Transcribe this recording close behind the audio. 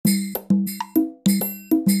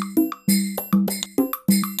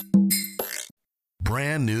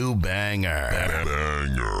brand new banger.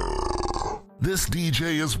 This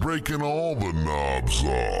DJ is breaking all the knobs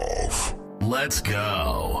off. Let's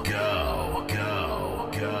go. Go, go,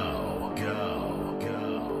 go, go,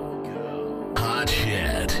 go, go. Hot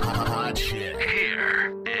shit. Hot shit.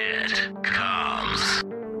 Here it comes.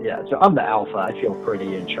 Yeah, so I'm the alpha. I feel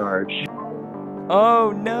pretty in charge.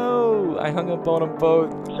 Oh no! I hung up on them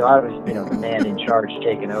both. So I was, the man in charge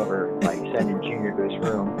taking over, like sending Junior to his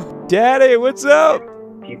room. Daddy, what's up?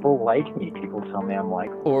 People like me. People tell me I'm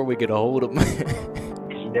like. Or we get a hold of them.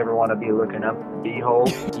 You never want to be looking up the hole.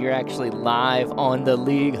 You're actually live on the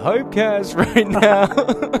League Hypecast right now.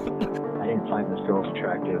 I didn't find this girl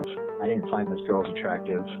attractive.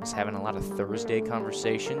 Just having a lot of Thursday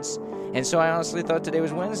conversations, and so I honestly thought today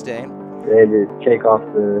was Wednesday. They had to take off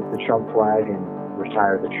the Trump flag and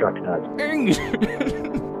retire the truck nuts.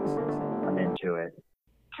 I'm into it.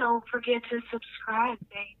 Don't forget to subscribe,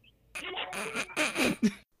 baby.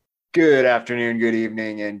 Good afternoon, good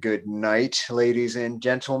evening, and good night, ladies and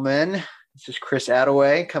gentlemen. This is Chris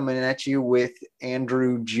Attaway coming at you with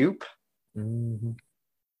Andrew Jupe. Mm-hmm.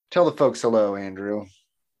 Tell the folks hello, Andrew.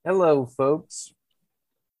 Hello, folks.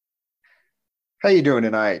 How you doing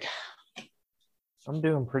tonight? I'm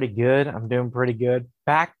doing pretty good.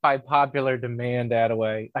 Back by popular demand,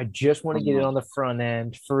 Attaway. I just want to get it on the front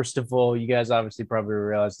end. First of all, you guys obviously probably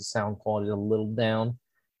realize the sound quality is a little down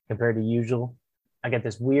compared to usual. I got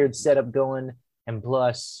this weird setup going, and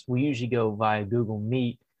plus, we usually go via Google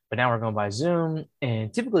Meet, but now we're going by Zoom,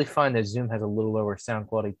 and typically find that Zoom has a little lower sound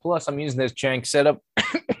quality. Plus, I'm using this jank setup,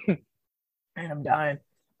 and I'm dying.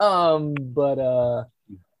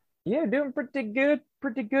 Yeah, doing pretty good.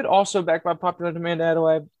 Also, back by popular demand,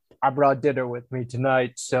 Attaway, I brought dinner with me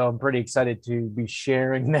tonight, so I'm pretty excited to be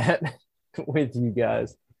sharing that with you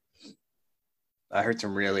guys. I heard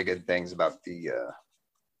some really good things about the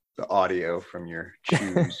audio from your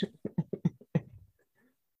shoes.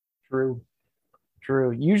 True.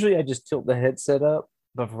 Usually I just tilt the headset up,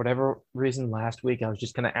 but for whatever reason last week I was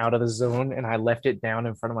just kind of out of the zone and I left it down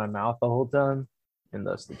in front of my mouth the whole time, and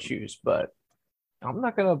thus the shoes. But I'm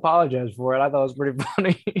not going to apologize for it. I thought it was pretty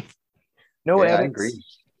funny. No edits. I agree.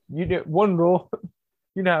 You did one rule.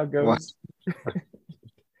 You know how it goes.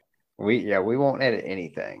 We won't edit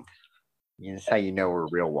anything. That's how you know we're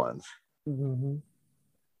real ones. Mm-hmm.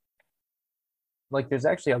 Like, there's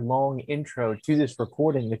actually a long intro to this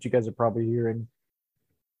recording that you guys are probably hearing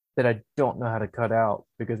that I don't know how to cut out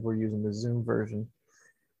because we're using the Zoom version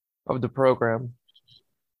of the program.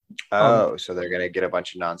 Oh, so they're going to get a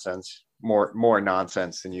bunch of nonsense. More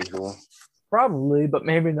nonsense than usual. Probably, but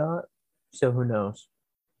maybe not. So who knows?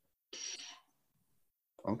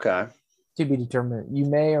 Okay. To be determined. You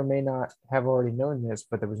may or may not have already known this,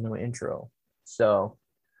 but there was no intro. So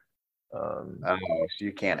so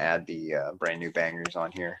you can't add the brand new bangers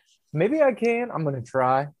on here. Maybe I can. I'm going to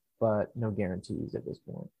try, but no guarantees at this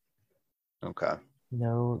point. Okay.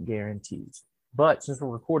 No guarantees. But since we're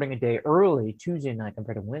recording a day early, Tuesday night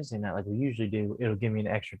compared to Wednesday night, like we usually do, it'll give me an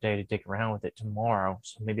extra day to dick around with it tomorrow.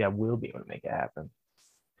 So maybe I will be able to make it happen.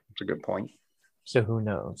 That's a good point. So who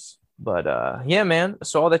knows? But yeah, man.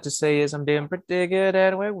 So all that to say is I'm doing pretty good,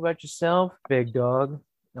 Attaway. What about yourself, big dog?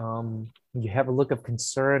 You have a look of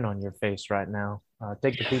concern on your face right now.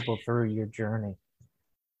 Take the people through your journey.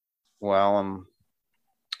 Well, I'm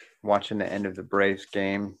watching the end of the Braves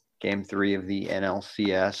game 3 of the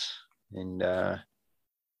NLCS, and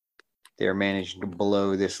they're managing to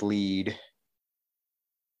blow this lead,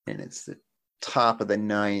 and it's the top of the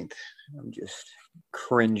 9th. I'm just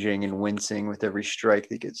cringing and wincing with every strike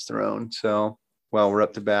that gets thrown. So, well, we're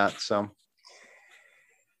up to bat. So,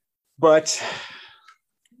 but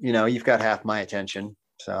you've got half my attention,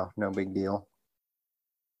 so no big deal.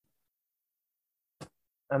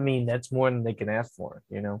 I mean, that's more than they can ask for,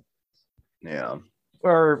 Yeah.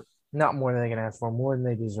 Or not more than they can ask for, more than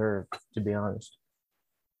they deserve, to be honest.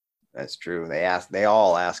 That's true. They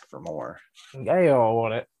all ask for more. They all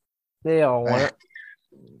want it.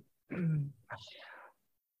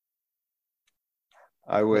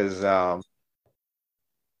 I was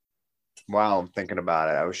while I'm thinking about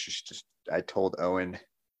it, I was I told Owen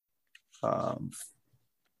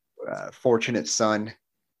Fortunate Son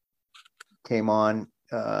came on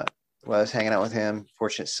while I was hanging out with him.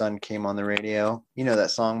 Fortunate Son came on the radio. You know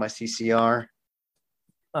that song by CCR?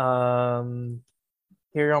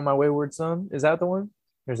 Carry On My Wayward Son. Is that the one?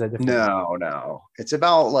 Or is that different? No. It's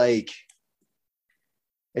about like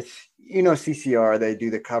CCR, they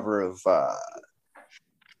do the cover of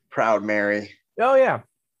Proud Mary. Oh yeah.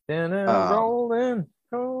 Rolling.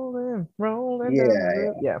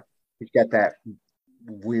 Yeah. He's got that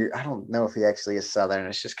weird, I don't know if he actually is Southern.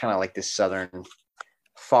 It's just kind of like this Southern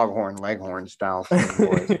Foghorn Leghorn style thing,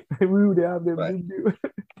 boys. But,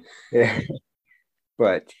 yeah.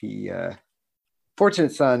 But he,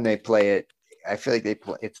 Fortunate Son, they play it. I feel like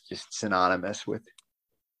it's just synonymous with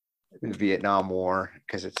the Vietnam War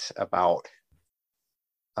because it's about.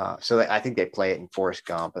 I think they play it in Forrest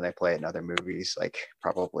Gump and they play it in other movies like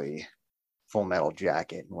probably Full Metal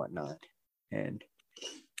Jacket and whatnot. And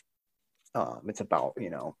it's about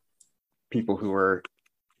people who are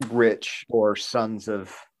rich or sons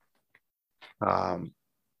of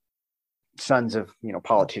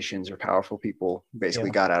politicians or powerful people basically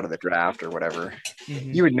got out of the draft or whatever.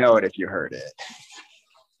 Mm-hmm. You would know it if you heard it.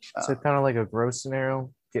 So kind of like a gross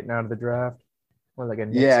scenario, getting out of the draft, or like a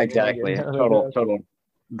exactly, total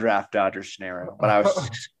draft dodger scenario. But I was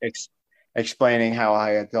explaining how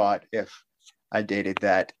I had thought if I dated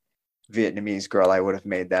that Vietnamese girl, I would have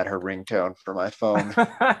made that her ringtone for my phone.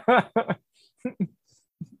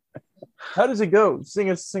 How does it go? Sing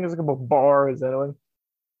us a couple bars, that one.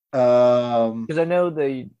 Because I know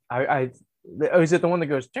is it the one that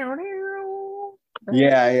goes?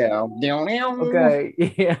 Yeah. Okay,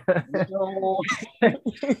 yeah.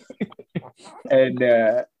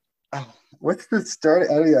 And what's the start?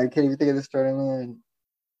 I can't even think of the starting line.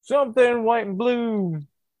 Something white and blue.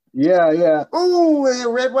 Yeah.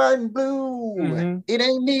 Oh, red, white, and blue. Mm-hmm. It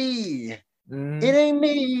ain't me. Mm-hmm. It ain't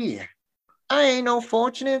me. I ain't no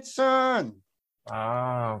fortunate son.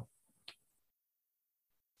 Wow.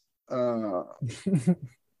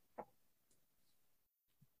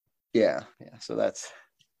 Yeah. So that's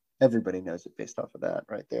everybody knows it based off of that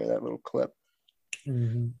right there. That little clip.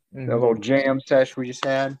 Mm-hmm. That little jam sesh we just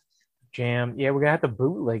had. Jam. Yeah, we're gonna have to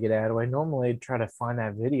bootleg it out. I normally try to find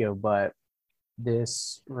that video, but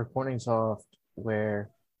this recording software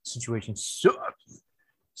situation sucks.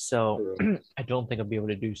 So I don't think I'll be able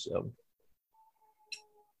to do so.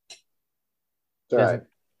 Doesn't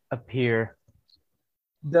appear.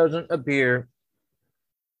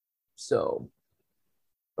 So,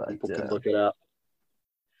 but people can look it up.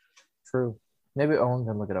 True. Maybe Owen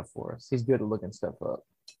can look it up for us. He's good at looking stuff up.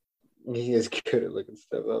 He is good at looking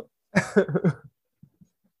stuff up.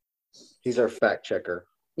 He's our fact checker.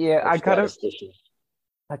 Yeah, I kind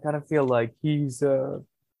of feel like he's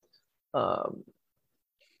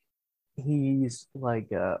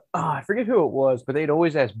like I forget who it was, but they'd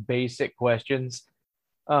always ask basic questions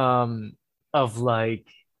of like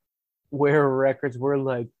where records were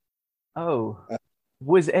like,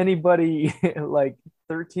 was anybody like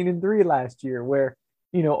 13-3 last year, where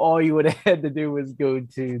all you would have had to do was go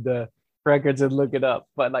to the records and look it up.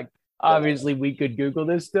 But like obviously we could Google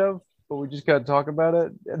this stuff, but we just gotta talk about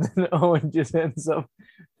it, and then Owen just ends up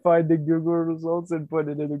finding Google results and put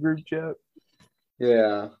it in the group chat.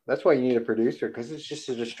 Yeah, that's why you need a producer, because it's just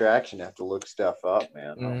a distraction to have to look stuff up,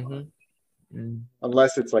 man. Mm-hmm.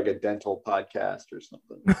 Unless it's like a dental podcast or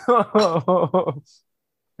something.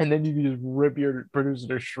 And then you can just rip your producer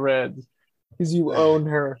to shreds because you own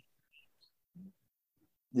her.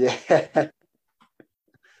 Yeah.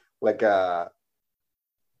 like an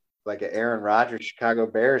Aaron Rodgers Chicago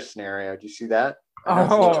Bears scenario. Did you see that? I know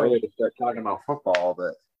it's not early to start talking about football,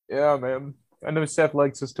 but yeah, man. I know Seth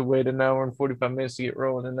likes us to wait an hour and 45 minutes to get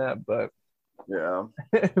rolling in that, but yeah.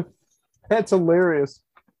 That's hilarious.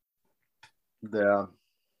 Yeah.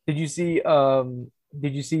 Did you see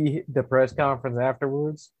the press conference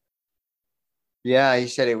afterwards? Yeah, he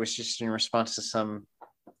said it was just in response to some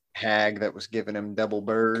hag that was giving him double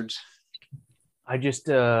birds. I just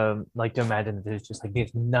like to imagine that there's just like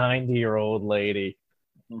this 90-year-old lady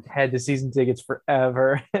had the season tickets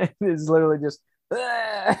forever. It's literally just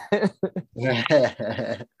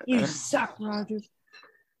you suck, Rogers.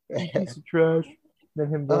 You piece of trash. Then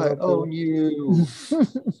him I own you.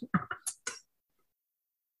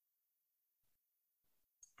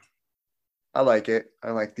 I like it.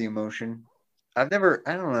 I like the emotion. I don't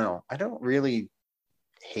know. I don't really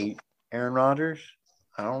hate Aaron Rodgers.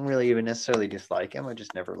 I don't really even necessarily dislike him. I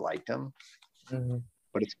just never liked him. Mm-hmm.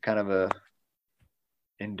 But it's kind of a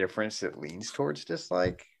indifference that leans towards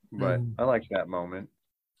dislike. But I like that moment.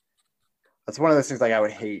 That's one of those things like I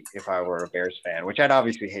would hate if I were a Bears fan, which I'd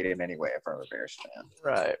obviously hate him anyway if I were a Bears fan.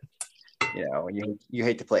 Right. You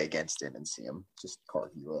hate to play against him and see him just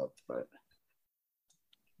carve you up. But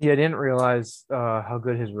yeah, I didn't realize how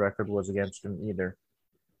good his record was against him either.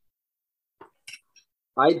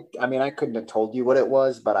 I mean, I couldn't have told you what it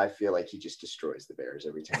was, but I feel like he just destroys the Bears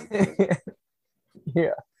every time.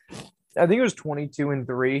 Yeah. I think it was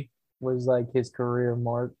 22-3 was like his career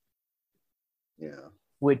mark. Yeah.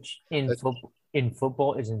 Which in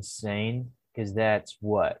football is insane because that's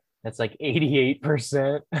like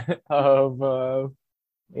 88% of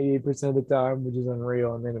 88% of the time, which is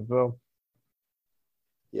unreal in the NFL.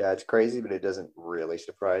 Yeah, it's crazy, but it doesn't really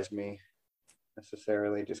surprise me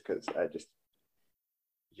necessarily, just because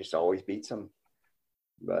he just always beats them.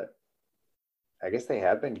 But I guess they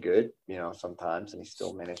have been good, sometimes, and he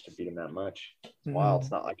still managed to beat them that much. It's wild.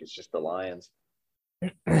 It's not like it's just the Lions.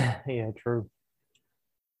 Yeah, true.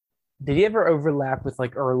 Did he ever overlap with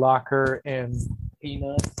like Urlacher and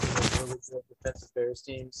Peanut in the early defensive Bears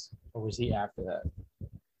teams, or was he after that?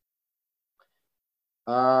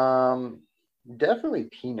 Definitely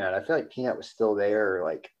Peanut. I feel like Peanut was still there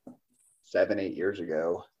like 7-8 years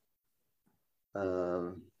ago.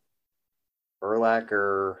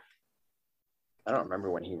 Urlacher, I don't remember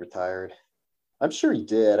when he retired. I'm sure he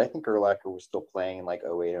did. I think Urlacher was still playing in like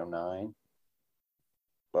 08, 09.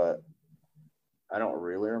 But I don't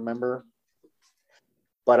really remember.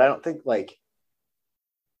 But I don't think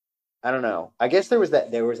I don't know. I guess there was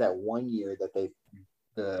that 1 year that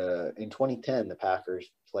in 2010 the Packers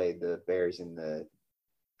played the Bears in the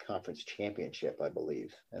conference championship, I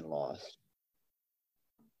believe, and lost.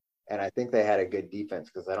 And I think they had a good defense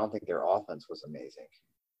because I don't think their offense was amazing.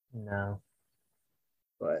 No.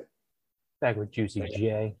 But back with Juicy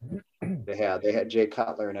J. They had Jay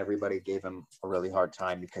Cutler, and everybody gave him a really hard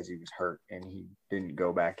time because he was hurt and he didn't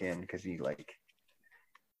go back in because he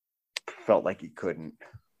felt like he couldn't.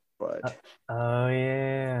 But oh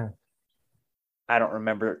yeah, I don't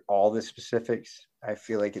remember all the specifics. I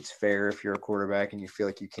feel like it's fair if you're a quarterback and you feel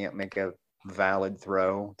like you can't make a valid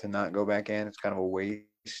throw to not go back in. It's kind of a waste,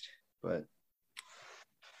 but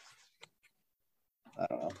I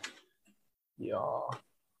don't know. Yeah.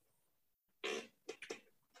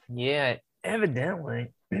 Yeah,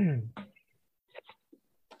 evidently.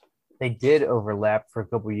 They did overlap for a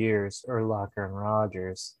couple years, Urlacher and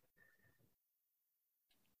Rodgers.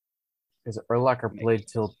 Because Urlacher played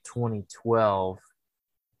till 2012.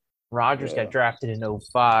 Rodgers got drafted in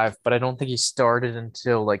 05, but I don't think he started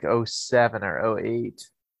until like 07 or 08.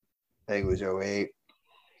 I think it was 08.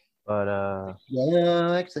 But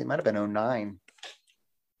yeah, actually it might have been 09.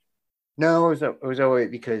 No, it was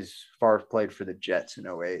 08 because Favre played for the Jets in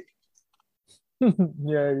 08. yeah,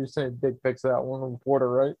 you're saying dick pics that one on Porter,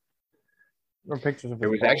 right? Or pictures of it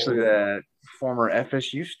was actually the former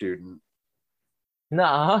FSU student.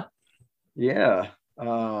 Nah. Yeah.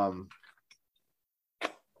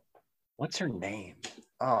 What's her name?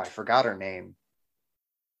 Oh, I forgot her name.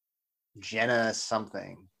 Jenna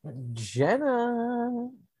something. Jenna.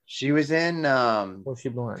 She was in Was she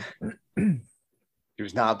blind? She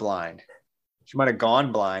was not blind. She might have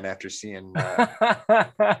gone blind after seeing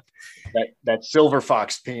that silver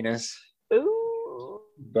fox penis. Ooh.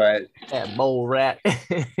 But that mole rat.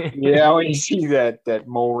 yeah, when you see that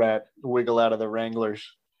mole rat wiggle out of the Wranglers.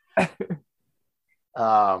 He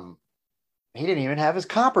didn't even have his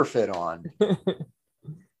copper fit on.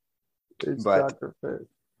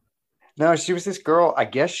 No, she was this girl. I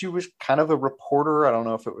guess she was kind of a reporter. I don't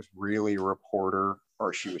know if it was really a reporter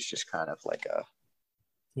or she was just kind of like a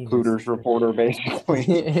Hooters reporter,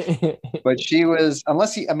 basically. But she was,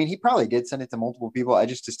 he probably did send it to multiple people. I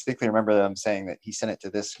just distinctly remember them saying that he sent it to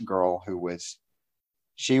this girl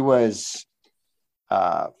she was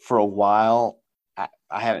for a while.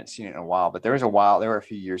 I haven't seen it in a while, but there were a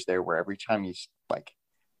few years there where every time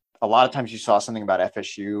a lot of times you saw something about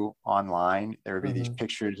FSU online, there would be these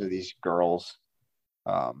pictures of these girls,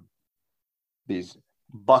 these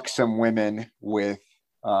buxom women with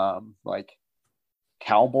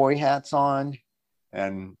cowboy hats on,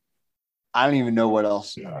 and I don't even know what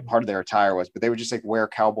else part of their attire was, but they would just wear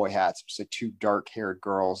cowboy hats. It was two dark-haired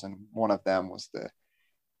girls, and one of them was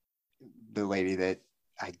the lady that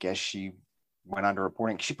I guess she went under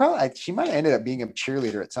reporting. She might have ended up being a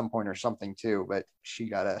cheerleader at some point or something too, but she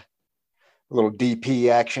got a little DP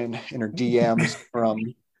action in her DMs from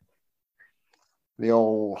the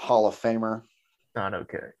old Hall of Famer. Not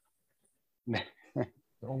okay.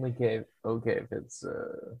 Only okay if it's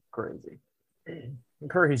crazy.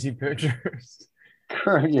 Crazy pictures.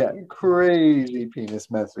 Yeah, crazy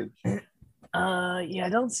penis message. Yeah, I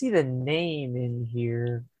don't see the name in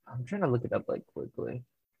here. I'm trying to look it up quickly.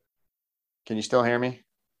 Can you still hear me?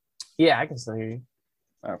 Yeah, I can still hear you.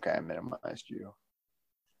 Okay, I minimized you.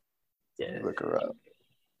 Yeah. Look her up.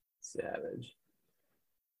 Savage.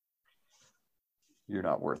 You're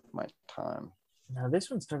not worth my time. Now, this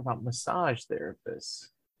one's talking about massage therapists.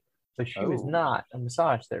 But she was not a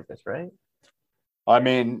massage therapist, right? I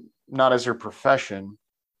mean, not as her profession.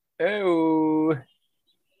 Oh.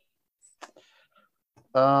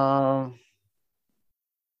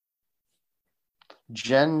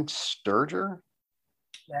 Jen Sturger?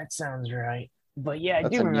 That sounds right. But yeah, I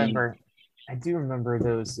do remember I do remember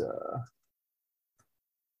those. I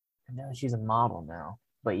know she's a model now,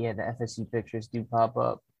 but yeah, the FSU pictures do pop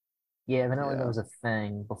up. Yeah, evidently there was a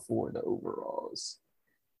thing before the overalls.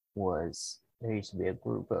 Was there used to be a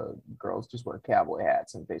group of girls just wear cowboy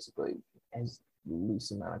hats and basically as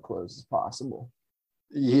loose amount of clothes as possible.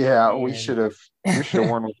 Yeah, we should have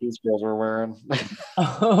worn what these girls were wearing.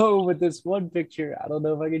 Oh, but this one picture, I don't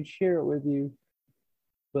know if I can share it with you,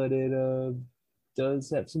 but it does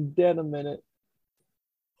have some denim in it.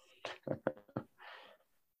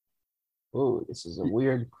 Oh, this is a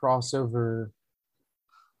weird crossover.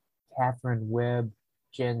 Catherine Webb,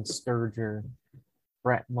 Jen Sturger,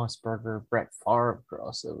 Brett Musburger, Brett Favre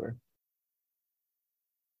crossover.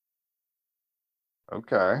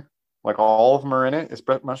 Okay. Like all of them are in it? Is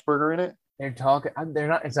Brett Musburger in it? They're talking. They're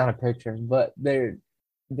not. It's not a picture, but they're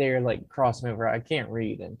like crossing over. I can't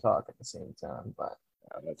read and talk at the same time, but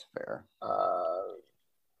that's fair.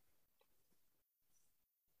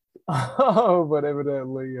 Oh, but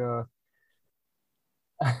evidently,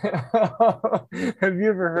 have you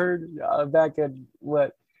ever heard back in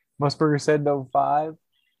what Musburger said in 05?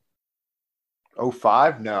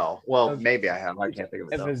 05? No. Well, maybe I have. I can't think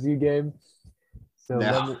of it. FSU game. So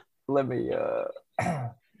no. let me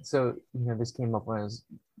so this came up when I was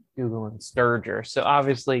Googling Sturger. So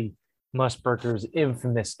obviously Musburger's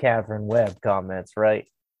infamous Catherine Webb comments, right?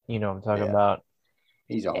 You know what I'm talking about.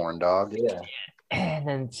 He's a horn dog. Yeah. And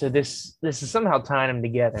then so this is somehow tying them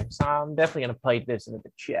together. So I'm definitely gonna pipe this into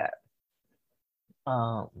the chat.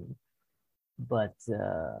 But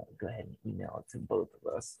go ahead and email it to both of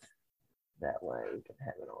us. That way we can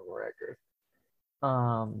have it on record.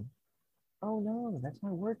 Oh no, that's my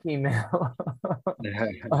work email.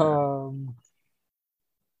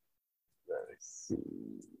 Let's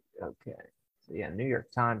see. Okay. So yeah, New York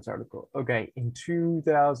Times article. Okay. In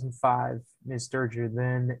 2005, Ms. Sturger,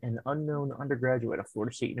 then an unknown undergraduate at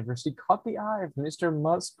Florida State University, caught the eye of Mr.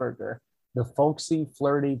 Musburger, the folksy,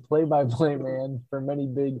 flirty, play-by-play man for many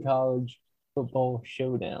big college football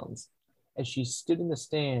showdowns, as she stood in the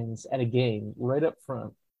stands at a game right up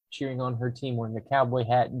front, cheering on her team wearing a cowboy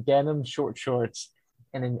hat, denim short shorts,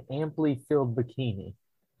 and an amply filled bikini.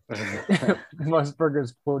 Musburger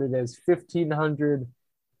is quoted as 1,500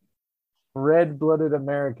 red-blooded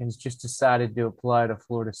Americans just decided to apply to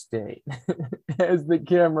Florida State as the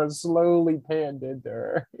camera slowly panned into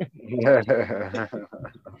her.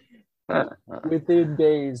 Within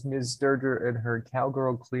days, Ms. Sturger and her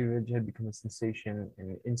cowgirl cleavage had become a sensation,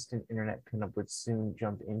 and instant internet pinup would soon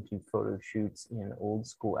jump into photo shoots in old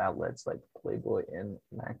school outlets like Playboy and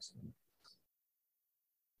Maxim.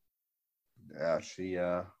 Yeah, she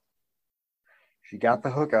got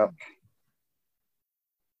the hookup.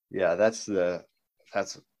 Yeah, that's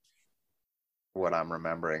what I'm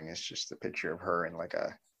remembering. It's just the picture of her in like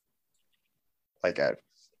a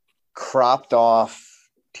cropped off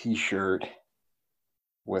t-shirt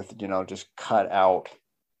with just cut out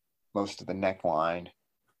most of the neckline,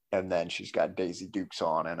 and then she's got Daisy Dukes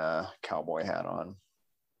on and a cowboy hat on.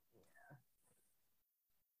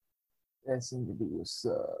 That seemed to be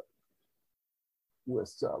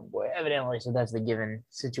what's up, boy. Evidently, so that's the given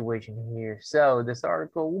situation here. So this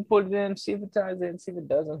article, we'll put it in, see if it ties in, see if it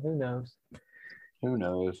doesn't. Who knows? Who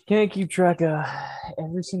knows? Can't keep track of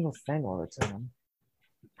every single thing all the time.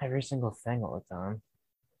 Every single thing all the time.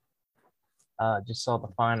 Just saw the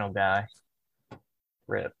final guy.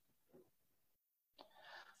 Rip.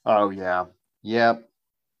 Oh, yeah. Yep.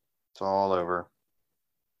 It's all over.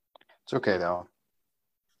 It's okay, though.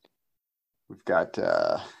 We've got...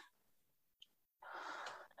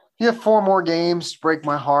 you have 4 more games to break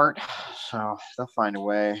my heart, so they'll find a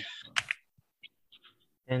way.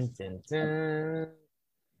 Dun, dun, dun.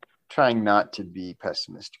 Trying not to be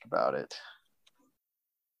pessimistic about it,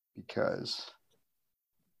 because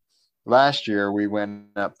last year we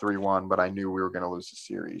went up 3-1, but I knew we were going to lose the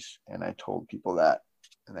series, and I told people that,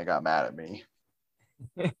 and they got mad at me.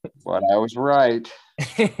 But I was right.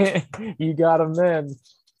 You got them then.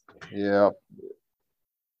 Yep.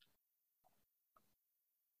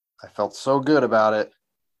 I felt so good about it,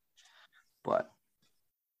 but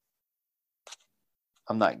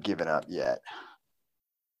I'm not giving up yet.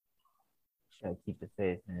 Gotta keep the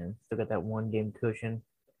faith, man. Still got that 1 game cushion.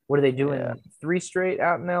 What are they doing? Yeah. 3 straight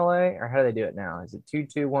out in LA, or how do they do it now? Is it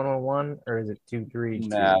 2-2, 1-1, or is it 2-3?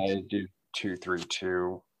 Nah, they do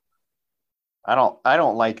 2-3-2. I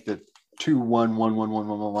don't like the 2-1, 1-1,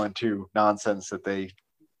 1-1, 1-1-2 nonsense that they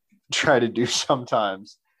try to do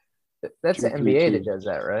sometimes. That's the NBA that does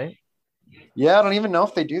that, right? Yeah, I don't even know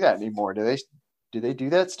if they do that anymore. Do they do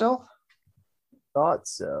that still? Thought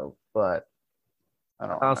so, but I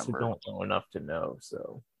also don't know enough to know.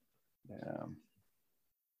 So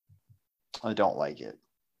I don't like it.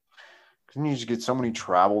 Because you just get so many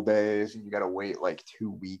travel days, and you got to wait like 2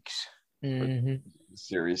 weeks for the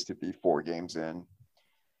series to be 4 games in.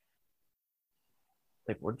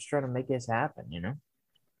 Like, we're just trying to make this happen, you know?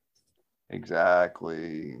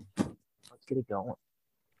 Exactly. Let's get it going.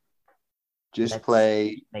 Let's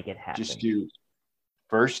make it happen. Just do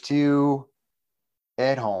first 2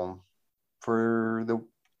 at home for the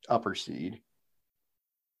upper seed.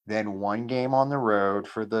 Then 1 game on the road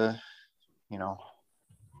for the,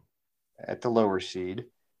 at the lower seed.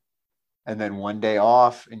 And then 1 day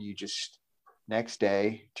off, and you just, next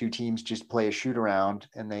day, 2 teams just play a shoot around,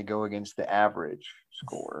 and they go against the average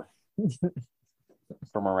score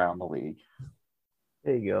from around the league.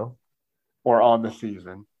 There you go. Or on the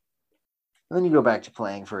season. And then you go back to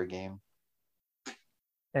playing for a game.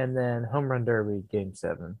 And then home run derby, game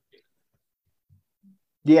 7.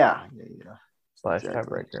 Yeah. /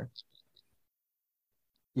 tiebreaker.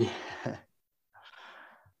 Yeah.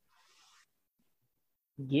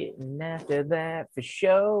 Getting after that for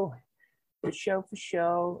sure. For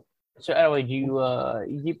sure. So, anyway, do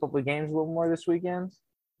you keep up with games a little more this weekend?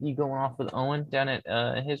 You going off with Owen down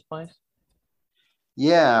at his place?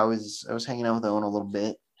 Yeah, I was hanging out with Owen a little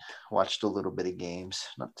bit. Watched a little bit of games,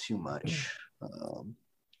 not too much.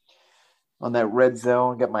 On that red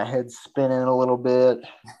zone, got my head spinning a little bit.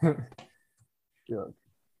 Good.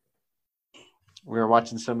 We were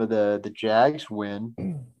watching some of the Jags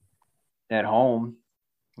win at home.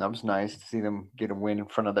 That was nice to see them get a win in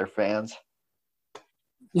front of their fans.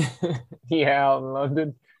 Yeah, out in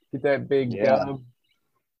London. Get that big dub.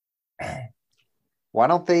 Why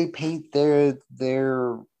don't they paint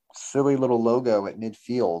their silly little logo at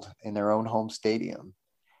midfield in their own home stadium?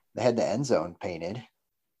 They had the end zone painted.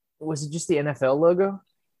 Was it just the NFL logo?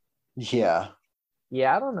 Yeah.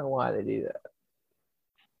 Yeah, I don't know why they do that.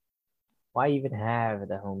 Why even have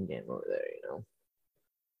the home game over there, you know?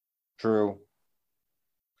 True.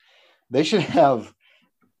 They should have,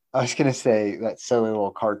 I was going to say, that silly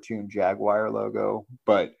little cartoon Jaguar logo,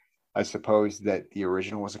 but I suppose that the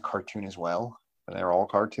original was a cartoon as well, and they're all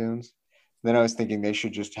cartoons. Then I was thinking they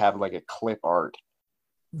should just have like a clip art,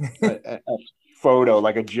 a photo,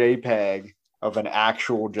 like a JPEG of an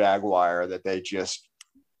actual Jaguar that they just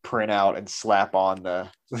print out and slap on the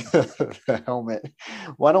helmet.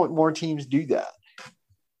 Why don't more teams do that?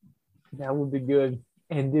 That would be good.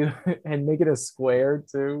 And make it a square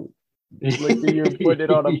too. Like you're putting it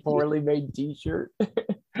on a poorly made t-shirt.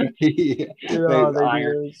 Yeah.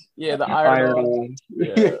 The iron.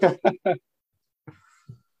 Yeah.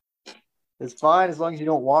 It's fine as long as you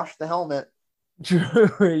don't wash the helmet.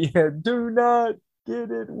 True. Yeah. Do not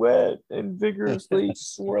get it wet and vigorously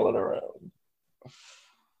swirl it around.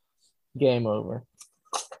 Game over.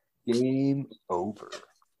 Game over.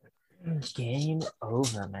 Game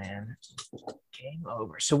over, man. Game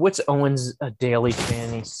over. So what's Owen's daily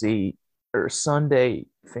fantasy or Sunday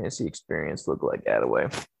fantasy experience look like,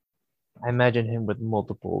 Attaway? I imagine him with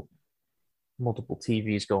multiple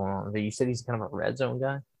TVs going on. You said he's kind of a red zone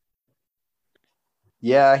guy?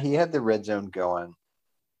 Yeah, he had the red zone going.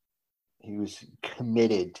 He was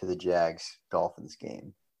committed to the Jags-Dolphins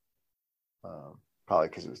game. Probably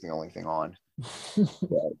because it was the only thing on.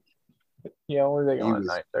 Yeah, only thing on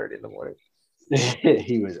at 9:30 in the morning.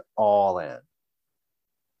 He was all in.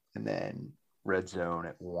 And then red zone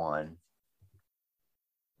at 1.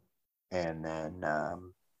 And then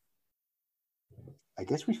I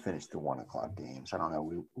guess we finished the 1 o'clock games. I don't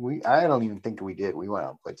know. I don't even think we did. We went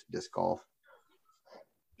out and played some disc golf.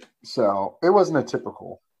 So it wasn't a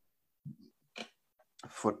typical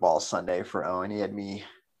football Sunday for Owen. He had me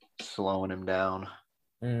slowing him down.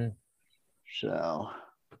 So,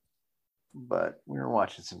 but we were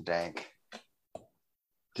watching some dank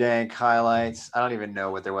highlights. I don't even know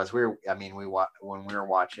what there was. When we were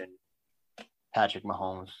watching Patrick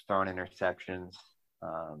Mahomes throwing interceptions.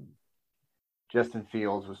 Justin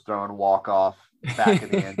Fields was throwing walk-off back of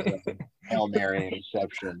the end zone, Hail Mary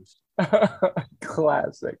interceptions.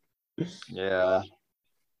 Classic. Yeah.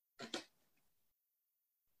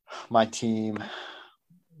 My team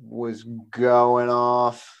was going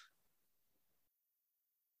off.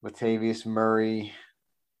 Latavius Murray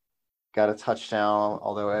got a touchdown,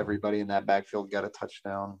 although everybody in that backfield got a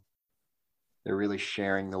touchdown. They're really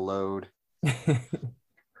sharing the load.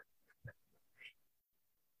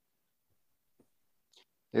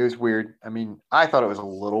 It was weird. I mean, I thought it was a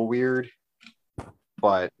little weird,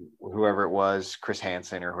 but whoever it was, Chris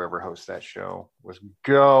Hansen or whoever hosts that show, was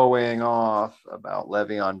going off about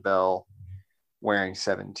Le'Veon Bell wearing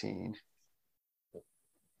 17.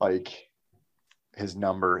 Like his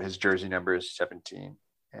jersey number is 17.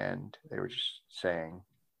 and they were just saying,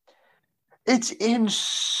 it's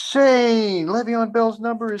insane. Le'Veon Bell's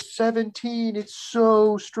number is 17. It's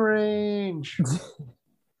so strange.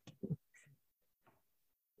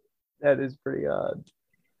 That is pretty odd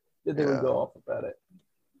that they would go off about it.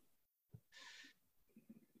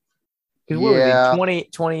 Because what was he, 20,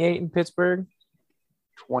 28 in Pittsburgh?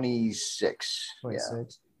 26.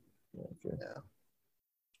 26. Yeah.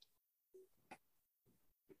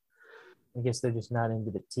 I guess they're just not into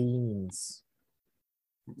the teens.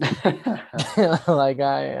 Like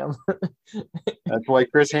I am. That's why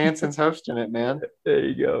Chris Hansen's hosting it, man. There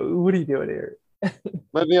you go. What are you doing here?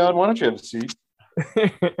 Le'Veon, why don't you have a seat?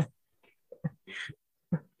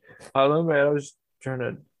 I don't know, man. I was trying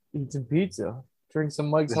to eat some pizza, drink some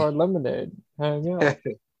Mike's Hard Lemonade, hang out.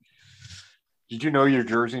 Did you know your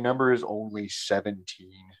jersey number is only 17?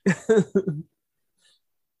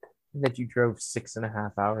 That you drove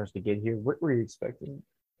 6.5 hours to get here. What were you expecting?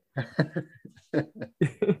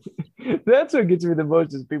 That's what gets me the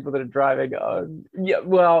most is people that are driving on. Yeah,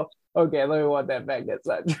 well, okay, let me want that back. That's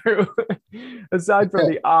not true. Aside from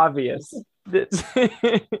the obvious, that's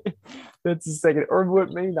the second, or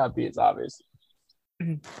what may not be as obvious.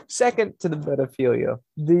 Second to the pedophilia,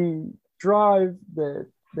 the drive that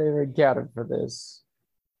they encountered for this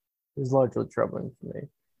is largely troubling for me.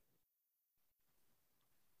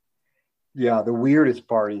 Yeah, the weirdest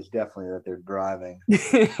part is definitely that they're driving.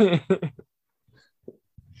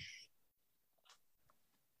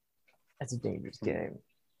 That's a dangerous game.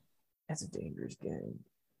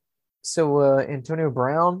 So Antonio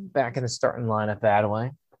Brown back in the starting lineup that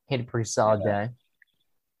way. He had a pretty solid day.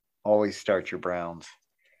 Always start your Browns.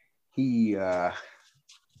 He had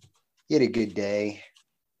a good day.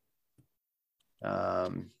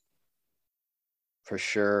 For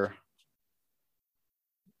sure.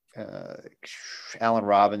 Allen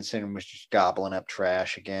Robinson was just gobbling up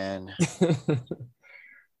trash again.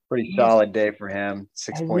 Pretty solid day for him.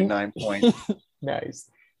 6.9 points.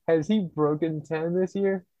 Nice. Has he broken 10 this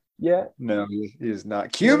year yet? No, he is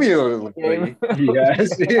not. Cumulatively,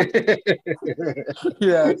 yes.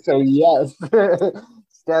 Yeah. So, yes.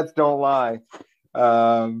 Stats don't lie.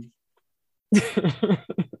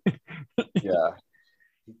 Yeah.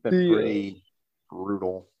 It's been pretty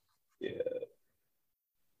brutal. Yeah.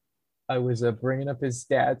 I was bringing up his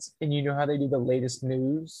stats, and you know how they do the latest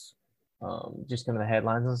news? Just kind of the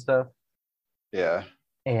headlines and stuff. Yeah.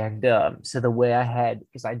 And so the way I had,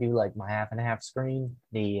 because I do like my half and half screen,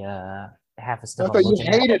 the half of stuff. I thought you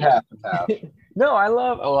hated half and half. No, I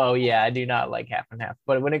love. Oh yeah, I do not like half and half.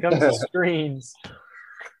 But when it comes to screens,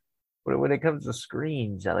 I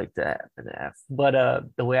like the half and half.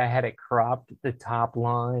 But the way I had it cropped, the top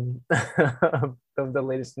line of the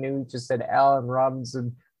latest news just said Allen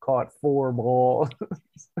Robinson caught 4 balls.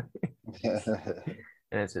 And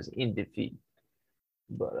it says in defeat.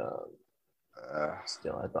 But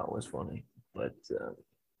still, I thought it was funny. But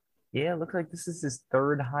yeah, it looked like this is his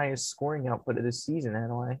 3rd highest scoring output of this season,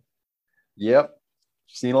 Adelaide. Yep.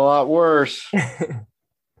 Seen a lot worse.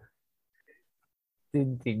 Yeah,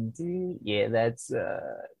 that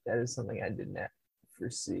is something I did not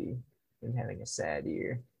foresee in having a sad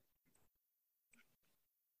year.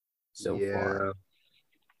 So far.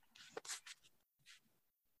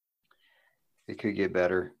 It could get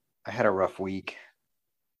better. I had a rough week.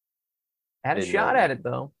 Had a shot at it,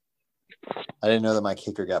 though. I didn't know that my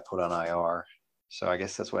kicker got put on IR. So I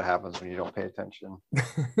guess that's what happens when you don't pay attention.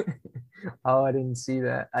 Oh, I didn't see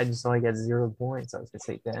that. I just saw he got 0 points. I was going to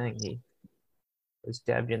say, dang, he was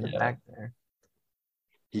stabbed you in the back there.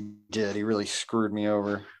 He did. He really screwed me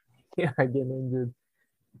over. Yeah, I get injured.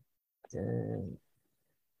 Dang.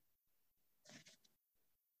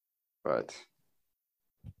 But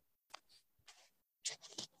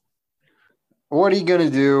what are you going to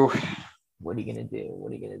do?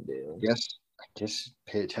 Yes, I guess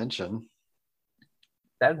pay attention.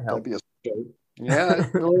 That'd help. That'd be a start. Yeah,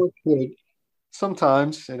 it could.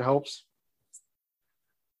 Sometimes it helps.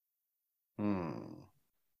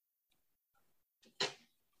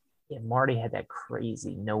 Yeah, Marty had that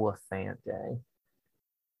crazy Noah Fant day.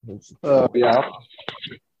 Yeah.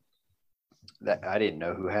 That I didn't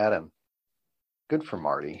know who had him. Good for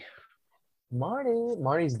Marty.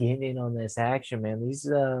 Marty's getting in on this action, man. These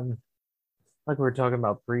like we were talking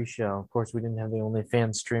about pre-show. Of course, we didn't have the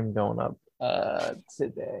OnlyFans stream going up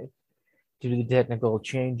today due to the technical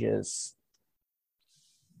changes.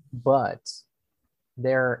 But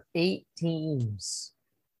there are 8 teams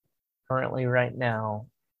currently right now.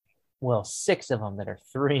 Well, 6 of them that are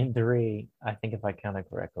 3-3. I think if I counted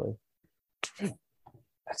correctly.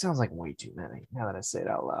 That sounds like way too many. Now that I say it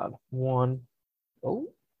out loud. 1,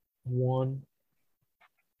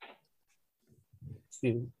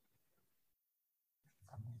 2,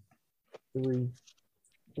 3,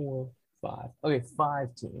 4, 5. Okay,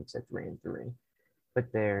 5 teams at 3-3.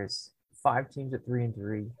 But there's 5 teams at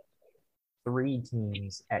 3-3, 3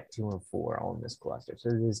 teams at 2-4 all in this cluster. So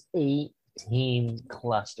there's 8-team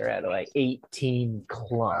cluster out of 8-team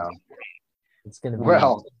clump. Wow. It's gonna be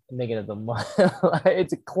Well, negative the month.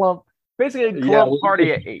 It's a clump, basically a clump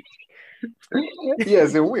party at 8.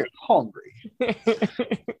 Yes, and we're hungry.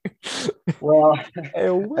 Well,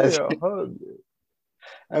 And we're hungry.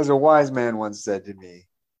 as a wise man once said to me,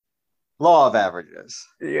 law of averages.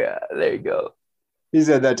 Yeah, there you go. He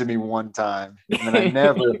said that to me one time, and then I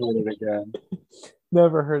never heard it again.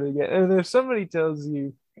 Never heard it again. And if somebody tells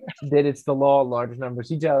you that it's the law of large numbers,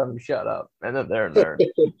 you tell them to shut up, and then they're a nerd.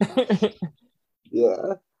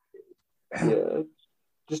 Yeah. Yeah.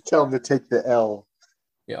 Just tell them to take the L.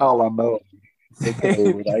 Yeah. A la mode. Take it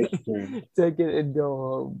away with ice cream. Take it and go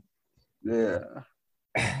home. Yeah.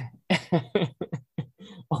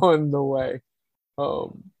 On the way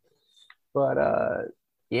home. But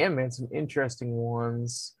yeah, man, some interesting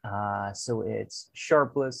ones. So it's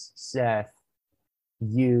Sharpless, Seth,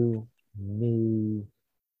 you, me,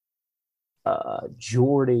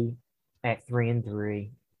 Jordy at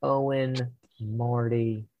 3-3, Owen,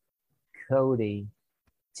 Marty, Cody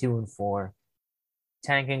 2-4,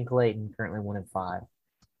 Tank and Clayton currently 1-5,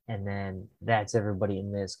 and then that's everybody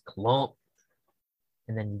in this clump.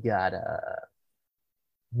 And then you got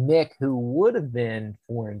Nick, who would have been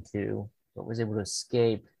 4-2, but was able to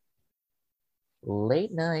escape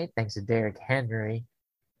late night thanks to Derrick Henry.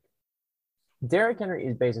 Derrick Henry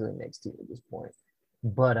is basically Nick's team at this point.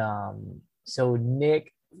 But so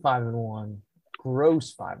Nick 5-1,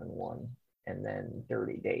 Gross 5-1, and then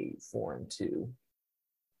Dirty Dave 4-2.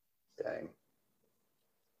 Dang.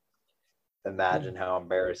 Imagine how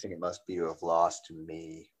embarrassing it must be to have lost to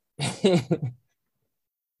me.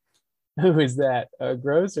 Who is that?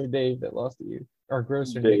 Gross or Dave that lost to you? Or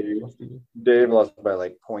Gross or Nick that Dave. lost to you? Dave lost by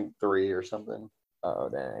like 0.3 or something. Oh,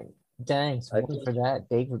 dang. Dang, so for that,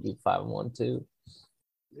 Dave would be 5-1 too.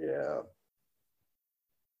 Yeah.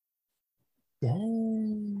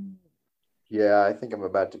 Dang. Yeah, I think I'm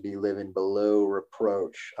about to be living below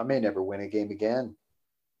reproach. I may never win a game again.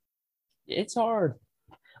 It's hard.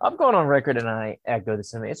 I'm going on record and I echo the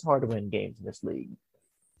sentiment. It's hard to win games in this league.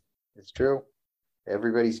 It's true.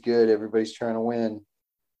 Everybody's good. Everybody's trying to win.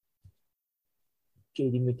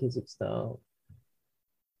 JD McKissick style.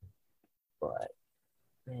 But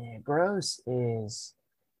man, Gross is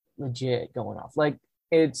legit going off. Like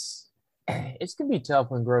it's gonna be tough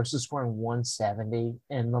when Gross is scoring 170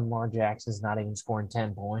 and Lamar Jackson's not even scoring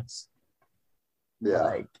 10 points. Yeah.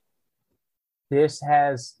 Like this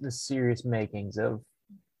has the serious makings of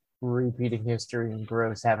repeating history and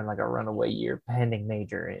Gross having like a runaway year pending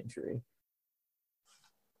major injury.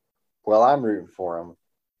 Well, I'm rooting for him.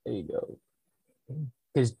 There you go.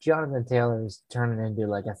 Because Jonathan Taylor is turning into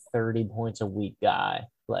like a 30 points a week guy.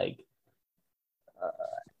 Like,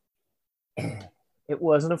 it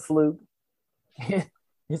wasn't a fluke.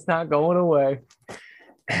 It's not going away.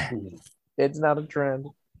 It's not a trend.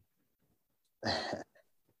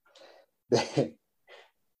 They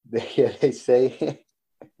say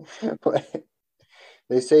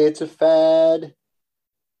it's a fad.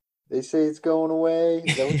 They say it's going away.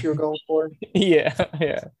 Is that what you were going for? Yeah.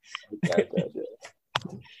 Okay.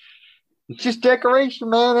 It's just decoration,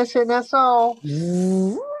 man. That's it. That's all.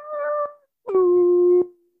 You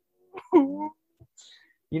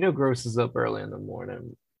know, Gross is up early in the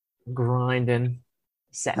morning, grinding,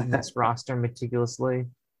 setting this roster meticulously.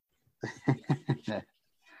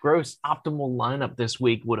 Gross optimal lineup this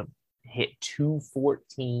week would have hit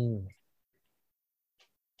 214.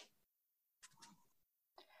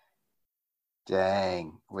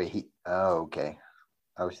 Dang. Wait, okay.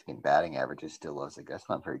 I was thinking batting average is still low. Like, that's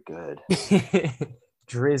not very good.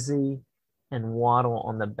 Drizzy and Waddle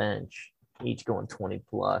on the bench, each going 20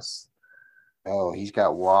 plus. Oh, he's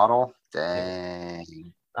got Waddle.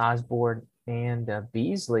 Dang. Osborne and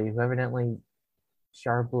Beasley, who evidently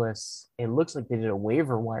Sharpless, it looks like they did a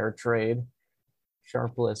waiver wire trade.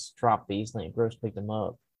 Sharpless dropped Beasley and Gross picked him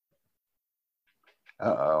up.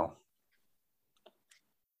 Uh-oh.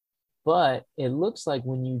 But it looks like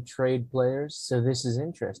when you trade players, so this is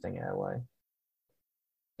interesting in a way.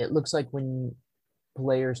 It looks like when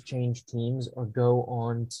players change teams or go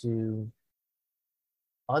on to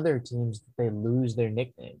other teams, they lose their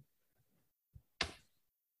nickname.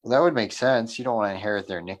 Well, that would make sense. You don't want to inherit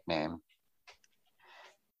their nickname.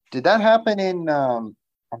 Did that happen in I'm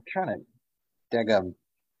trying to dig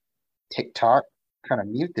TikTok, trying to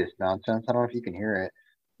mute this nonsense. I don't know if you can hear it.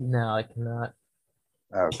 No, I cannot.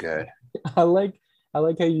 Oh, good. I like I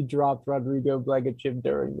like how you dropped Rodrigo Blankenship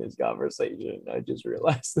during this conversation. I just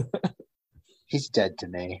realized that. He's dead to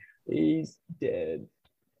me. He's dead.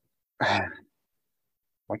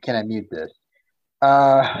 Why can't I mute this?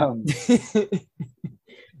 I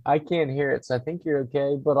can't hear it, so I think you're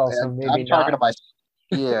okay, but also maybe I'm talking not. to my.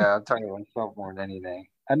 Yeah, I'm talking to myself more than anything.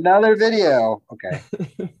 Another video. Okay.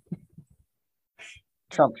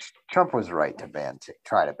 Trump was right to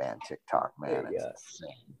try to ban TikTok, man. Yeah. It's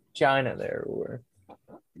insane. China there were.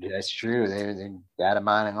 Yeah, that's true. They're data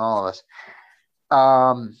mining all of us.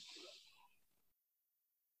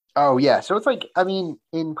 Oh yeah. So it's like, I mean,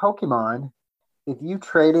 in Pokemon, if you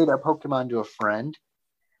traded a Pokemon to a friend,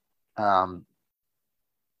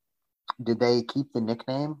 did they keep the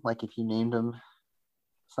nickname? Like if you named them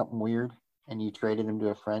something weird and you traded them to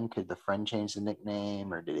a friend, could the friend change the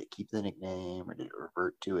nickname, or did it keep the nickname, or did it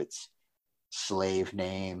revert to its slave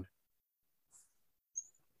name?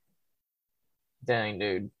 Dang,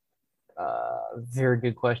 dude. Very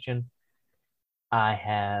good question. I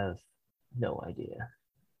have no idea.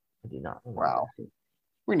 I do not remember. Wow.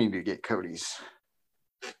 We need to get Cody's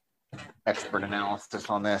expert analysis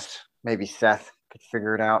on this. Maybe Seth could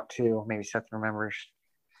figure it out too. Maybe Seth remembers.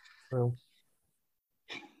 True.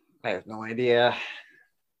 I have no idea.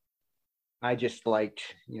 I just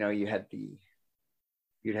liked, you'd have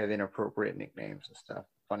inappropriate nicknames and stuff.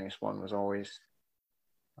 Funniest one was always,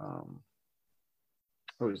 what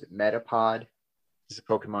was it? Metapod is a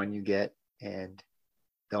Pokemon you get, and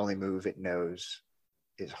the only move it knows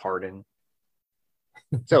is Harden.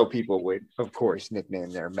 So people would, of course,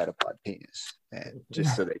 nickname their Metapod penis, and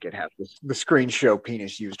just so they could have the screen show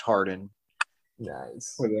penis used Harden.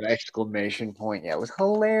 Nice. With an exclamation point. Yeah, it was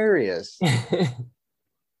hilarious. It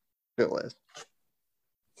was.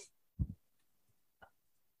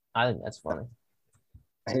 I think that's funny.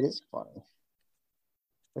 It is funny.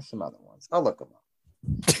 There's some other ones. I'll look them up.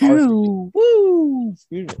 Woo!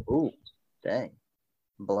 Excuse me. Ooh, dang.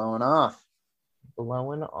 Blowing off.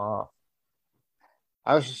 Blowing off.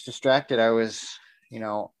 I was just distracted. I was,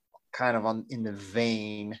 kind of in the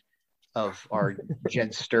vein of our Jen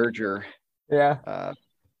Sturger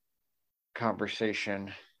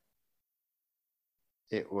conversation.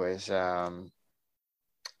 It was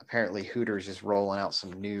apparently Hooters is rolling out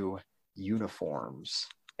some new uniforms.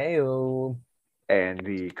 Heyo. And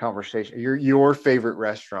the conversation, your favorite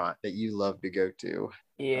restaurant that you love to go to.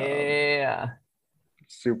 Yeah.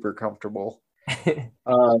 Super comfortable.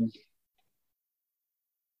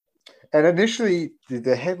 And initially,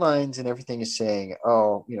 the headlines and everything is saying,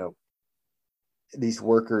 oh, these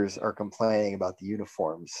workers are complaining about the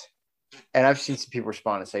uniforms. And I've seen some people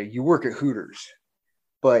respond and say, you work at Hooters.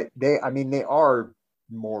 But they are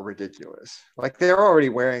more ridiculous. Like they're already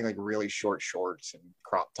wearing like really short shorts and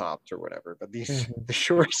crop tops or whatever. But the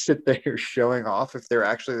shorts that they're showing off, if they're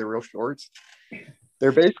actually the real shorts,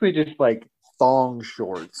 they're basically just like thong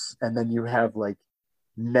shorts. And then you have like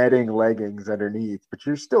netting leggings underneath, but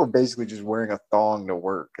you're still basically just wearing a thong to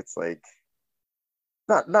work. It's like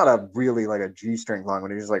not a really like a G-string thong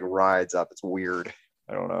when it just like rides up. It's weird.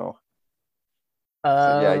 I don't know.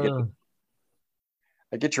 So, yeah,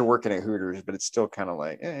 I get you're working at Hooters, but it's still kind of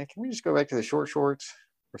like, can we just go back to the short shorts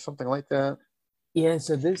or something like that? Yeah,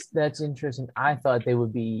 so that's interesting. I thought they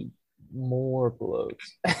would be more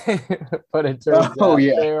clothes, but it turns out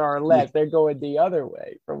there are less. They're going the other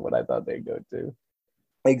way from what I thought they'd go to.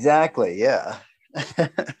 Exactly, yeah.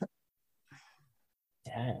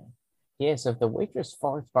 Damn. Yeah, so if the waitress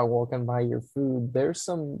farts by walking by your food, there's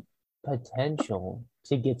some potential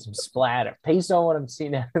to get some splatter. Based on what I'm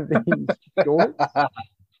seeing out of these shorts,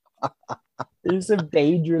 there's some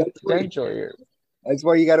dangerous potential here. That's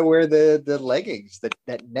why you got to wear the leggings,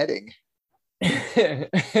 that netting.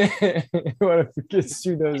 What if it gets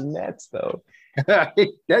through those nets, though?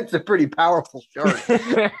 That's a pretty powerful shark.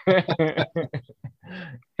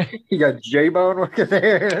 You got J-Bone working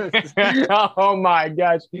there. Oh my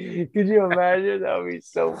gosh. Could you imagine? That would be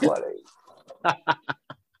so funny.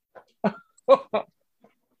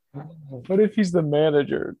 What if he's the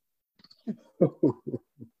manager?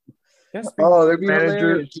 That'd be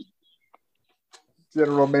manager.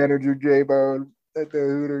 General Manager J-Bone at the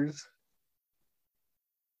Hooters.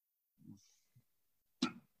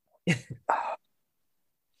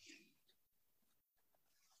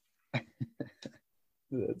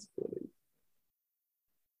 That's funny.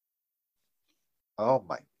 Oh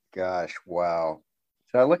my gosh, wow.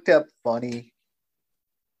 So I looked up funny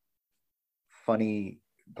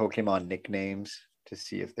Pokemon nicknames to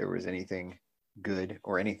see if there was anything good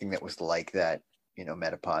or anything that was like that,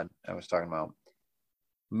 Metapod I was talking about.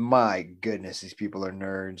 My goodness, these people are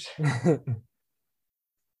nerds.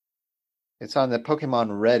 It's on the Pokemon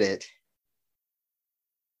Reddit.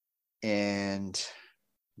 And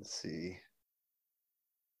let's see.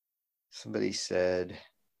 Somebody said,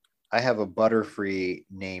 I have a Butterfree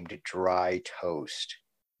named Dry Toast.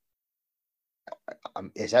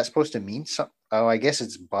 Is that supposed to mean something? Oh, I guess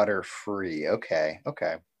it's Butterfree. Okay.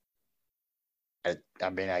 I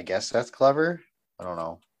mean, I guess that's clever. I don't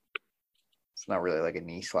know. It's not really like a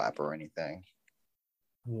knee slap or anything.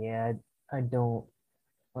 Yeah, I don't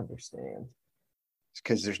understand. It's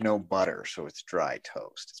because there's no butter, so it's dry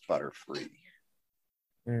toast. It's Butterfree.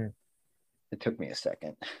 It took me a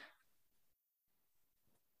second.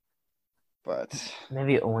 But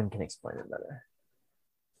maybe Owen can explain it better.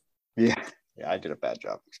 Yeah, I did a bad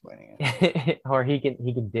job explaining it. Or he can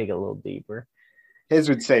dig a little deeper. His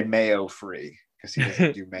would say mayo free because he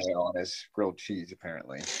doesn't do mayo on his grilled cheese,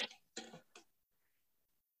 apparently. Is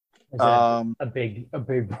that a big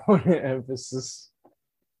point of emphasis?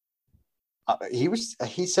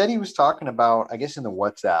 He said he was talking about, I guess in the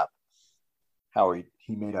WhatsApp, how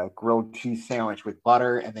he made a grilled cheese sandwich with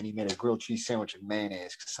butter, and then he made a grilled cheese sandwich with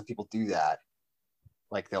mayonnaise, because some people do that.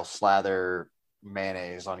 Like they'll slather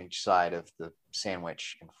mayonnaise on each side of the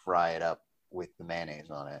sandwich and fry it up with the mayonnaise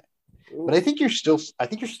on it. But I think you're still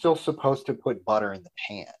supposed to put butter in the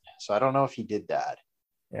pan. So I don't know if he did that.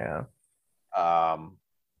 Yeah.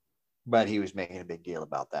 But he was making a big deal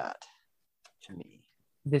about that to me.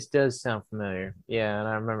 This does sound familiar. Yeah, and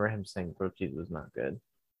I remember him saying grilled cheese was not good.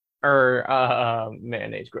 Or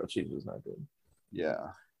mayonnaise grilled cheese was not good.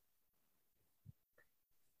 Yeah.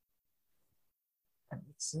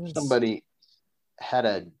 Sense. Somebody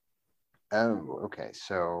had okay,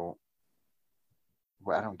 so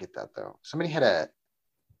well, I don't get that though. Somebody had a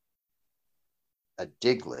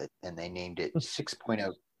Diglett and they named it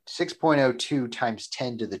 6.02 times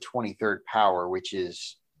 10 to the 23rd power, which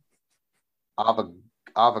is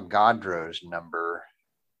Avogadro's number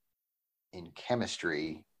in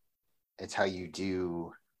chemistry. It's how you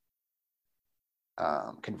do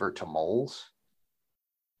convert to moles.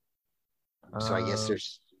 So I guess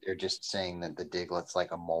they're just saying that the Diglett's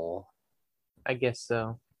like a mole. I guess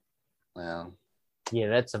so. Well, yeah,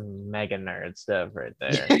 that's some mega nerd stuff right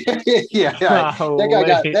there. yeah.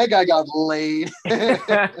 That guy got laid.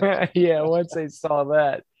 Yeah, once they saw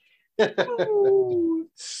that. Ooh,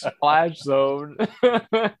 splash zone.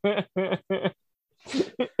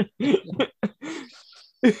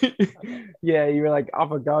 Yeah, you were like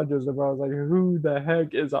avocados, and I was like, who the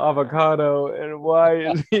heck is avocado and why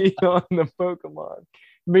is he on the Pokemon?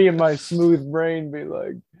 Me and my smooth brain be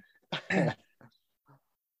like,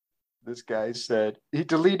 this guy said he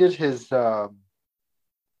deleted his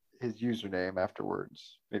username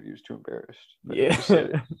afterwards. Maybe he was too embarrassed. But yeah. He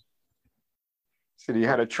said he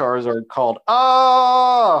had a Charizard called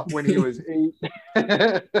when he was 8.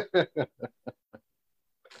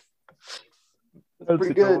 That's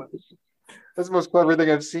pretty good. That's the most clever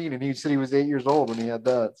thing I've seen. And he said he was 8 years old when he had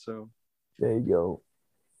that. So there you go.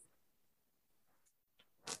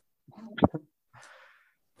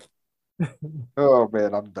 Oh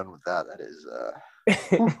man, I'm done with that. That is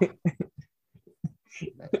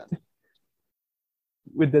man.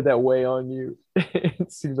 Did that weigh on you?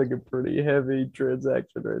 It seems like a pretty heavy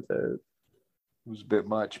transaction right there. It was a bit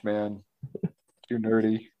much, man. Too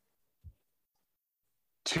nerdy.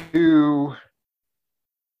 Too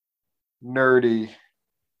nerdy.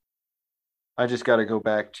 I just got to go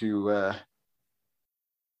back to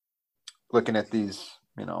looking at these,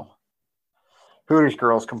 Hooters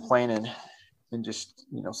girls complaining and just,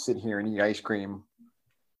 sit here and eat ice cream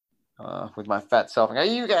with my fat self and go,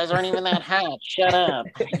 you guys aren't even that hot. Shut up.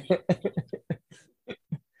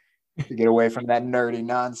 To get away from that nerdy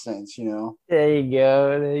nonsense, There you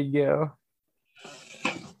go. There you go.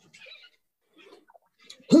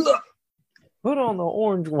 Put on the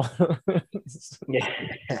orange one. Yeah.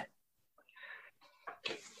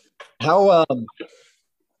 How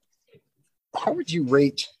would you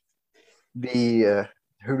rate the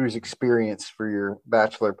Hooters experience for your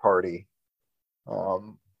bachelor party? I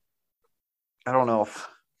don't know if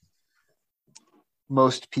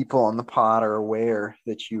most people on the pod are aware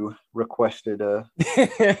that you requested a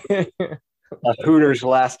Hooters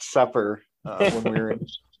Last Supper when we were in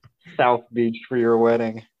South Beach for your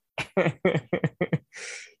wedding.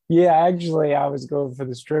 Yeah, actually, I was going for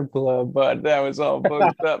the strip club, but that was all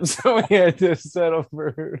booked up, so we had to settle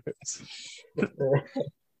for Hooters.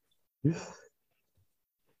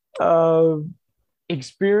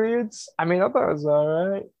 Experience? I mean, I thought it was all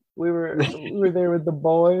right. We were there with the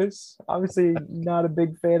boys. Obviously, not a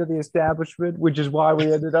big fan of the establishment, which is why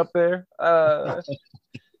we ended up there. And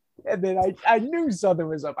then I knew something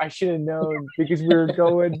was up. I should have known because we were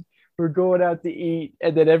going we're going out to eat,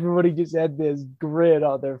 and then everybody just had this grin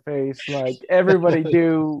on their face, like everybody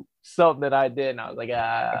knew something that I did, and I was like,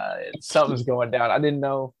 something's going down. I didn't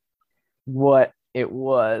know what it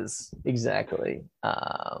was exactly,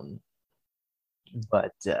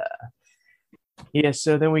 but yeah.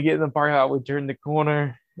 So then we get in the parking lot, we turn the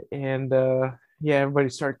corner, and yeah, everybody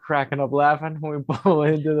started cracking up laughing when we pull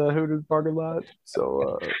into the Hooters parking lot.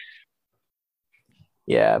 So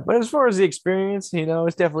yeah, but as far as the experience,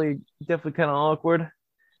 it's definitely kind of awkward.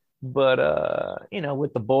 But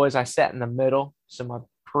with the boys, I sat in the middle, so my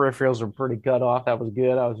peripherals were pretty cut off. That was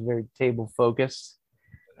good. I was very table focused,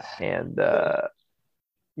 and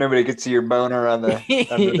nobody could see your boner on the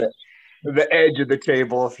under the edge of the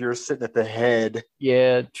table if you're sitting at the head.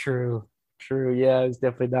 Yeah, true. Yeah, it's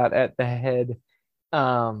definitely not at the head.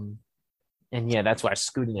 And yeah, that's why I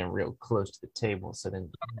scooted in real close to the table so I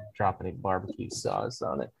didn't drop any barbecue sauce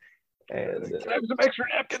on it. And can I have some extra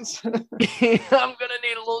napkins? I'm gonna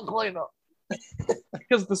need a little cleanup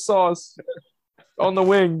because the sauce on the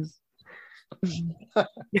wings.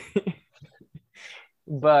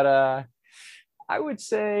 But I would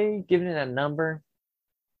say, giving it a number,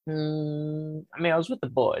 I mean, I was with the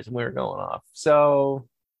boys and we were going off, so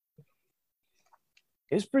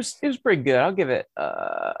it was pretty good. I'll give it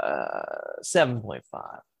 7.5.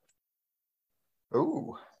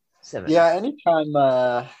 Ooh. 7. Yeah, anytime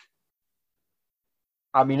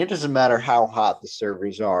I mean, it doesn't matter how hot the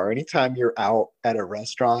servers are. Anytime you're out at a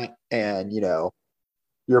restaurant and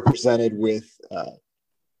you're presented with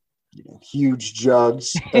huge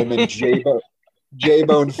jugs and then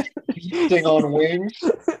J-Bone feasting on wings.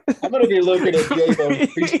 I'm gonna be looking at J-Bone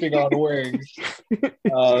feasting on wings.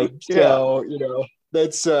 So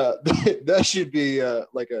that's that should be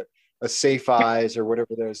like a Safe Eyes or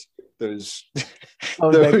whatever those those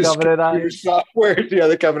Covenant Eyes software. Yeah,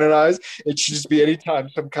 the Covenant Eyes. It should just be anytime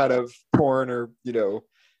some kind of porn or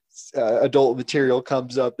adult material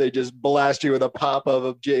comes up, they just blast you with a pop-up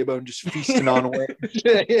of J-Bone just feasting on wings.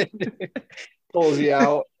 Pulls you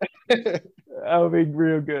out. That would be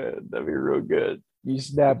real good. That'd be real good. You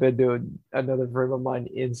snap into another frame of mind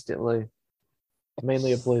instantly.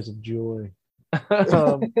 Mainly a place of joy.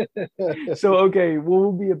 So okay, what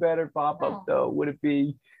would be a better pop-up though? Would it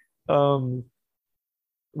be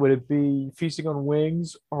feasting on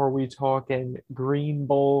wings, or are we talking Green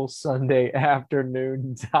Bowl Sunday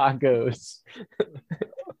afternoon tacos?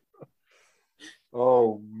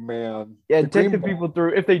 Oh man. Yeah, take the people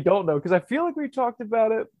through if they don't know, because I feel like we talked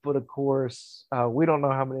about it, but of course, we don't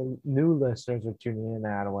know how many new listeners are tuning in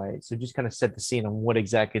that way. So just kind of set the scene on what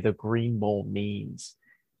exactly the Green Bowl means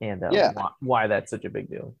and why that's such a big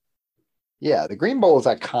deal. Yeah, the Green Bowl is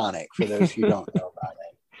iconic for those who don't know about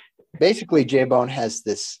it. Basically, J-Bone has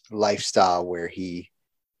this lifestyle where he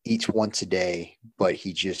eats once a day, but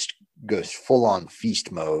he just goes full on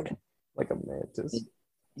feast mode. Like a mantis.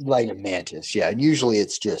 Like a mantis, yeah. And usually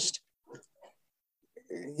it's just,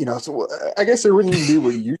 so I guess it wouldn't even be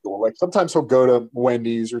what usual. Like sometimes he'll go to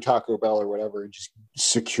Wendy's or Taco Bell or whatever and just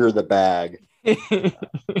secure the bag.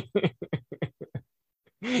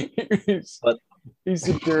 But he's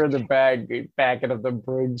securing the bag, backing up the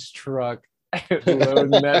Briggs truck,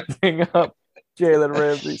 loading that thing up, Jalen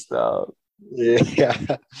Ramsey style. Yeah.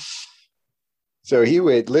 So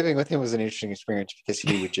living with him was an interesting experience because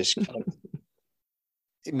he would just kind of,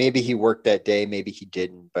 maybe he worked that day, maybe he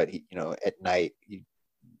didn't, but he, at night he'd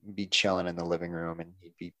be chilling in the living room and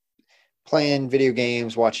he'd be playing video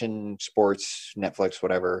games, watching sports, Netflix,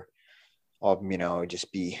 whatever.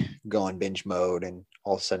 Just be going binge mode, and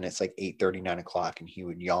all of a sudden it's like 8:30, 9 o'clock, and he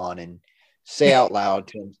would yawn and say out loud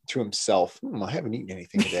to himself, I haven't eaten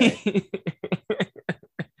anything today.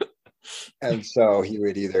 And so he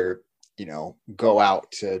would either, go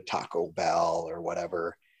out to Taco Bell or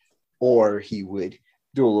whatever, or he would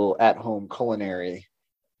do a little at-home culinary.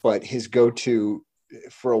 But his go-to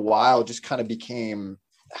for a while just kind of became,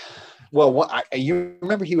 you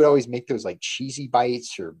remember he would always make those like cheesy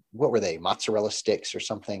bites, or what were they, mozzarella sticks or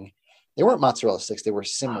something? They weren't mozzarella sticks. They were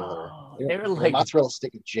similar. They were like mozzarella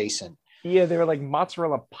stick adjacent. Yeah, they were like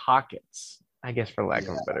mozzarella pockets, I guess, for lack of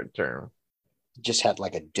a better term. Just had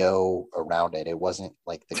like a dough around it. It wasn't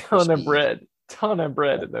like the ton of bread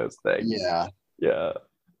in those things.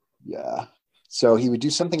 Yeah. So he would do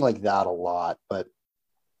something like that a lot, but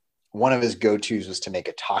one of his go-tos was to make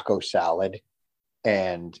a taco salad.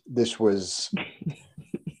 And there was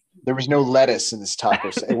no lettuce in this taco.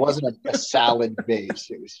 It wasn't a salad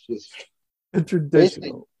base. It was just a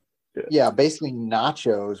traditional. Basically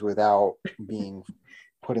nachos without being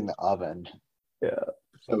put in the oven. Yeah.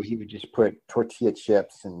 So he would just put tortilla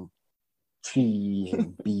chips and cheese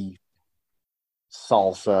and beef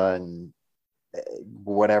salsa and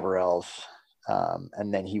whatever else.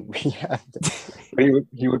 And then he would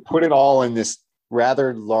put it all in this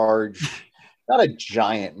rather large, not a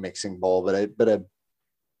giant mixing bowl, but a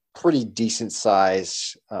pretty decent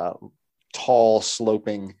size, tall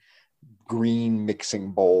sloping green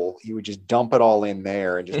mixing bowl. He would just dump it all in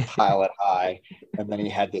there and just pile it high. And then he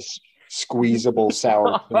had this squeezable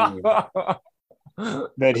sour cream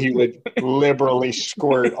that he would liberally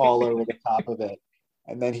squirt all over the top of it.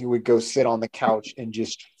 And then he would go sit on the couch and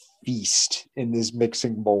just feast in this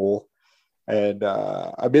mixing bowl. And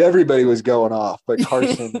I mean, everybody was going off, but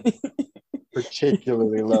Carson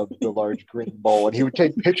particularly loved the large green bowl. And he would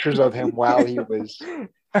take pictures of him while he was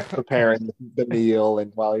preparing the meal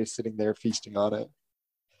and while he was sitting there feasting on it.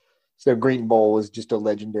 So green bowl was just a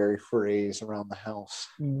legendary phrase around the house.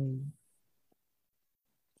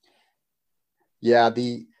 Yeah,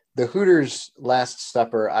 the Hooters Last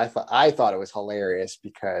Supper, I thought it was hilarious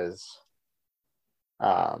because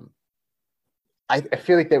I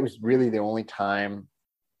feel like that was really the only time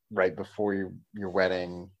right before your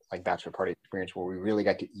wedding, like bachelor party experience, where we really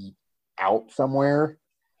got to eat out somewhere.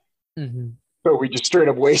 Mm-hmm. So we just straight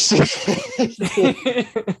up wasted.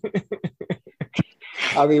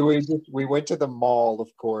 I mean, we went to the mall,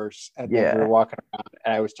 of course, and then we were walking around,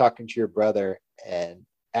 and I was talking to your brother and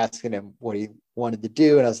asking him what he wanted to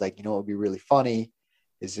do, and I was like, you know, what would be really funny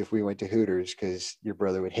is if we went to Hooters, because your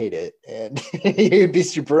brother would hate it and he would be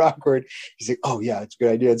super awkward. He's like, oh yeah, it's a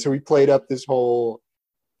good idea. And so we played up this whole,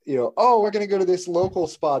 you know, oh, we're gonna go to this local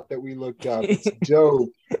spot that we looked up. It's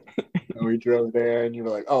dope. And we drove there, and you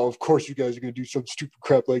were like, oh, of course you guys are gonna do some stupid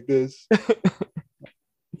crap like this.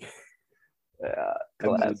 Yeah,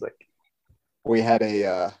 classic. We had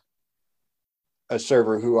a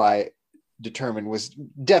server who I determined was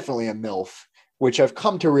definitely a MILF, which I've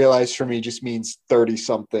come to realize for me just means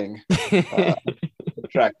 30-something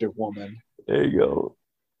attractive woman. There you go.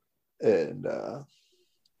 And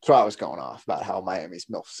so I was going off about how Miami's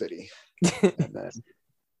MILF City. And then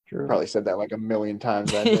probably said that like a million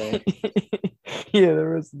times that day. Yeah, the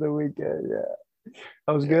rest of the weekend, yeah.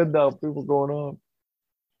 That was good though. People going off.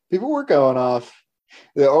 People were going off.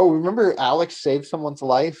 Oh, remember Alex saved someone's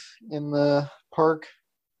life in the park?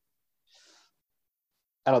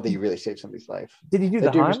 I don't think he really saved somebody's life. Did he do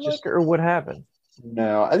the Heimlich or what happened?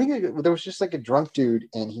 No, I think there was just like a drunk dude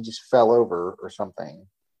and he just fell over or something.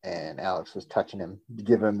 And Alex was touching him to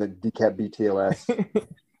give him the decap BTLS.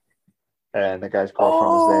 And the guy's girlfriend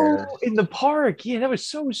was there. In the park. Yeah, that was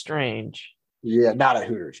so strange. Yeah, not at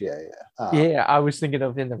Hooters. Yeah. Yeah, I was thinking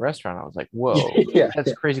of in the restaurant. I was like, whoa,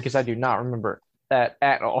 that's crazy because I do not remember that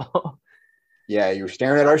at all. Yeah, you were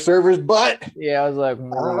staring at our server's butt. Yeah, I was like,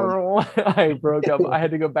 I broke up. I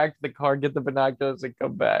had to go back to the car, get the binoculars, and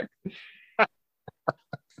come back.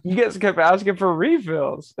 You guys kept asking for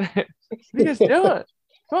refills. What are you guys doing?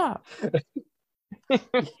 Come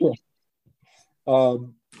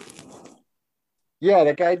on. Yeah,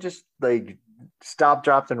 that guy just like stopped,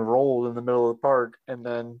 dropped, and rolled in the middle of the park, and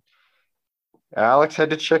then Alex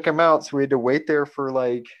had to check him out, so we had to wait there for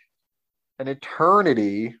like an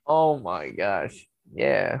eternity. Oh my gosh.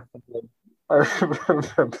 Yeah. I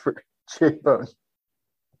remember J-Bone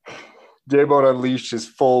unleashed his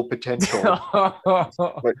full potential.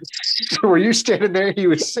 Like, were you standing there? He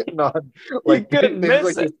was sitting on like,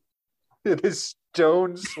 this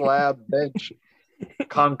stone slab bench,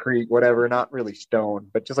 concrete, whatever, not really stone,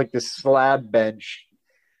 but just like this slab bench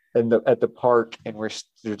at the park, and we're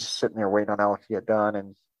just sitting there waiting on Alex to get done,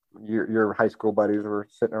 and your high school buddies were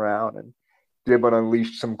sitting around, and J-Bone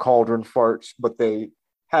unleashed some cauldron farts, but they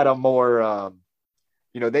had a more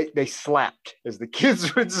they slapped, as the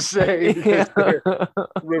kids would say, because they're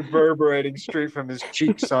reverberating straight from his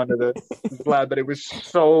cheeks onto the slab, but it was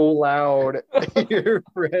so loud. Your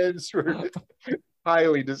friends were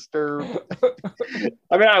highly disturbed.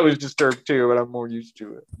 I mean, I was disturbed too, but I'm more used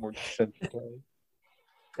to it, more desensitized.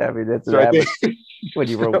 I mean, that's when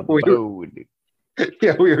you roll with the boat.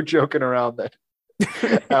 Yeah, we were joking around that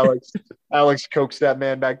Alex coaxed that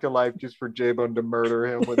man back to life just for J-Bone to murder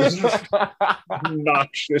him with his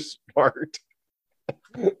noxious fart.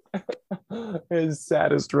 His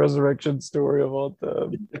saddest resurrection story of all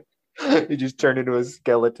time. He just turned into a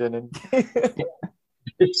skeleton and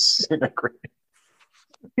disintegrated.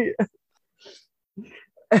 Yeah.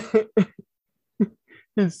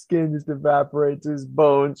 His skin just evaporates, his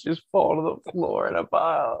bones just fall to the floor in a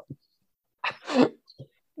pile.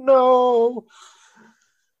 No.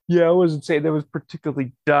 Yeah, I wasn't saying that was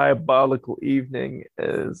particularly diabolical evening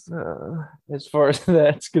as far as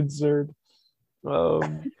that's concerned.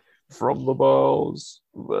 From the balls.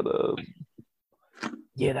 But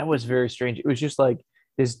Yeah, that was very strange. It was just like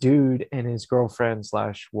this dude and his girlfriend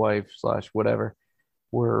slash wife slash whatever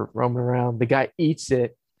were roaming around. The guy eats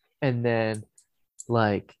it, and then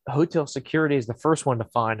like hotel security is the first one to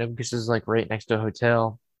find him because it's like right next to a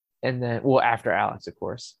hotel. And then, well, after Alex, of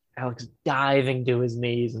course, Alex diving to his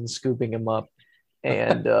knees and scooping him up,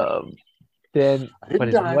 and then but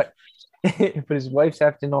his what, but his wife's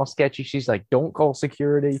acting all sketchy. She's like, "Don't call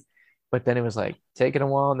security." But then it was like taking a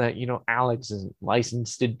while, and that Alex isn't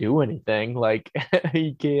licensed to do anything. Like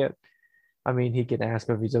he can't. I mean, he can ask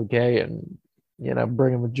him if he's okay and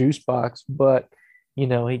bring him a juice box, but he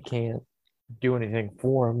can't do anything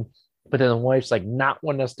for him. But then the wife's like not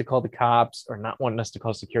wanting us to call the cops or not wanting us to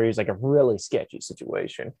call security. It's like a really sketchy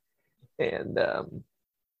situation. And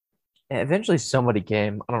eventually somebody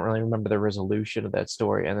came. I don't really remember the resolution of that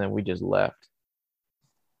story. And then we just left.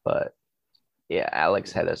 But yeah,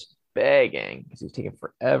 Alex had us begging because he's taking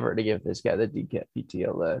forever to give this guy the decap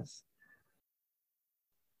PTLS.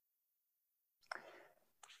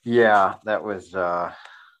 Yeah, that was that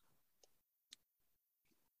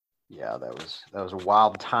was a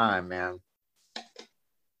wild time, man.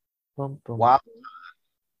 Boom, boom, Wild.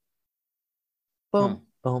 boom,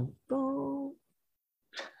 boom, boom.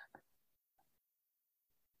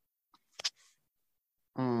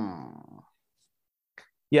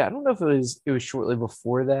 Yeah, I don't know if it was shortly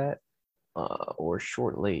before that, or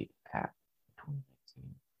shortly at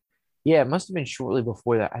 2019. Yeah, it must have been shortly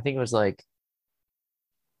before that. I think it was like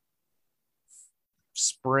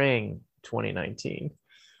spring 2019.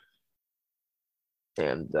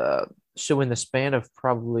 And so in the span of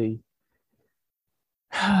probably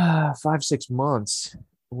 5-6 months,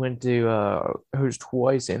 went to Hooters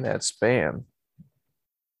twice in that span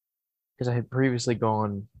because I had previously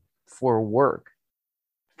gone for work,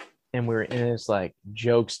 and we were in this like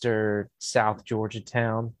jokester South Georgia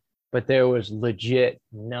town, but there was legit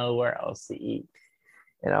nowhere else to eat,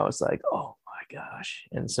 and I was like, oh my gosh.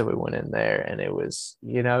 And so we went in there, and it was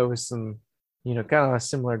some kind of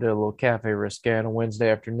similar to a little Cafe Risque on a Wednesday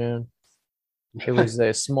afternoon. It was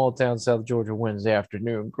a small town South Georgia Wednesday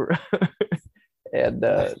afternoon. And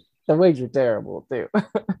the wings were terrible too.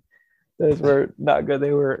 Those were not good.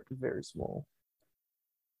 They were very small.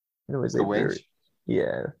 And it was The wings? Yeah.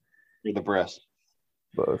 Or the breast?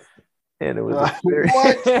 Both. And it was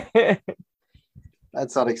what?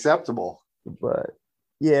 That's unacceptable. But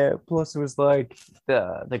yeah, plus it was like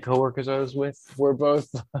the coworkers I was with were both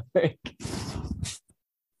like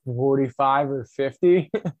 45 or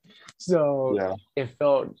 50. So yeah, it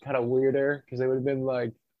felt kind of weirder because they would have been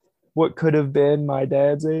like what could have been my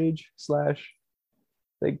dad's age /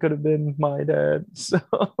 they could have been my dad. So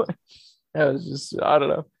that was just, I don't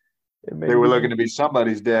know. They were looking to be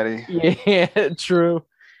somebody's daddy. Yeah, true.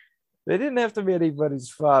 They didn't have to be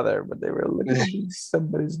anybody's father, but they were looking to be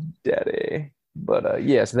somebody's daddy. But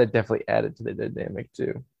yeah, so that definitely added to the dynamic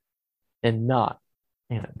too. And not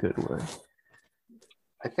in a good way.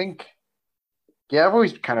 I think, yeah, I've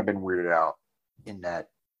always kind of been weirded out in that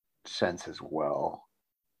sense as well.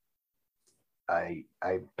 I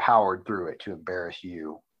powered through it to embarrass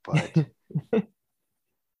you, but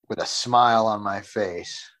with a smile on my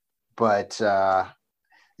face. But the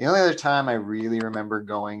only other time I really remember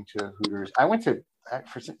going to Hooters, I went to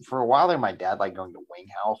for a while there. My dad liked going to Wing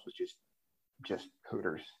House, which is just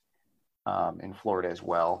Hooters in Florida as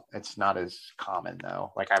well. It's not as common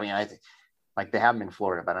though. Like, I mean, like they have them in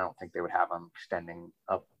Florida, but I don't think they would have them extending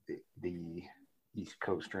up the East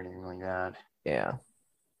Coast or anything like that. Yeah.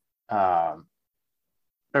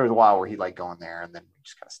 There was a while where he liked going there, and then we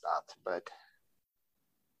just kind of stopped.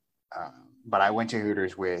 But I went to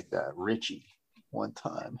Hooters with Richie one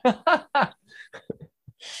time.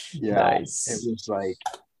 Yeah, nice. It was like,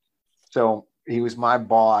 so he was my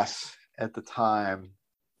boss at the time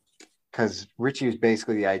because Richie was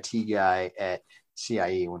basically the IT guy at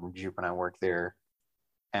CIE when Jupe and I worked there.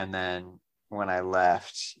 And then when I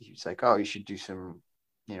left, he was like, oh, you should do some,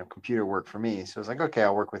 computer work for me. So I was like, okay,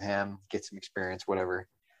 I'll work with him, get some experience, whatever.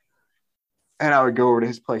 And I would go over to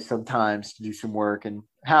his place sometimes to do some work, and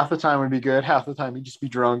half the time would be good, half the time he'd just be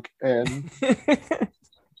drunk and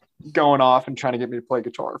going off and trying to get me to play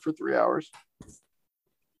guitar for 3 hours.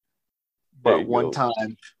 But one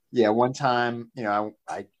time, I don't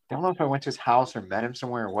know if I went to his house or met him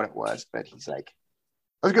somewhere or what it was, but he's like,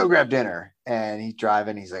 let's go grab dinner. And he's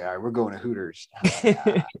driving. He's like, all right, we're going to Hooters. Like,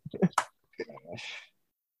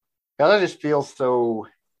 I just feel so,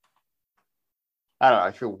 I don't know,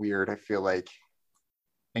 I feel weird. I feel like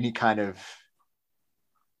I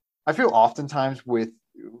feel oftentimes with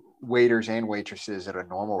waiters and waitresses at a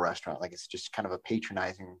normal restaurant, like it's just kind of a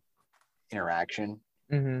patronizing interaction.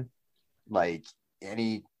 Mm-hmm. Like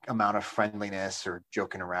any amount of friendliness or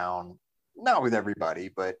joking around, not with everybody,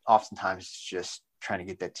 but oftentimes it's just trying to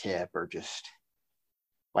get that tip or just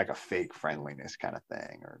like a fake friendliness kind of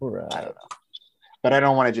thing, or Right. I don't know. But I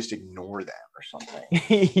don't want to just ignore them or something.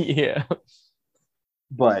 Yeah.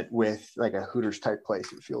 But with like a Hooters type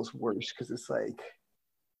place, it feels worse because it's like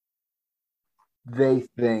they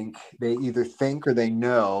either think or they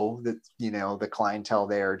know that, the clientele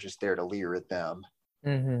there are just there to leer at them.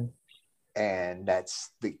 Mm-hmm. And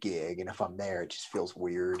that's the gig. And if I'm there, it just feels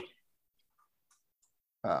weird.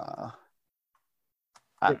 I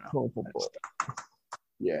don't know.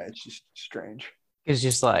 Yeah, it's just strange. It's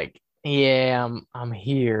just like, yeah, I'm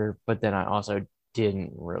here, but then I also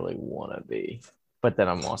didn't really want to be, but then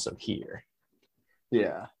I'm also here.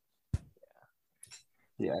 Yeah.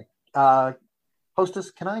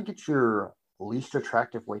 Hostess, can I get your least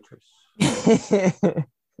attractive waitress? I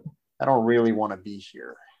don't really want to be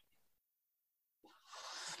here.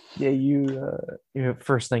 Yeah, you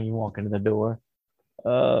first thing you walk into the door,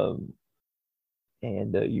 and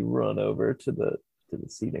you run over to the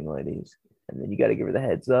seating ladies, and then you got to give her the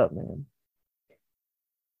heads up, man.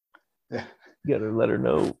 Yeah. You got to let her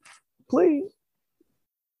know, please.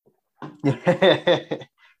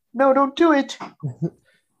 No, don't do it.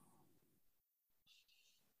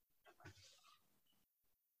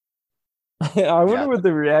 I wonder what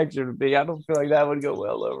the reaction would be. I don't feel like that would go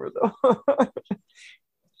well over though.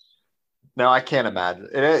 No, I can't imagine.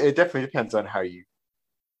 It definitely depends on how you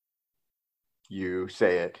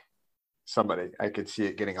say it. Somebody, I could see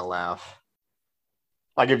it getting a laugh.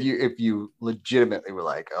 Like if you legitimately were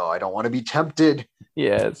like, "Oh, I don't want to be tempted."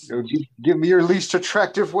 Yes. Give me your least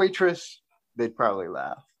attractive waitress. They'd probably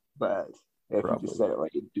laugh. But if you just said it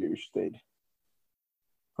like a douche, they'd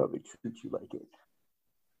probably treat you like it.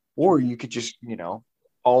 Or you could just,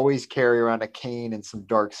 always carry around a cane and some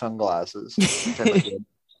dark sunglasses.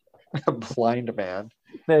 Like a blind man.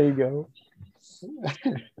 There you go.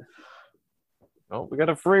 Oh, we got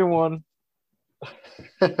a free one.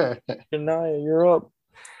 Shania, you're up.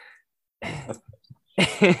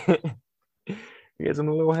 You get some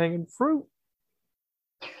low hanging fruit.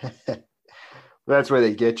 That's where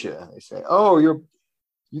they get you. They say, "Oh, you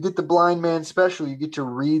get the blind man special. You get to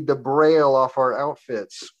read the braille off our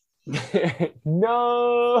outfits."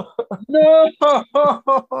 No.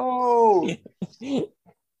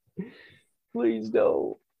 Please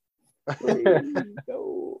don't. Please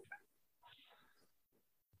don't.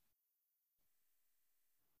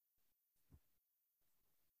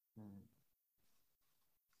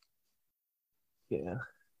 Yeah.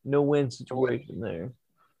 No win situation there.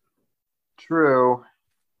 True.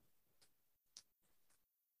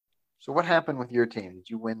 So what happened with your team? Did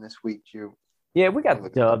you win this week, too? Yeah, we got the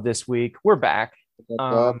dub this week. We're back.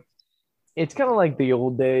 It's kind of like the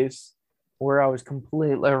old days where I was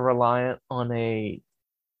completely reliant on a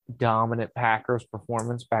dominant Packers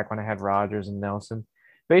performance back when I had Rodgers and Nelson.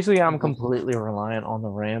 Basically, I'm completely reliant on the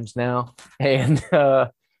Rams now. And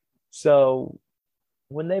so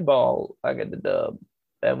when they ball, I get the dub.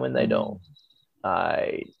 And when they don't,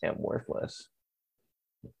 I am worthless.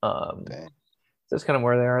 So that's kind of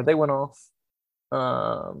where they are. They went off.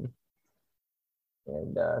 So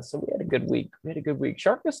we had a good week.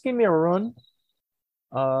 Sharkus gave me a run.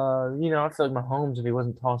 I feel like Mahomes, if he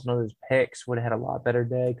wasn't tossing all those picks, would have had a lot better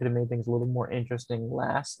day. Could have made things a little more interesting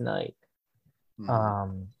last night.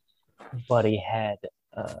 But he had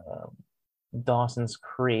Dawson's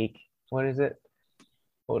Creek. What is it?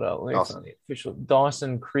 Hold on, let me find the official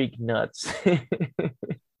Dawson Creek Nuts.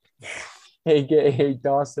 AKA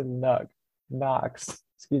Dawson Knox.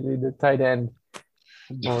 Excuse me, the tight end.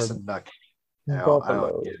 Dawson Knox.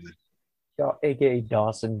 Buffalo. AKA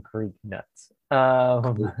Dawson Creek Nuts.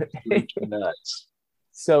 Nuts.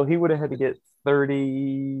 So he would have had to get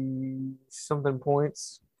 30 something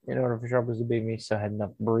points in order for Sharpers to beat me, so I had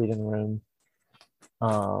enough breathing room.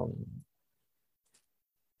 I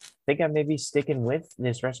think I may be sticking with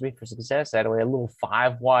this recipe for success. That way, a little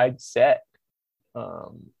 5-wide set.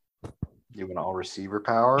 You went all receiver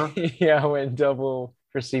power? Yeah, I went double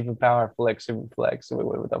receiver power, flex, super flex. So we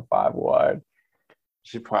went with a 5-wide.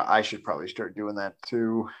 I should probably start doing that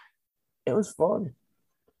too. It was fun.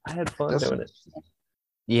 I had fun doing it.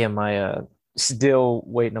 Yeah, my still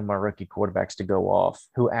waiting on my rookie quarterbacks to go off,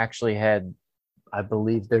 who actually had, I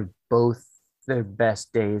believe, they're both their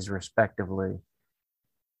best days respectively.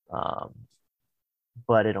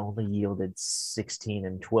 But it only yielded 16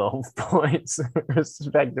 and 12 points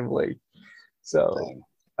respectively. So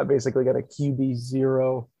I basically got a QB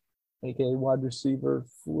 0, aka wide receiver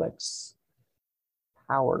flex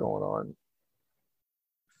power going on.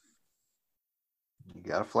 You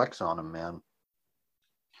got to flex on him, man.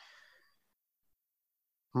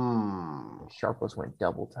 Sharpless went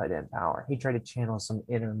double tight end power. He tried to channel some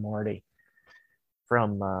inner Marty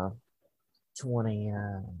from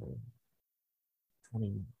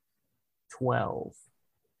 2012.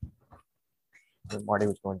 When Marty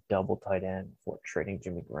was going double tight end before trading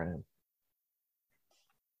Jimmy Graham.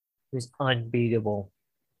 He was unbeatable.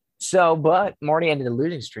 So, but Marty ended a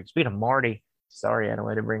losing streak. Speaking of Marty, sorry, I had no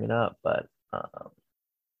way to bring it up, but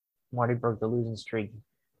Marty broke the losing streak.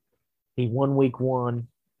 He won week 1,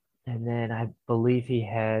 and then I believe he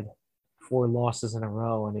had 4 losses in a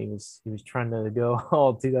row, and he was trying to go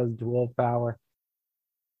all 2012 power.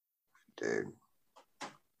 Dude,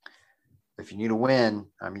 if you need a win,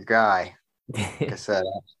 I'm your guy. Like I said,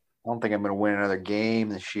 I don't think I'm going to win another game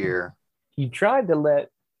this year. He tried to let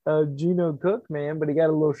Geno cook, man, but he got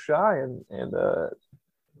a little shy and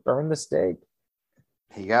burned the steak.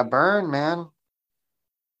 He got burned, man.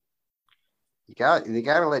 They got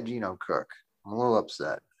to let Geno cook. I'm a little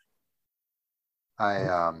upset.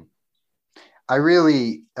 I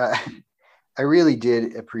really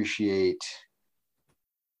did appreciate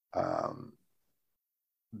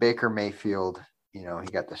Baker Mayfield. You know, he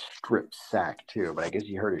got the strip sack too, but I guess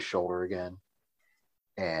he hurt his shoulder again.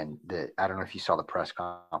 And I don't know if you saw the press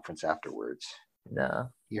conference afterwards. No.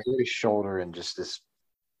 He hurt his shoulder, and just this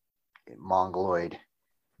mongoloid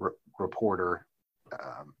reporter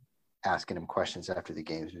asking him questions after the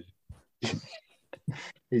games.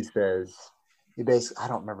 He says, I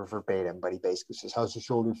don't remember verbatim, but he basically says, "How's the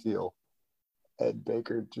shoulder feel?" And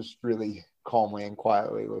Baker just really calmly and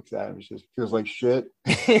quietly looks at him and says, "Feels like shit."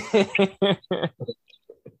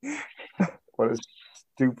 What a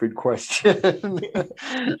stupid question.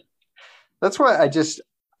 That's why I just,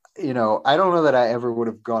 I don't know that I ever would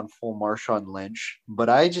have gone full Marshawn Lynch, but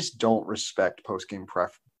I just don't respect post-game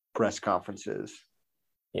press conferences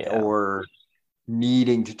or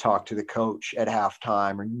needing to talk to the coach at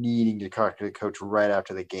halftime or needing to talk to the coach right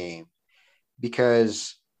after the game,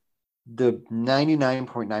 because the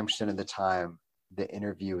 99.9% of the time, the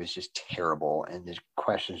interview is just terrible and the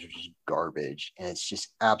questions are just garbage. And it's just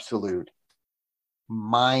absolute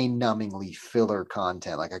mind-numbingly filler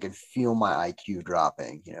content. Like, I could feel my IQ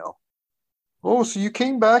dropping, Oh, so you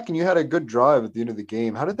came back and you had a good drive at the end of the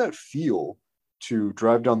game. How did that feel to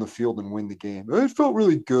drive down the field and win the game? It felt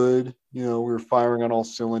really good. We were firing on all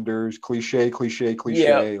cylinders. Cliche.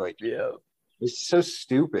 It's so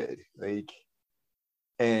stupid.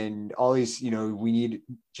 And all these, we need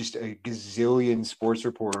just a gazillion sports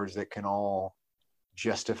reporters that can all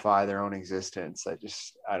justify their own existence. I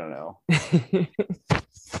don't know.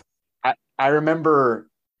 I remember,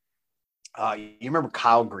 you remember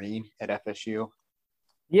Kyle Green at FSU?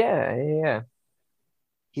 Yeah.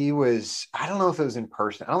 He was, I don't know if it was in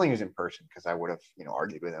person. I don't think it was in person because I would have,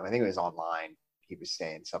 argued with him. I think it was online. He was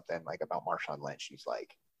saying something like about Marshawn Lynch. He's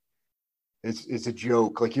like, it's a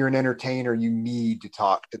joke. Like, you're an entertainer. You need to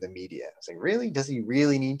talk to the media. I was like, really? Does he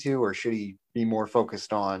really need to? Or should he be more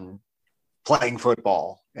focused on playing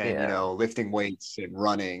football and, lifting weights and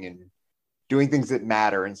running and doing things that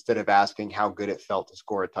matter instead of asking how good it felt to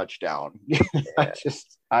score a touchdown? I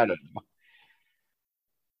don't know.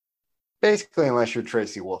 Basically, unless you're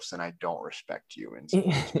Tracy Wolfson, I don't respect you in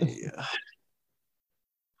sports media.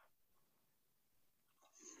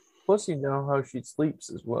 Plus, how she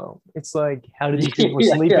sleeps as well. It's like, how did you people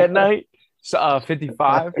sleep at night?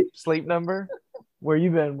 55 sleep number. Where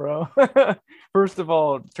you been, bro? First of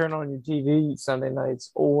all, turn on your TV Sunday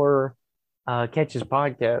nights or catch his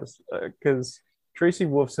podcast, because Tracy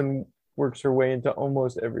Wolfson works her way into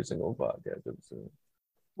almost every single podcast episode.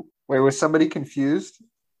 Wait, was somebody confused?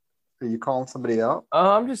 Are you calling somebody out?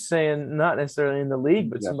 I'm just saying, not necessarily in the league,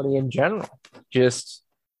 but somebody in general. Just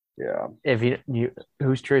if you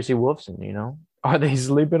who's Tracy Wolfson? Are they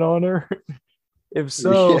sleeping on her? If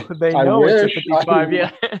so, they know it's a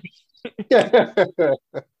 55.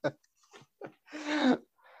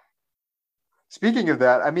 Speaking of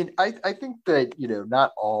that, I mean, I think that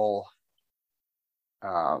not all.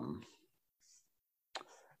 I'm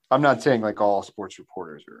not saying like all sports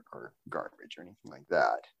reporters are garbage or anything like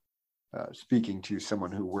that. Speaking to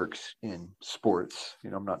someone who works in sports,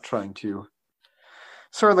 I'm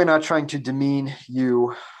certainly not trying to demean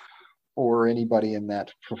you or anybody in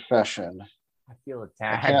that profession. I feel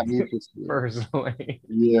attacked. I can't mute this personally.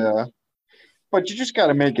 Yeah, but you just got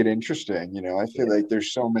to make it interesting. I feel like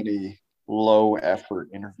there's so many low effort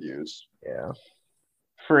interviews. Yeah.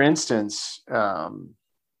 For instance, I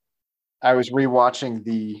was rewatching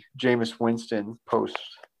the Jameis Winston post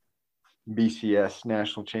BCS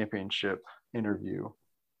national championship interview,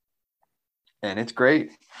 and it's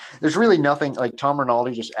great. There's really nothing, like Tom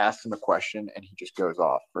Rinaldi just asks him a question and he just goes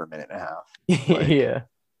off for a minute and a half. Yeah.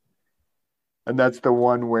 And that's the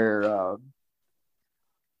one where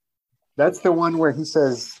he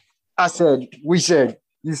says, we said,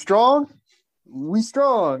 you strong? We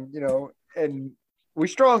strong, and we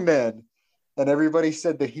strong then. And everybody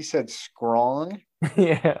said that he said strong.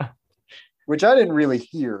 Yeah. Which I didn't really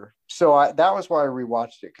hear. So that was why I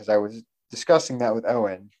rewatched it, because I was discussing that with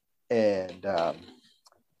Owen. And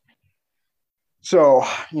so,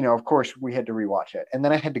 of course, we had to rewatch it. And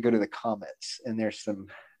then I had to go to the comments. And there's some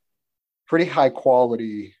pretty high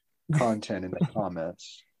quality content in the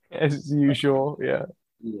comments. As usual, yeah.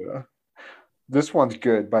 Yeah. This one's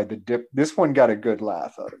good by the Dip. This one got a good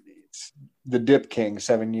laugh out of me. It's the Dip King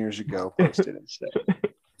 7 years ago posted instead.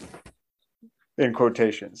 In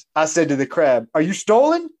quotations. I said to the crab, "Are you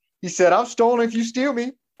stolen?" He said, "I'm stolen if you steal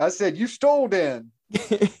me." I said, "You stole then."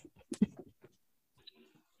 It's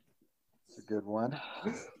a good one.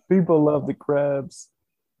 People love the crabs.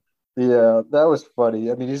 Yeah, that was funny.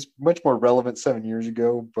 I mean, it's much more relevant 7 years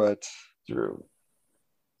ago, but True.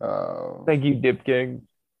 Thank you, Dip King.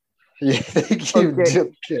 Yeah, thank you, Okay.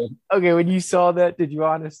 Dip King. Okay, when you saw that, did you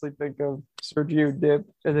honestly think of Sergio Dip,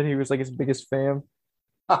 and then he was like his biggest fan?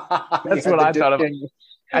 That's what I thought of.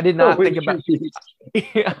 I did not think about.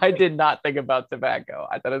 I did not think about tobacco.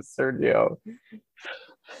 I thought it's Sergio.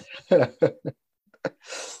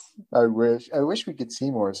 I wish we could see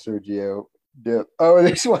more Sergio Dip. Oh,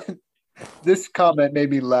 this comment made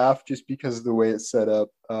me laugh just because of the way it's set up.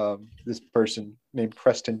 This person named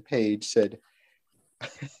Preston Page said,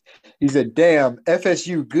 he said, "Damn,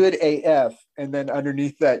 FSU good AF." And then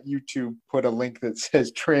underneath that, YouTube put a link that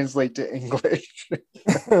says translate to English.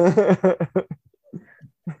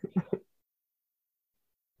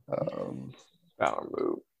 Power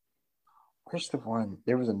move. Where's the one?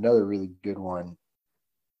 There was another really good one.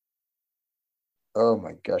 Oh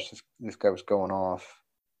my gosh, this guy was going off.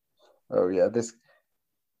 Oh yeah, this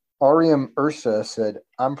Ariam Ursa said,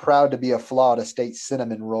 "I'm proud to be a Florida State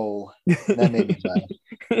cinnamon roll." And that made me laugh.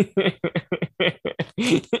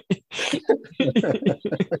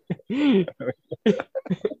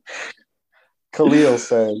 Khalil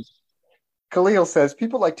says,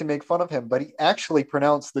 "People like to make fun of him, but he actually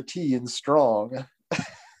pronounced the T in strong."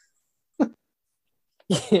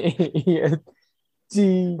 Yeah.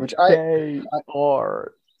 T-K-R.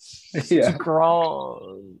 Yeah.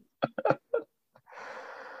 Strong.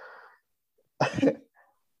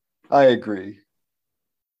 I agree.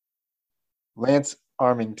 Lance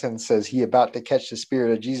Armington says, "He about to catch the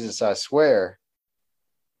spirit of Jesus, I swear."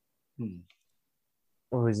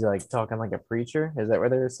 What was he like, talking like a preacher? Is that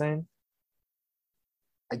what they were saying?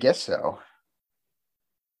 I guess so.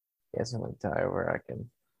 Guess I'm gonna tell you where I can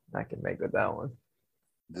make with that one.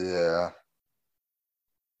 Yeah.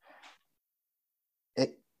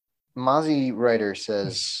 Mozzie Writer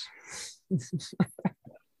says,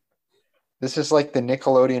 "This is like the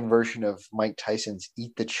Nickelodeon version of Mike Tyson's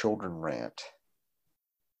Eat the Children rant."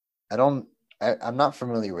 I'm not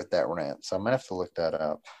familiar with that rant, so I might have to look that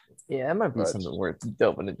up. Yeah, that might be something worth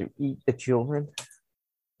delving into. Eat the Children.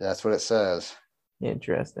 That's what it says.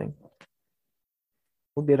 Interesting.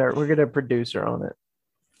 We'll get a producer on it.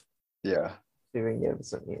 Yeah. See if we can give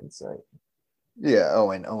us some insight. Yeah,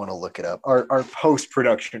 Owen will look it up. Our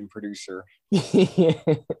post-production producer.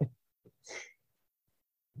 PPP.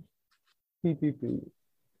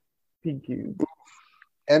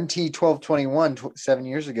 MT1221 7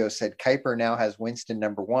 years ago said Kuiper now has Winston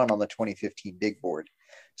number 1 on the 2015 big board.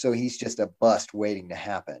 So he's just a bust waiting to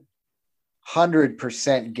happen.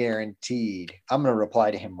 100% guaranteed. I'm going to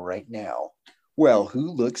reply to him right now. Well,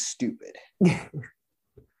 who looks stupid?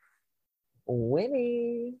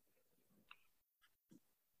 Winnie.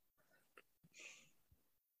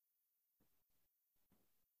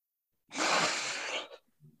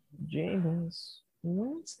 Jameis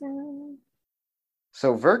Winston.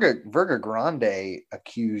 So Verga Grande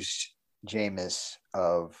accused Jameis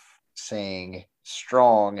of saying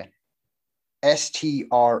strong,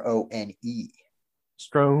 Strone.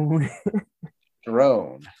 Strone.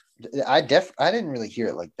 Strone. I didn't really hear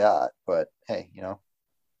it like that, but hey,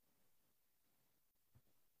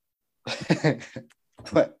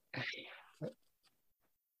 but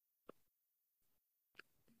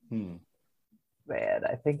Man,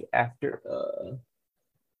 I think after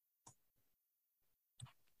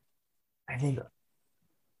I think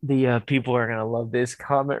the people are gonna love this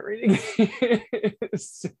comment reading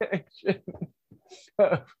section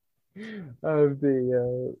of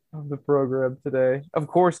the program today. Of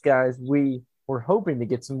course, guys, we were hoping to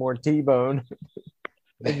get some more T-Bone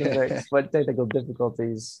in the mix, but technical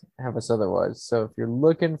difficulties have us otherwise. So if you're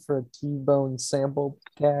looking for a T-Bone sample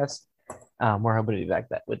cast, we're hoping to be back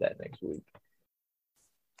with that next week.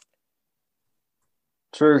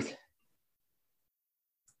 Truth.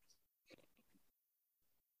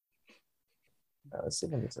 Let's see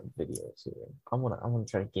if I can get some videos here. I wanna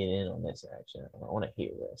try to get in on this action. I want to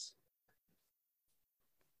hear this.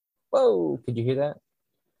 Whoa! Could you hear that?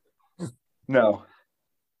 No.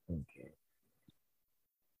 Okay.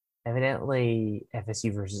 Evidently,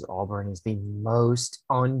 FSU versus Auburn is the most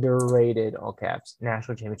underrated, all caps,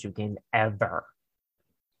 national championship game ever.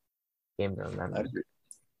 Game to remember.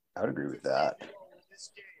 I would agree with that.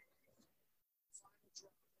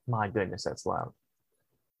 My goodness, that's loud.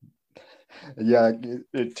 Yeah,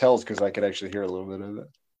 it tells because I could actually hear a little bit of it.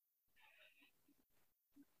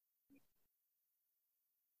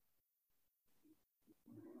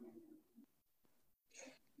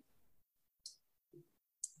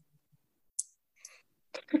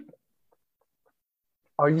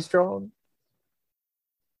 Are you strong?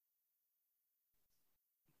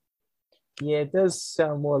 Yeah, it does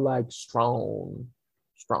sound more like strong.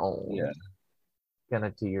 Strong. Yeah. Kind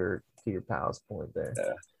of to your pal's point there.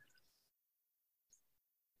 Yeah.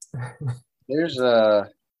 There's I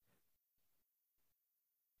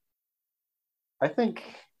think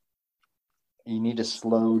you need to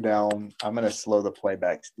slow down. I'm going to slow the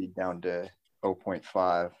playback speed down to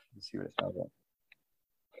 0.5 and see what it sounds like.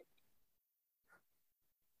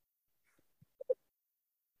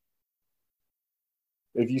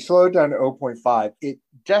 If you slow it down to 0.5, it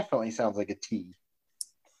definitely sounds like a T.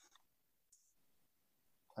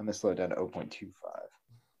 I'm going to slow it down to 0.25.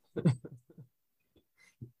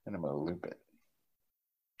 And I'm going to loop it.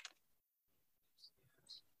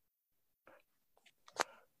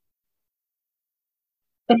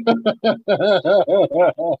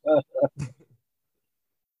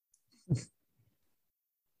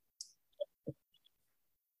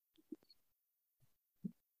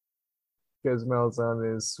 Because Mel's on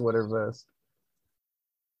his sweater vest.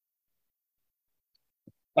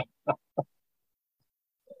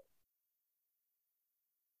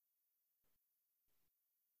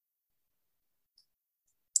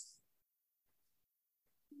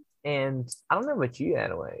 And I don't know about you,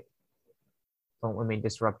 Adaway. Don't let me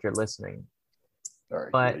disrupt your listening.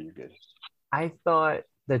 Sorry, but yeah, you're good. I thought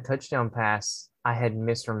the touchdown pass, I had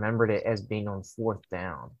misremembered it as being on 4th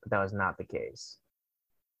down, but that was not the case.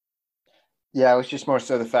 Yeah, it was just more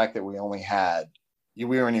so the fact that we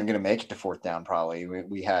weren't even going to make it to 4th down probably.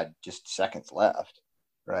 We had just seconds left,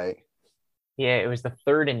 right? Yeah, it was the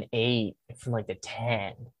 3rd and 8 from like the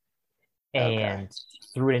 10. And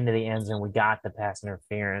threw it into the end zone. We got the pass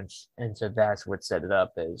interference. And so that's what set it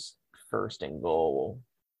up as 1st and goal,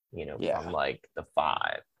 from like the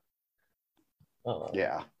 5.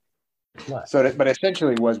 Yeah. What? So, but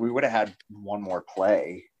essentially we would have had one more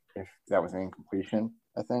play if that was an incompletion,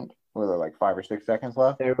 I think. Were there like 5 or 6 seconds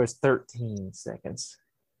left? There was 13 seconds.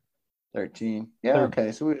 13. Yeah, 13.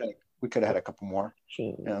 Okay. So we could have had a couple more.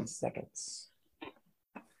 13 seconds.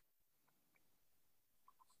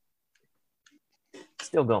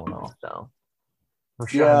 Still going off though.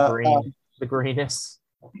 Rashawn Green, the greenest.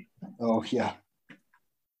 Oh yeah.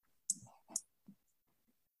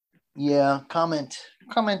 Yeah. Comment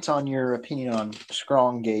on your opinion on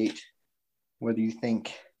Stronggate. Whether you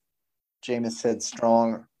think Jameis said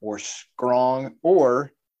strong or strong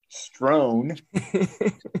or strown.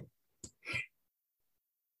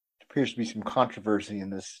 Appears to be some controversy in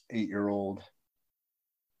this 8-year-old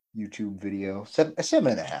YouTube video.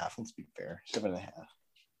 7.5. Let's be fair. 7.5.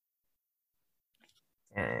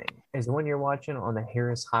 Is the one you're watching on the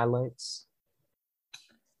Harris highlights?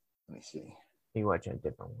 Let me see. Are you watching a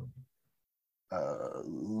different one?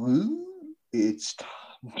 It's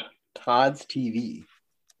Todd's TV.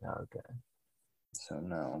 Okay. So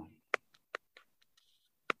no.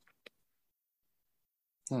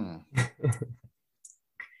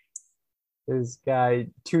 This guy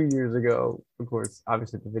 2 years ago, of course,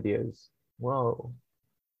 obviously the videos. Whoa.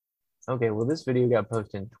 Okay, well, this video got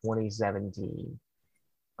posted in 2017.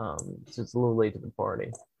 So it's a little late to the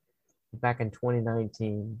party. Back in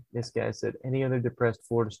 2019, this guy said, any other depressed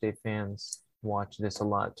Florida State fans watch this a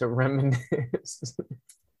lot to reminisce.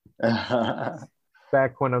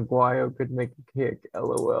 Back when Aguayo could make a kick,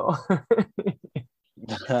 LOL.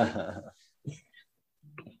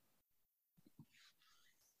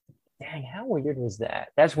 Dang, how weird was that?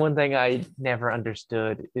 That's one thing I never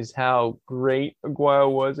understood is how great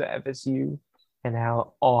Aguayo was at FSU and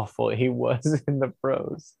how awful he was in the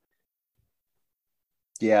pros.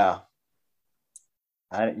 Yeah.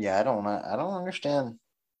 I don't understand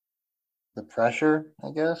the pressure, I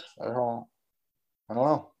guess. I don't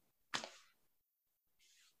know.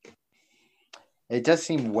 It does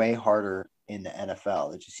seem way harder in the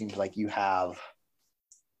NFL. It just seems like you have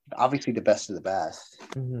obviously the best of the best.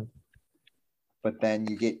 Mm-hmm. But then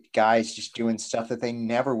you get guys just doing stuff that they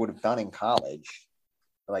never would have done in college,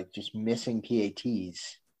 like just missing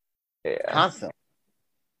PATs constantly.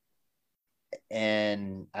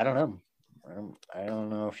 And I don't know. I don't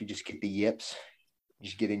know if you just get the yips, you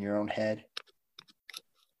just get in your own head.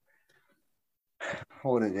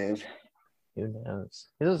 What it is. Who knows?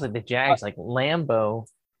 It was like the Jags, like Lambeau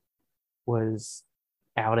was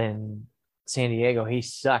out in San Diego. He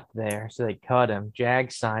sucked there, so they cut him.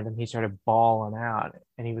 Jags signed him. He started balling out,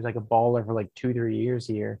 and he was like a baller for like 2-3 years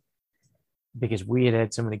here because we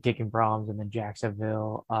had some of the kicking problems, and then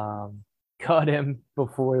Jacksonville cut him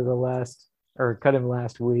cut him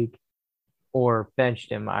last week, or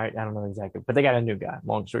benched him. I don't know exactly, but they got a new guy.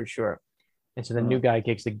 Long story short. And so the new guy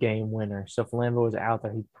kicks the game winner. So if Lambeau was out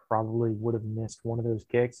there, he probably would have missed one of those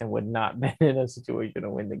kicks and would not been in a situation to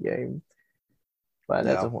win the game. But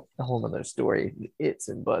that's a whole other story. It's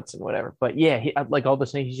and buts and whatever. But yeah, he, like all of a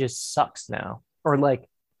sudden, he just sucks now. Or like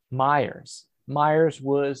Myers. Myers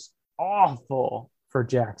was awful for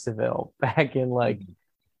Jacksonville back in like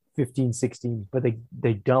 15, 16. But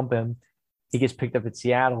they dump him. He gets picked up at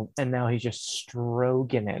Seattle, and now he's just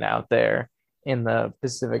stroking it out there in the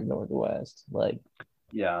Pacific Northwest. Like,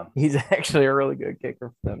 yeah, he's actually a really good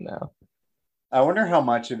kicker for them now. I wonder how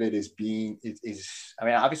much of it is I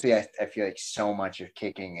mean, obviously I feel like so much of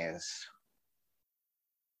kicking is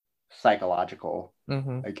psychological.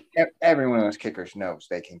 Mm-hmm. Like every one of those kickers knows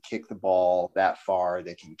they can kick the ball that far.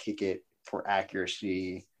 They can kick it for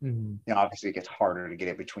accuracy. Mm-hmm. You know, obviously it gets harder to get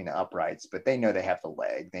it between the uprights, but they know they have the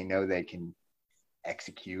leg. They know they can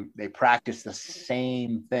execute. They practice the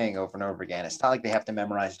same thing over and over again. It's not like they have to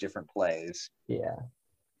memorize different plays. Yeah,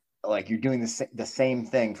 like you're doing the same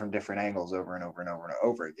thing from different angles over and over and over and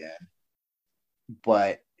over again,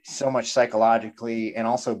 but so much psychologically, and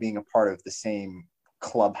also being a part of the same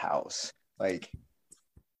clubhouse. Like,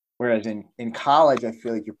 whereas in college, I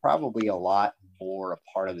feel like you're probably a lot more a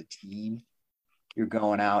part of the team. You're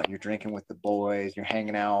going out, you're drinking with the boys, you're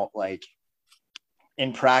hanging out. Like,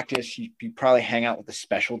 in practice, you probably hang out with the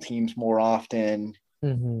special teams more often.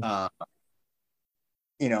 Mm-hmm.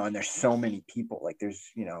 You know, and there's so many people. Like, there's,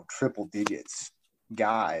 you know, triple digits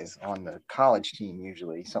guys on the college team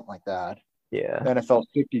usually, something like that. Yeah. NFL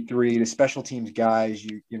 53, the special teams guys,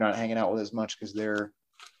 you're not hanging out with as much because they're,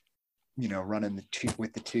 you know, running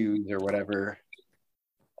with the twos or whatever.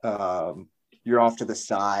 You're off to the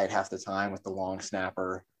side half the time with the long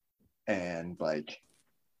snapper, and like,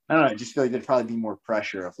 I don't know, I just feel like there'd probably be more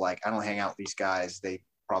pressure of like, I don't hang out with these guys. They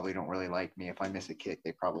probably don't really like me. If I miss a kick,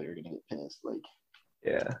 they probably are going to get pissed. Like,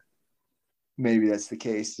 yeah, maybe that's the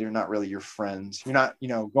case. They're not really your friends. You're not, you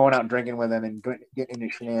know, going out and drinking with them and getting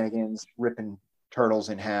into shenanigans, ripping turtles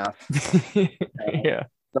in half. Yeah,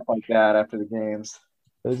 Stuff like that after the games.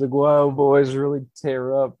 those Aguayo boys really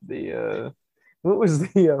tear up the what was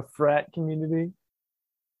the frat community?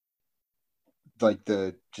 Like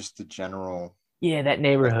the general. Yeah, that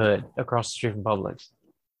neighborhood across the street from Publix.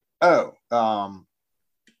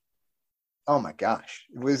 Oh my gosh.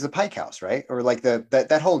 It was the Pike House, right? Or like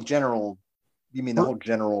that whole general, you mean the whole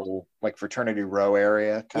general like fraternity row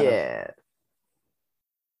area kind of?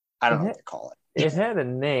 I don't know what to call it. It had a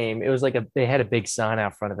name. It was like they had a big sign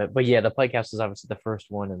out front of it. But yeah, the Pike House is obviously the first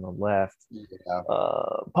one on the left. Yeah.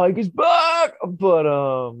 Pike is back, but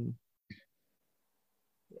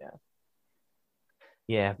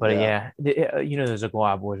you know, those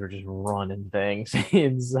Aguayo boys were just running things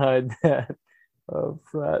inside that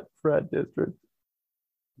frat district.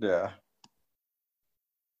 Yeah.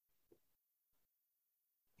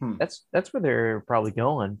 That's where they're probably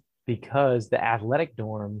going, because the athletic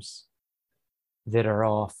dorms that are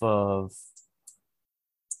off of,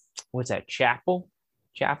 what's that, Chapel?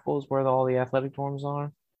 Chapel is where all the athletic dorms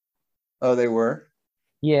are. Oh, they were?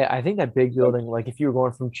 Yeah, I think that big building, like if you were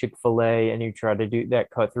going from Chick-fil-A and you tried to do that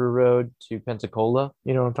cut-through road to Pensacola,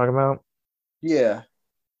 you know what I'm talking about? Yeah.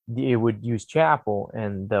 It would use Chapel,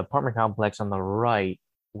 and the apartment complex on the right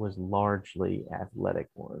was largely athletic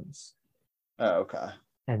ones. Oh, okay.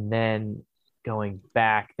 And then going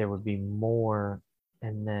back, there would be more,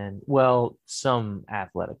 and then, well, some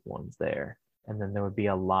athletic ones there. And then there would be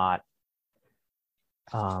a lot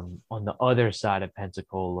on the other side of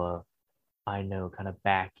Pensacola, I know, kind of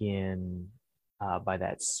back in by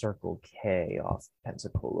that Circle K off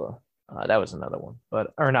Pensacola. That was another one,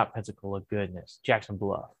 or not Pensacola, goodness, Jackson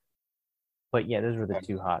Bluff. But yeah, those were the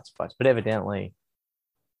two hot spots. But evidently,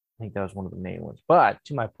 I think that was one of the main ones. But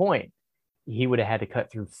to my point, he would have had to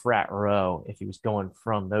cut through Frat Row if he was going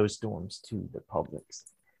from those dorms to the Publix.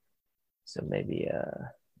 So maybe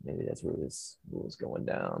that's where this was going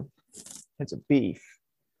down. It's a beef.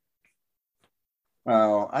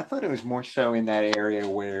 Oh, I thought it was more so in that area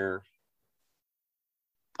where,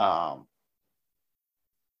 um,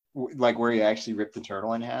 like where you actually ripped the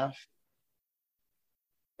turtle in half.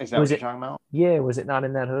 Is that what Was you're it? talking about? Yeah, was it not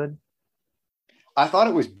in that hood? I thought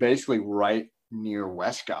it was basically right near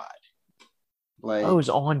Westcott. Oh, it Like, was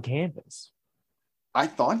on campus. I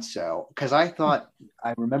thought so because I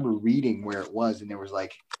remember reading where it was, and there was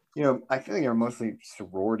like, I feel like there were mostly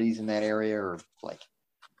sororities in that area, or like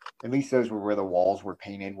at least those were where the walls were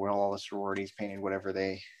painted, where all the sororities painted whatever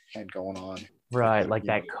they had going on. Right, like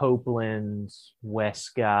that Copeland,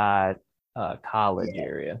 Westcott, college Yeah.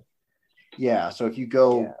 area. Yeah. So if you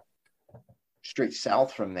go Yeah. straight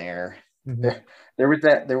south from there, Mhm.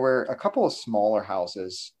 there were a couple of smaller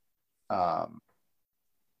houses,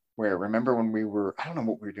 where remember when I don't know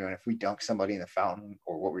what we were doing, if we dunked somebody in the fountain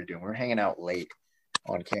or what we were doing. We were hanging out late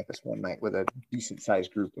on campus one night with a decent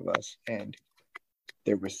sized group of us, and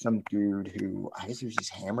there was some dude who, I guess he was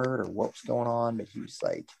just hammered or what was going on, but he was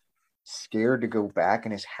like scared to go back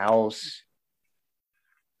in his house.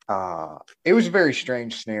 It was a very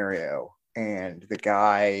strange scenario, and the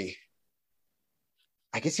guy,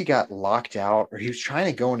 I guess he got locked out, or he was trying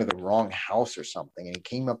to go into the wrong house or something, and he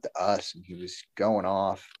came up to us and he was going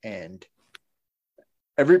off, and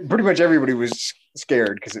pretty much everybody was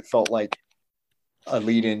scared because it felt like a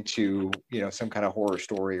lead into some kind of horror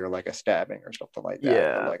story or like a stabbing or something like that. But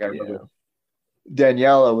Yeah, like I remember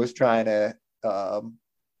Daniela was trying to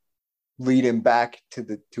lead him back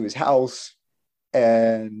to his house,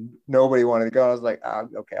 and nobody wanted to go. I was like,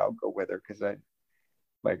 okay, I'll go with her because I'm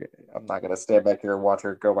not gonna stand back here and watch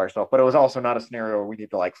her go by herself. But it was also not a scenario where we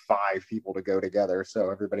need to like 5 people to go together,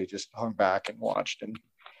 so everybody just hung back and watched. And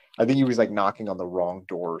I think he was like knocking on the wrong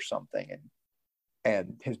door or something,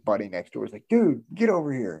 and his buddy next door was like, dude, get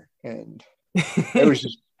over here. And it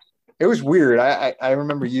was weird. I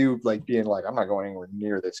remember you like being like, I'm not going anywhere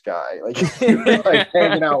near this guy. Like you were like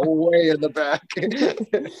hanging out way in the back.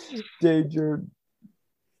 Danger.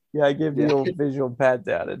 Yeah, I gave the old visual pat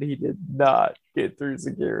down, and he did not get through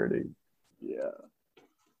security. Yeah.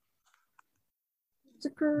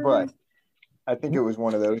 Security. But I think it was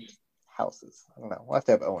one of those houses. I don't know. We'll have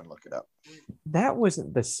to have Owen look it up. That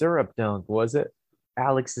wasn't the syrup dunk, was it?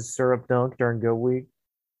 Alex's syrup dunk during Go Week?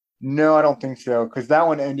 No, I don't think so, because that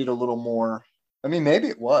one ended a little more. I mean, maybe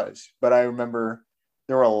it was, but I remember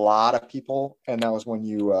there were a lot of people, and that was when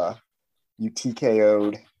you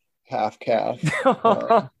TKO'd half calf.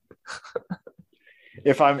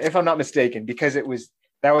 If I'm not mistaken, because that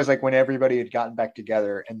was like when everybody had gotten back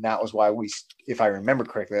together, and that was why if I remember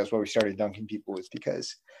correctly, that's why we started dunking people, was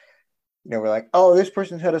because we're like, oh, this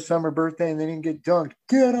person's had a summer birthday and they didn't get dunked,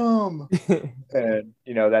 get them. And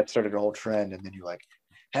that started a whole trend. And then you're like,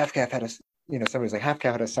 half calf had somebody's like, half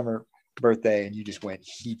calf had a summer birthday, and you just went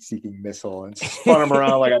heat-seeking missile and spun him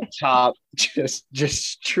around like a top, just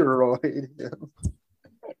destroyed him.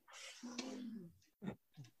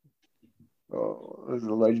 Oh, this is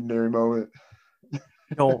a legendary moment.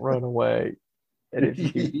 Don't run away, and if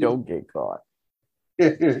you do, don't get caught.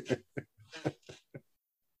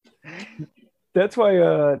 That's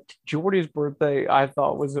why Jordy's birthday, I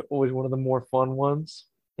thought, was always one of the more fun ones,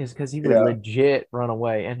 is because he would legit run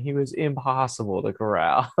away, and he was impossible to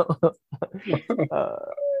corral.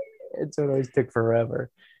 And so it always took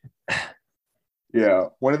forever. Yeah,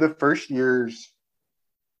 one of the first years,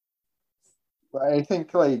 I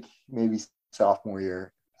think like maybe sophomore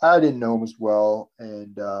year, I didn't know him as well,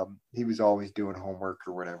 and he was always doing homework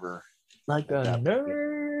or whatever. Like a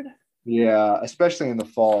nerd. Yeah, especially in the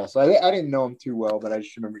fall. So I didn't know him too well, but I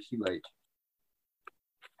just remember he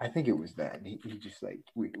I think it was then. He just like,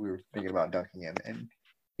 we were thinking about dunking him, and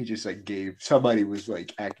he just like somebody was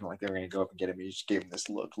like acting like they were going to go up and get him. He just gave him this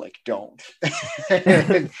look like, don't.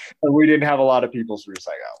 And we didn't have a lot of people, so we were just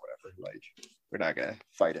like, oh, whatever. Like, we're not going to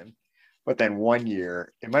fight him. But then one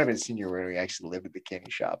year, it might have been senior year when we actually lived at the candy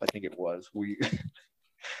shop. I think it was.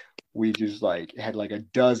 We just like had like a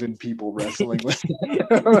dozen people wrestling with him.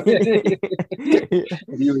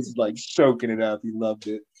 And he was like soaking it up. He loved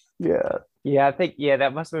it. Yeah, I think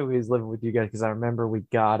that must have been when he was living with you guys, because I remember we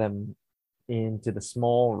got him into the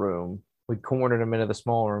small room. We cornered him into the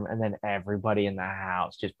small room, and then everybody in the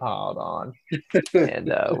house just piled on,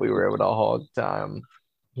 and we were able to hog time.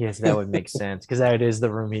 Yes, that would make sense, because that is the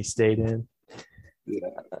room he stayed in. Yeah,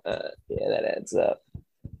 that adds up.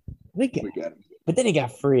 We got him. But then he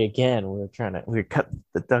got free again. We were cut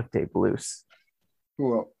the duct tape loose.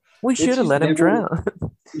 Well, we should have let him drown.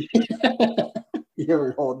 Yeah,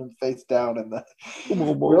 we're holding him face down in the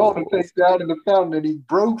fountain, and he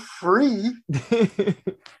broke free.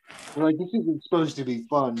 We're like, this isn't supposed to be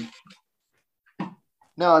fun.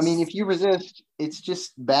 No, I mean, if you resist, it's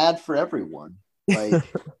just bad for everyone.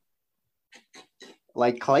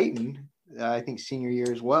 Like Clayton, I think senior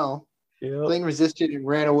year as well. Yep. Clayton resisted and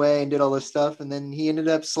ran away and did all this stuff, and then he ended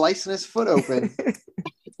up slicing his foot open.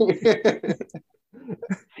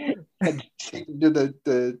 And taken to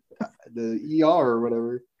the ER or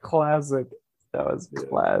whatever. Classic. That was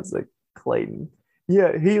classic Clayton.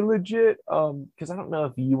 Yeah, he legit. Because I don't know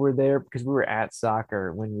if you were there because we were at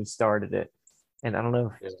soccer when we started it, and I don't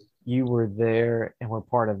know if you were there and were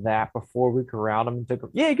part of that before we corralled him and took him.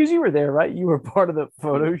 Yeah, because you were there, right? You were part of the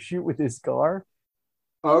photo shoot with his car.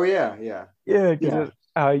 Oh yeah. Because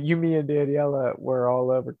you, me, and Daniela were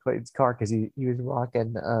all over Clayton's car because he was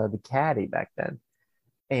rocking the Caddy back then,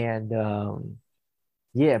 and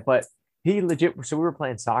but he legit. So we were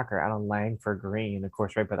playing soccer out on Langford Green, of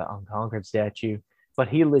course, right by the Unconquered statue. But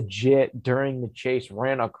he legit during the chase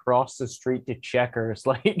ran across the street to Checkers,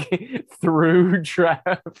 like through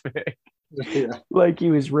traffic, like he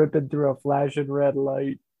was ripping through a flashing red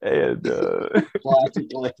light. And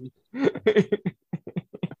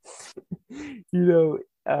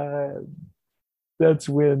that's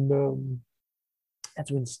when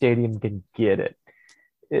stadium can get it.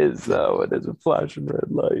 Is it is a flashing red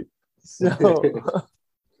light. So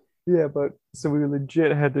but so we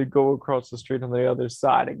legit had to go across the street on the other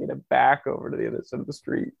side and get it back over to the other side of the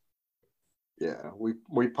street. Yeah,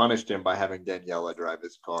 we punished him by having Daniela drive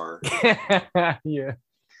his car. Yeah.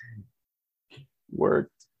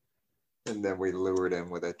 Worked. And then we lured him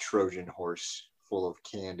with a Trojan horse full of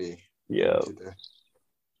candy. Yeah.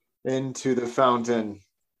 Into the fountain.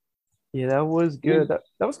 Yeah, that was good. That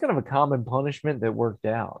was kind of a common punishment that worked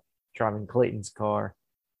out. Driving Clayton's car.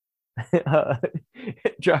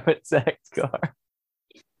 Driving Zach's car.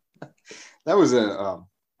 That was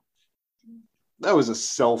a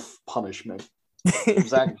self punishment.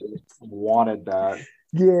 Zach wanted that.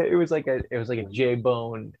 Yeah, it was like a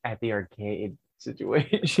J-Bone at the arcade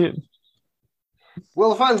situation.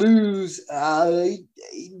 Well, if I lose,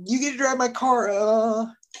 you get to drive my car.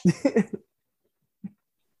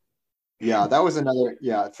 Yeah, that was another.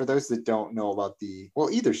 Yeah, for those that don't know about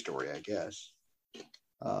either story, I guess.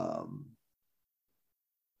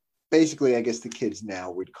 Basically, I guess the kids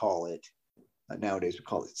now would call it. Nowadays, we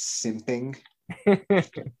call it simping.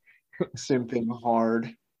 Simping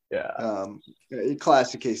hard. Yeah.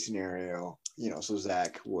 Classic case scenario. So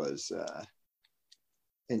Zach was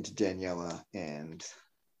into Daniela, and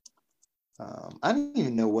I don't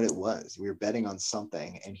even know what it was. We were betting on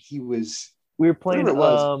something, and we were playing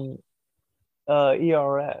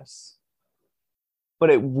ERS, but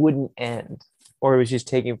it wouldn't end, or it was just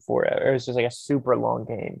taking forever. It was just like a super long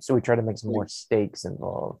game, so we tried to make some more stakes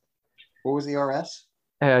involved. What was ERS?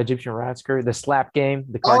 Egyptian Ratsker, the slap game,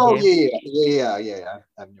 the card game. Yeah.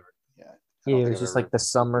 I've never. Yeah, it was just like the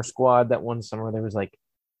summer squad. That one summer there was like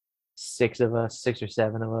 6 or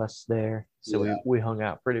 7 of us there, so we hung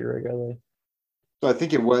out pretty regularly. So I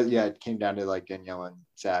think it came down to like Danielle and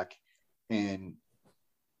Zach, and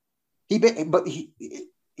either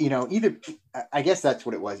I guess that's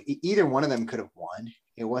what it was. Either one of them could have won.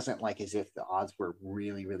 It wasn't like as if the odds were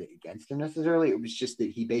really, really against him necessarily. It was just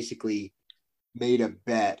that he basically made a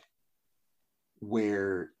bet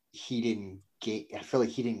where he didn't gain. I feel like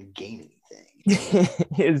he didn't gain anything.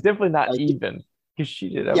 It was definitely not even because she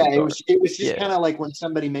did. Yeah, it was just kind of like when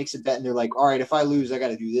somebody makes a bet and they're like, "All right, if I lose, I got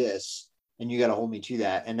to do this." And you got to hold me to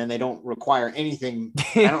that. And then they don't require anything.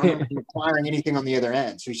 I don't remember requiring anything on the other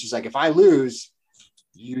end. So he's just like, if I lose,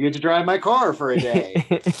 you get to drive my car for a day.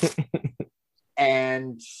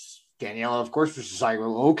 And Daniela, of course, was just like,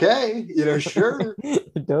 well, okay, sure.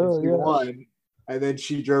 Won. And then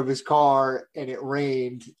she drove his car and it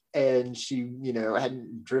rained and she,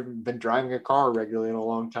 hadn't been driving a car regularly in a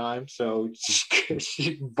long time. So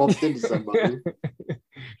she bumped into somebody.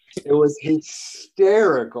 It was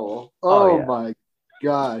hysterical. Oh my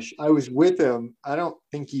gosh. I was with him. I don't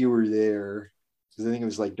think you were there because I think it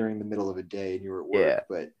was like during the middle of a day and you were at work. Yeah.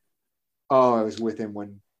 But I was with him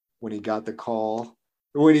when he got the call.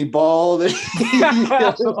 When he bawled.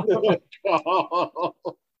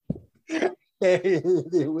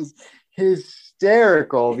 It was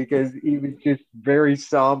hysterical because he was just very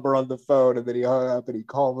somber on the phone, and then he hung up and he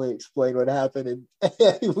calmly explained what happened, and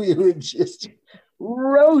we were just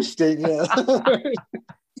roasting him.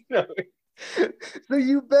 So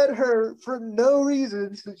you bet her for no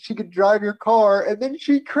reason so she could drive your car, and then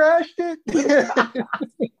she crashed it.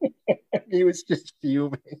 He was just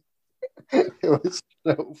fuming. It was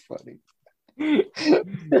so funny.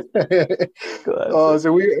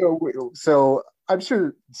 So I'm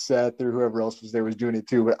sure Seth or whoever else was there was doing it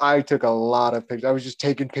too, but I took a lot of pictures. I was just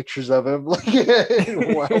taking pictures of him like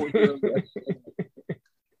while we were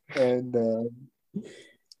and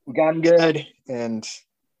we got him good. And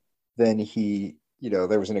then he,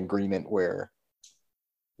 there was an agreement where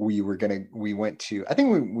we went to, I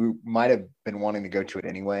think we might have been wanting to go to it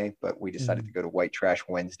anyway, but we decided to go to White Trash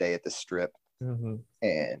Wednesday at the Strip.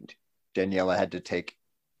 And Daniela had to take,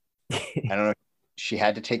 I don't know, she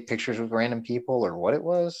had to take pictures with random people or what it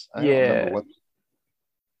was. I don't remember what.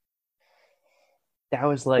 That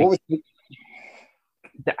was like,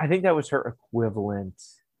 I think that was her equivalent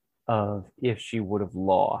of if she would have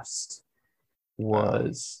lost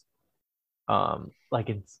was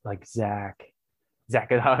like Zach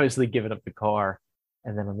had obviously given up the car,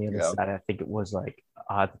 and then on the other side I think it was like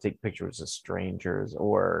I had to take pictures of strangers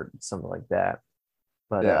or something like that,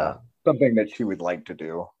 but something that she would like to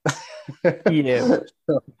do. Yeah,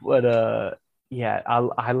 but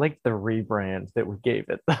I like the rebrand that we gave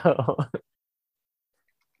it though.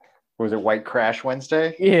 Was it White Crash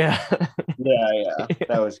Wednesday? Yeah.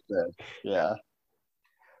 That was good. Yeah.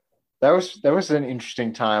 That was an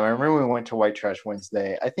interesting time. I remember when we went to White Trash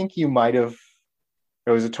Wednesday. I think it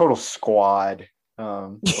was a total squad.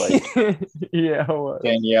 Like yeah,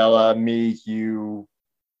 Daniela, me, you,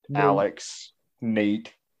 Alex,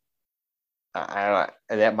 Nate.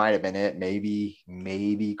 That might have been it.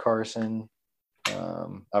 Maybe Carson.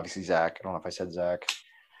 Obviously Zach. I don't know if I said Zach,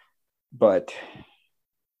 but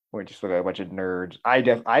we just look like a bunch of nerds. I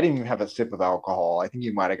didn't even have a sip of alcohol. I think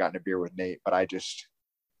you might have gotten a beer with Nate, but I just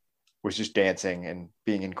was just dancing and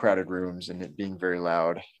being in crowded rooms and it being very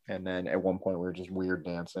loud. And then at one point we were just weird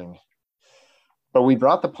dancing. But we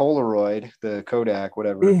brought the Polaroid, the Kodak,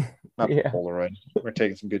 whatever. Not the Polaroid. We're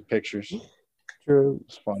taking some good pictures. True.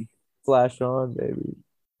 It's fun. Flash on, baby.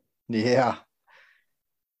 Yeah.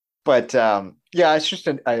 But it's just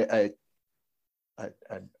an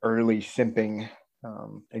early simping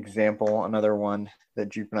example. Another one that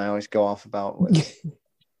Jupe and I always go off about was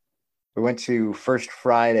we went to First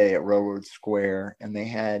Friday at Railroad Square, and they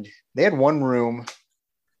had one room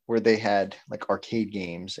where they had like arcade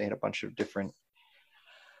games. They had a bunch of different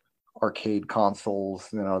arcade consoles,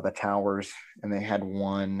 the towers, and they had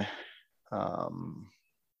one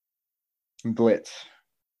Blitz,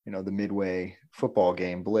 the Midway football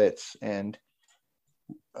game Blitz. And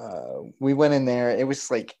we went in there. It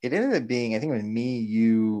was like, it ended up being, I think it was me,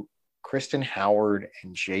 you, Kristen Howard,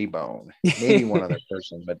 and J-Bone. Maybe one other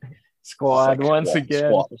person, but squad once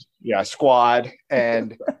again. Squad.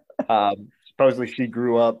 And supposedly she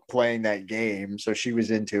grew up playing that game, so she was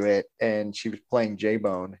into it, and she was playing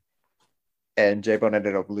J-Bone. And J-Bone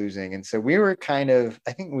ended up losing. And so we were I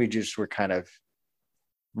think we just were kind of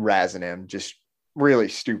razzing him, just really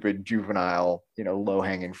stupid, juvenile,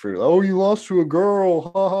 low-hanging fruit. Oh, you lost to a girl,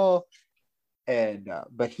 haha. And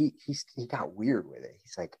but he got weird with it.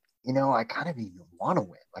 He's like, I kind of even want to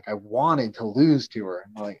win. Like, I wanted to lose to her.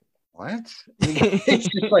 I'm like, what? It's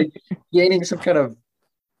just like gaining some kind of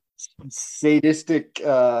sadistic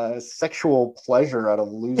sexual pleasure out of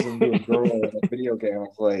losing to a girl in a video game. I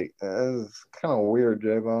was like, this is kind of weird,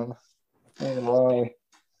 J-Bone. I ain't gonna lie.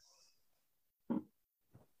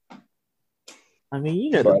 I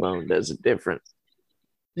mean, the Bone does it different.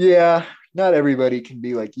 Yeah, not everybody can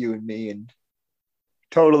be like you and me and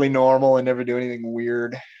totally normal and never do anything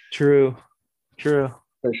weird. True.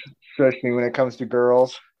 Especially when it comes to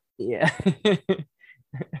girls. Yeah.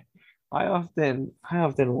 I often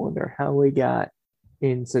wonder how we got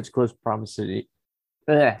in such close proximity.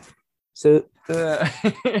 We don't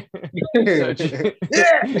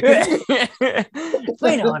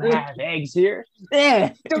have eggs here.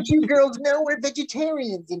 Don't you girls know we're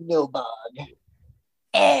vegetarians in Millbog?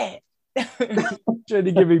 Trying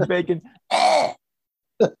to give me bacon.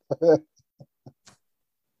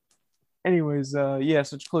 Anyways,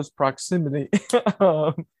 such close proximity.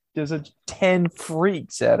 There's such 10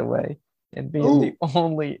 freaks out of way, and being the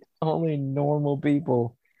only normal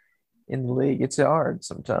people in the league, it's hard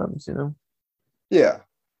sometimes, Yeah,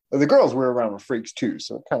 well, the girls were around with freaks too,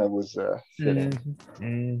 so it kind of was fitting.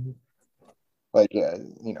 Like,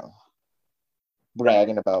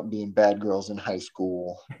 bragging about being bad girls in high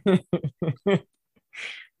school. The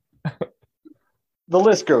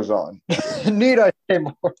list goes on. Need I say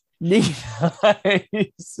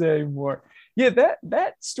more? Yeah,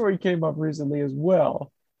 that story came up recently as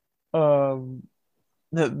well. The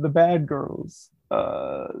bad girls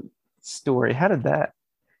story. How did that?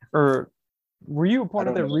 Or were you a part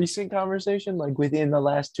of the recent conversation, like within the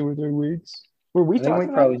last 2 or 3 weeks? Were we talking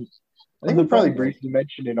about it? I think we probably briefly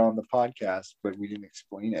mentioned it on the podcast, but we didn't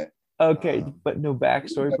explain it. Okay, but no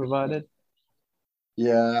backstory provided?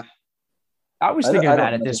 Yeah. I was I thinking don't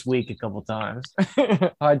about it know. this week a couple times.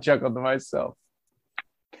 I chuckled to myself.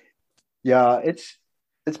 Yeah, it's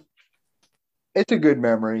a good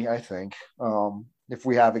memory, I think. If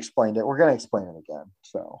we have explained it, we're gonna explain it again.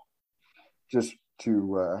 So just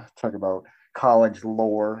to talk about college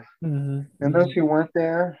lore. And those who weren't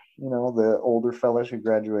there, the older fellas who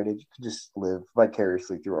graduated, you could just live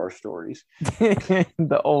vicariously through our stories.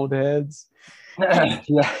 The old heads. Yeah.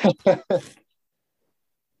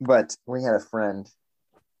 But we had a friend.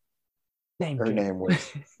 Her name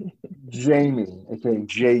was Jamie, aka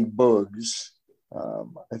J Bugs.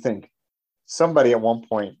 I think somebody at one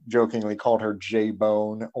point jokingly called her J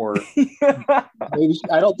Bone, or maybe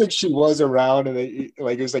I don't think she was around, and it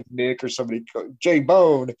was like Nick or somebody J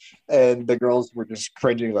Bone, and the girls were just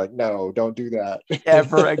cringing, like, no, don't do that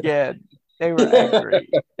Ever again. They were angry.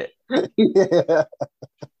 Yeah.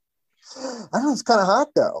 I don't know, it's kind of hot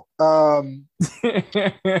though.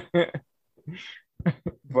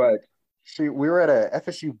 But we were at a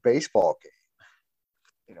FSU baseball game,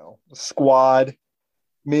 squad,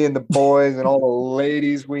 me and the boys and all the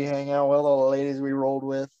ladies we hang out with, all the ladies we rolled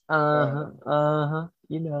with. I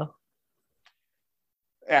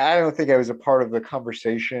don't think I was a part of the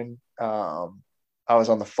conversation. I was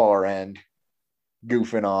on the far end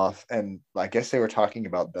goofing off, and I guess they were talking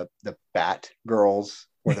about the bat girls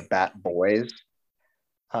or the bat boys,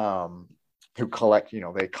 who collect,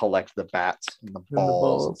 they collect the bats and the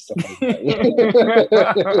balls and stuff like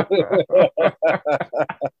that.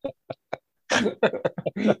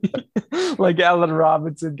 Like Allen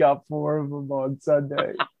Robinson got 4 of them on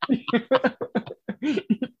Sunday.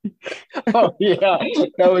 Oh yeah,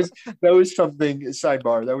 that was something.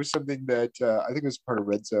 Sidebar. That was something that I think it was part of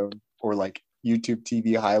Red Zone or like YouTube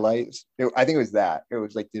TV highlights. I think it was that. It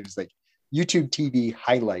was like YouTube TV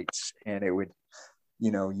highlights, and it would,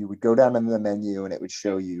 you would go down in the menu and it would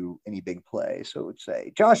show you any big play. So it would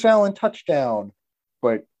say Josh Allen touchdown,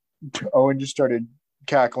 but Owen just started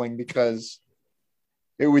cackling because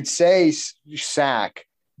it would say sack,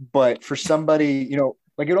 but for somebody,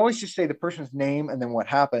 like it always just say the person's name and then what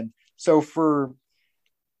happened. So for,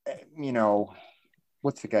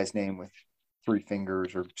 what's the guy's name with 3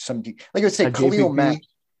 fingers or something, like it would say Khalil Mack.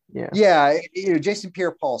 Yeah. Jason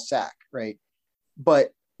Pierre-Paul sack, right?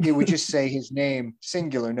 But it would just say his name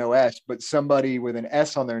singular, no S, but somebody with an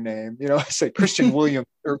S on their name, say Christian Williams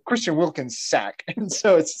or Christian Wilkins sack. And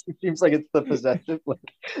so it seems like it's the possessive. Like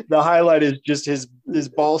the highlight is just his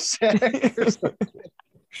ball sack or something.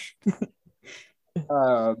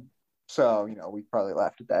 So, we probably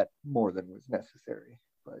laughed at that more than was necessary.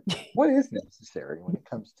 But what is necessary when it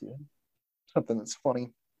comes to something that's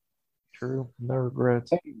funny? True. No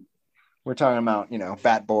regrets. We're talking about,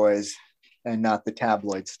 bat boys and not the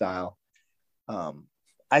tabloid style.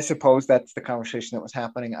 I suppose that's the conversation that was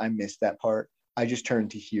happening. I missed that part. I just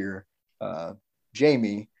turned to hear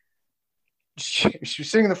Jamie. She was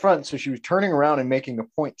sitting in the front, so she was turning around and making a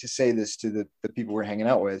point to say this to the people we're hanging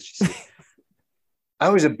out with. She said, I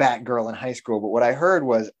was a bat girl in high school, but what I heard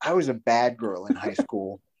was I was a bad girl in high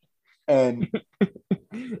school. And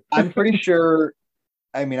I'm pretty sure,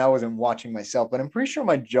 I wasn't watching myself, but I'm pretty sure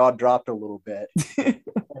my jaw dropped a little bit.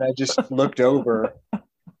 And I just looked over, and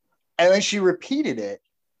then she repeated it.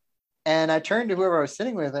 And I turned to whoever I was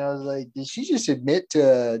sitting with, and I was like, did she just admit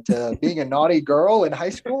to being a naughty girl in high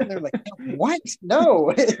school? And they're like, what?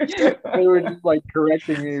 No. They were just like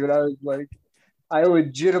correcting me, but I was like, I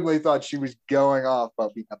legitimately thought she was going off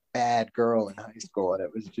about being a bad girl in high school. And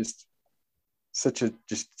it was just such a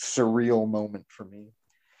surreal moment for me.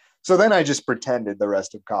 So then I just pretended the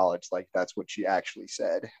rest of college like that's what she actually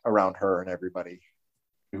said around her and everybody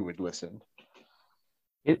who would listen.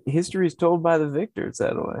 History is told by the victors,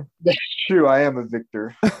 that way. That's true. I am a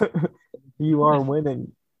victor. You are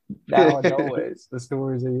winning now and always. The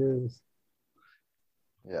stories are yours.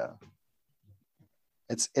 Yeah.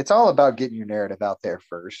 It's all about getting your narrative out there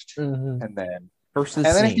first, and then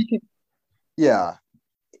if you can,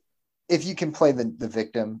 if you can play the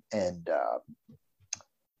victim and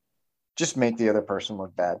just make the other person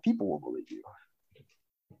look bad, people will believe you.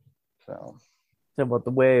 So it's about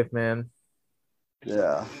the wave, man.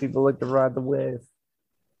 Yeah, people like to ride the wave.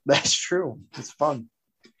 That's true. It's fun.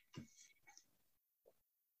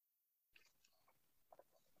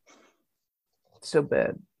 So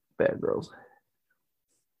bad girls.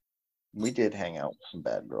 We did hang out with some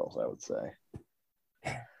bad girls, I would say.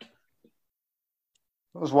 That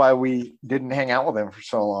was why we didn't hang out with them for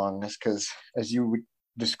so long, is because, as you would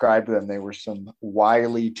describe them, they were some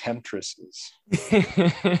wily temptresses.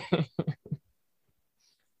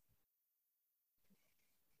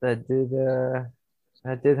 That did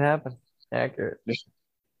happen. Accurate.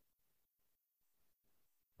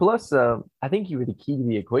 Plus, I think you were the key to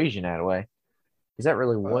the equation that way, because that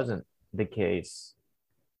really wasn't the case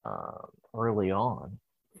early on,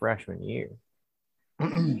 freshman year.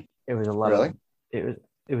 It was a lot Really? of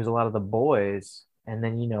it was a lot of the boys, and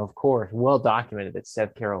then of course, well documented that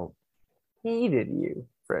Seth Carroll hated you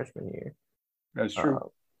freshman year. That's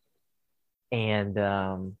true. And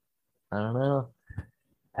I don't know.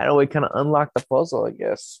 How do we kind of unlock the puzzle, I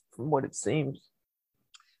guess, from what it seems?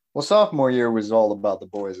 Well, sophomore year was all about the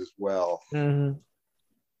boys as well. Mm-hmm.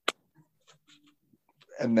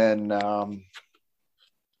 And then,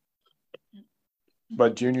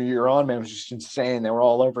 but junior year on, man, it was just insane. They were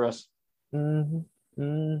all over us. Mm-hmm.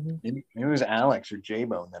 Mm-hmm. Maybe it was Alex or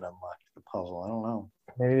J-Bone that unlocked the puzzle. I don't know.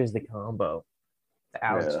 Maybe it was the combo. The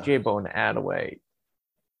Alex Yeah. J-Bone Attaway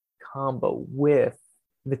combo with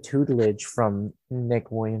the tutelage from Nick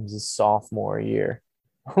Williams' sophomore year,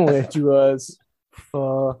 which was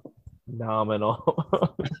phenomenal.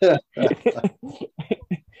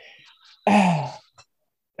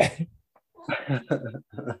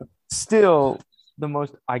 Still the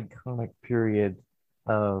most iconic period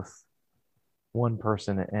of one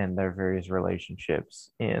person and their various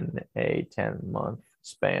relationships in a 10-month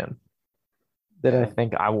span that I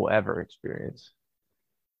think I will ever experience.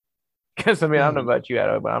 Because I don't know about you,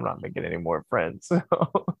 Adam, but I'm not making any more friends. So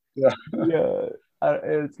Yeah.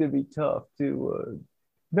 It's gonna be tough to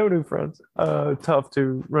no new friends. Tough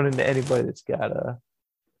to run into anybody that's got a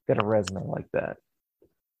resume like that.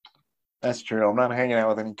 That's true. I'm not hanging out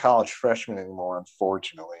with any college freshmen anymore,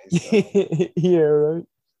 unfortunately. So. Yeah, right.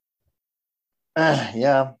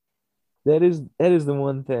 Yeah. That is the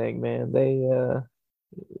one thing, man.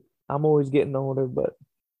 I'm always getting older, but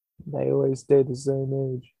they always stay the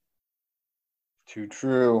same age. Too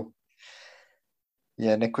true.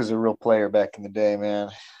 Yeah, Nick was a real player back in the day,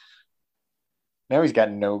 man. Now he's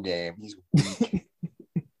got no game. He's weak.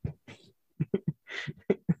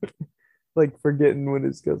 Like forgetting when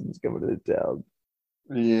his cousin's coming to the town.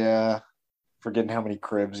 Yeah. Forgetting how many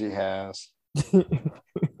cribs he has.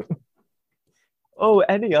 Oh,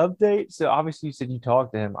 any update? So obviously you said you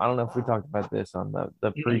talked to him. I don't know if we talked about this on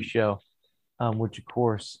the pre-show, which of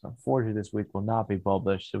course, unfortunately, this week will not be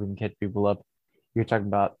published, so we can catch people up. You're talking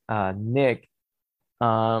about Nick.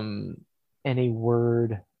 Any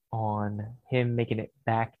word on him making it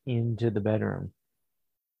back into the bedroom?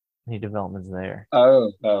 Any developments there?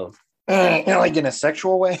 Oh. Like in a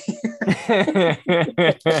sexual way? I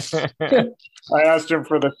asked him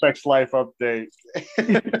for the sex life update.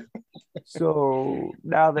 So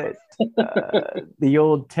now that the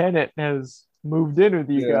old tenant has moved in with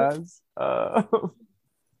you guys,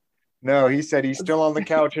 no, he said he's still on the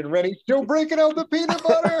couch and ready, still breaking out the peanut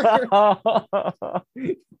butter.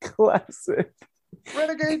 Classic.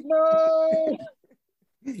 Renegade, no.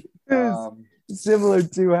 Similar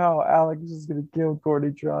to how Alex is going to kill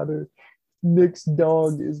Courtney Trotter, Nick's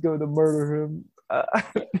dog is going to murder him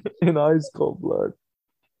in ice cold blood.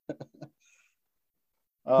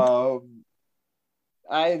 I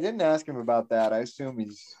didn't ask him about that. I assume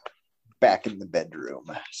he's back in the bedroom,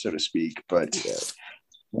 so to speak. But I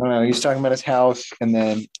don't know. He was talking about his house, and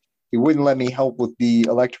then he wouldn't let me help with the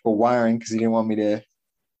electrical wiring because he didn't want me to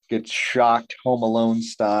get shocked Home Alone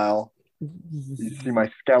style. You see my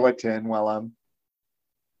skeleton while I'm,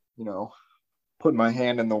 putting my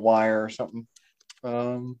hand in the wire or something.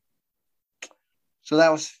 So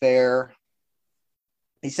that was fair.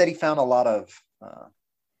 He said he found a lot of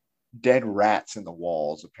dead rats in the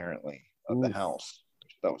walls, apparently, of the house.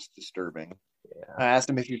 That was disturbing. Yeah. I asked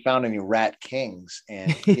him if he found any rat kings,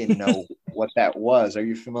 and he didn't know what that was. Are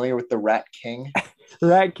you familiar with the rat king?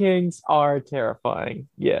 Rat kings are terrifying.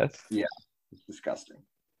 Yes. Yeah, it's disgusting.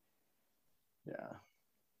 Yeah.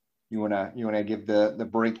 You wanna give the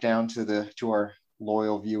breakdown to our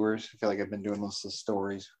loyal viewers? I feel like I've been doing most of the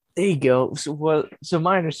stories. There you go. So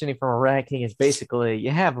my understanding from a rat king is basically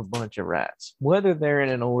you have a bunch of rats, whether they're in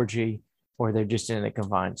an orgy or they're just in a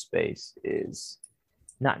confined space is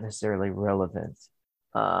not necessarily relevant.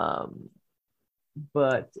 But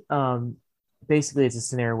basically it's a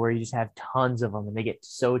scenario where you just have tons of them and they get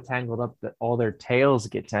so tangled up that all their tails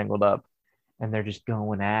get tangled up and they're just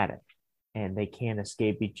going at it and they can't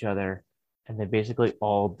escape each other. And they basically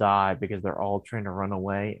all die because they're all trying to run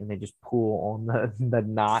away and they just pull on the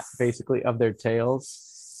knot basically of their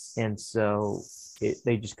tails. And so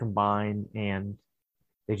they just combine and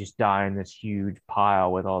they just die in this huge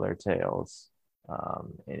pile with all their tails.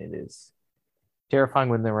 And it is terrifying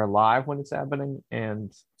when they're alive when it's happening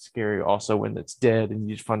and scary also when it's dead and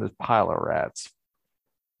you just find this pile of rats.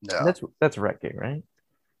 Yeah. That's a rat king, right?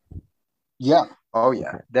 Yeah. Oh,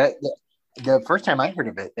 yeah. Okay. The first time I heard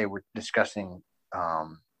of it, they were discussing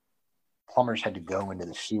plumbers had to go into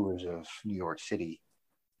the sewers of New York City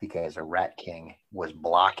because a rat king was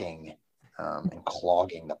blocking and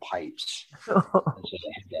clogging the pipes. And so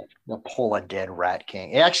they had to pull a dead rat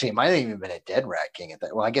king. Actually, it might have even been a dead rat king at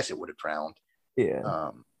that. Well, I guess it would have drowned.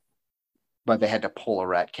 Yeah. But they had to pull a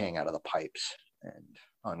rat king out of the pipes and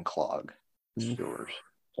unclog the sewers.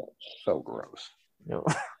 So gross. No.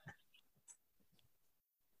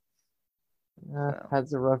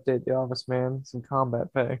 Had a rough day at the office, man. Some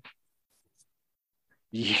combat pay.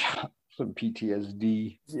 Yeah, some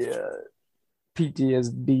PTSD. Yeah.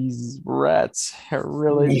 PTSD's rats are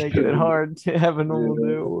really making it hard to have a normal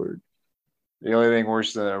day at work. The only thing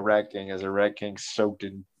worse than a rat king is a rat king soaked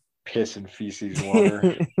in piss and feces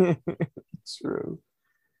water. True.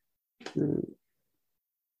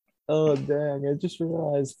 Oh, dang. I just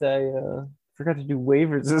realized I forgot to do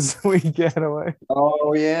waivers this weekend.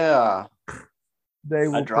 Oh, yeah. They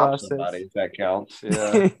will I dropped process. somebody, if that counts.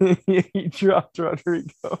 Yeah. You dropped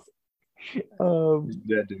Rodrigo. He's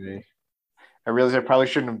dead to me. I realized I probably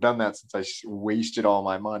shouldn't have done that since I wasted all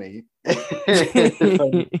my money. And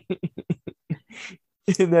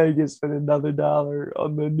now you can spend another $1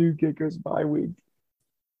 on the new kickers bye week.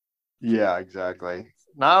 Yeah, exactly.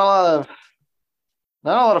 Not a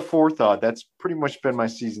lot of forethought. That's pretty much been my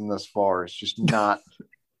season thus far. It's just not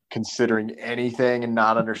considering anything and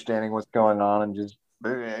not understanding what's going on and just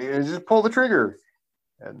pull the trigger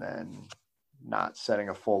and then not setting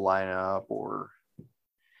a full lineup or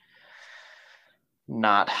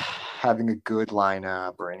not having a good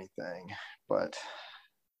lineup or anything. But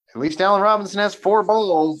at least Allen Robinson has 4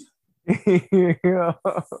 balls.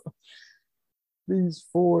 These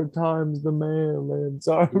 4 times the man, Lance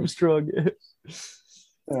Armstrong is.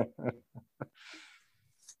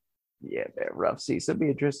 Yeah, man, rough season. It'll be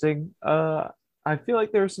interesting. I feel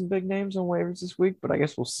like there are some big names on waivers this week, but I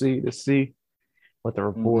guess we'll see what the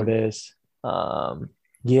report is.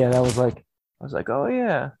 Yeah, I was like, oh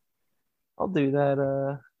yeah, I'll do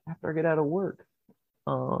that after I get out of work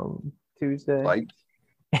Tuesday. Like,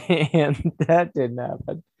 and that didn't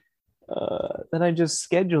happen. Then I just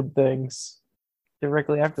scheduled things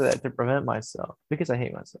directly after that to prevent myself because I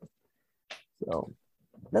hate myself. So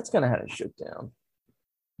that's kind of how it shook down,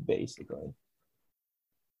 basically.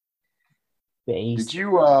 did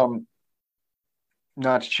you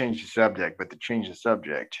not to change the subject, but to change the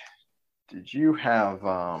subject, did you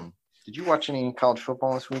watch any college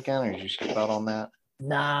football this weekend, or did you skip out on that?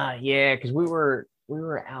 Nah, yeah, because we were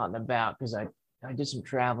out and about because I did some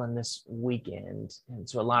traveling this weekend, and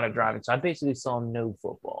so a lot of driving. So I basically saw no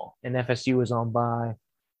football, and FSU was on bye,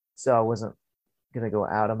 so I wasn't gonna go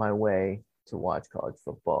out of my way to watch college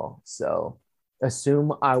football. So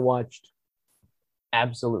assume I watched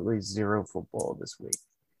absolutely 0 football this week.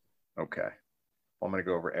 Okay. Well, I'm going to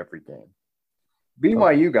go over every game.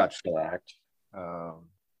 BYU got slacked. No,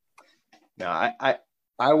 I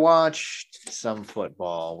watched some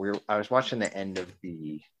football. I was watching the end of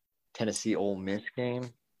the Tennessee Ole Miss game.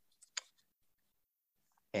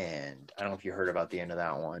 And I don't know if you heard about the end of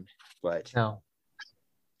that one, but No.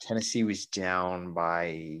 Tennessee was down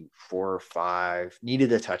by 4 or 5,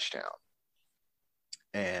 needed a touchdown.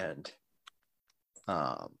 And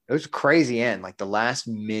it was a crazy end. Like the last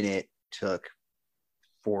minute took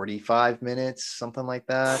 45 minutes, something like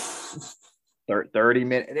that. 30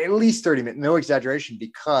 minutes, at least 30 minutes, no exaggeration,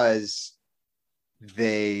 because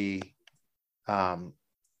they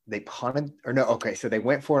punted, or no, okay, so they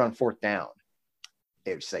went for it on 4th down.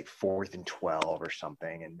 It was like 4th and 12 or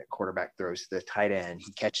something, and the quarterback throws to the tight end.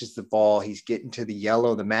 He catches the ball. He's getting to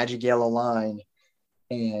the magic yellow line,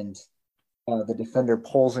 and the defender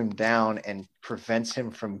pulls him down and prevents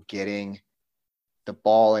him from getting the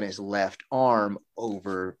ball in his left arm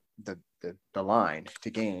over the line to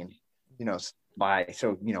gain, by I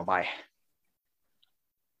don't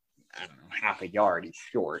know, half a yard. He's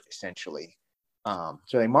short, essentially. So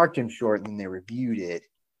they marked him short, and then they reviewed it.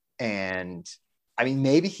 And I mean,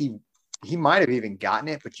 maybe he might have even gotten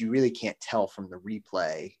it, but you really can't tell from the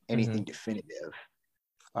replay anything definitive.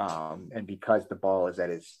 And because the ball is at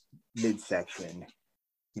his midsection,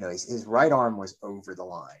 his right arm was over the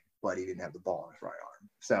line, but he didn't have the ball in his right arm.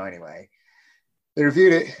 So anyway, they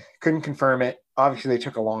reviewed it, couldn't confirm it. Obviously, they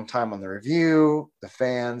took a long time on the review. The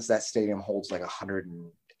fans, that stadium holds like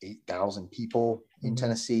 108,000 people in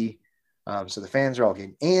Tennessee. So the fans are all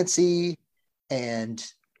getting antsy, and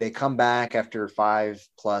they come back after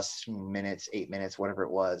 5+ minutes, 8 minutes, whatever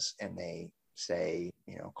it was, and they say,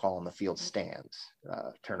 call on the field stands,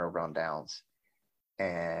 turnover on downs.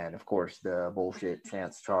 And of course, the bullshit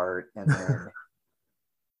chance chart. And then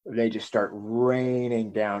they just start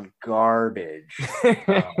raining down garbage.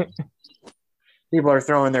 People are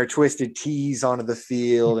throwing their twisted teas onto the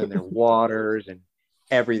field and their waters and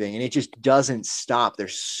everything. And it just doesn't stop.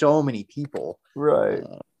 There's so many people. Right.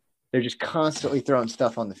 They're just constantly throwing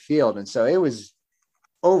stuff on the field. And so it was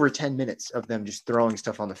over 10 minutes of them just throwing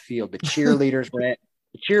stuff on the field. The cheerleaders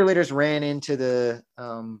ran into the,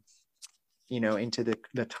 into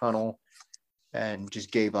the tunnel and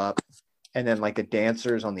just gave up. And then like the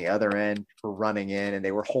dancers on the other end were running in and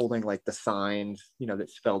they were holding like the signs, that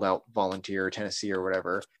spelled out volunteer Tennessee or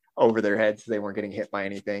whatever over their heads. So they weren't getting hit by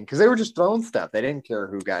anything because they were just throwing stuff. They didn't care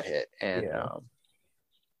who got hit.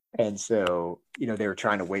 And so, they were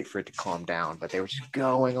trying to wait for it to calm down, but they were just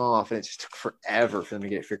going off and it just took forever for them to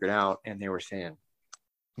get it figured out. And they were saying,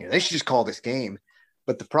 they should just call this game.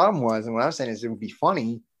 But the problem was, and what I was saying is it would be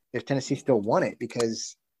funny if Tennessee still won it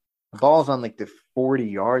because the ball's on like the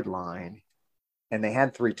 40-yard line and they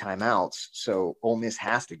had 3 timeouts. So Ole Miss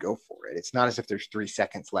has to go for it. It's not as if there's 3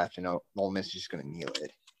 seconds left and Ole Miss is just going to kneel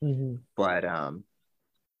it. Mm-hmm. But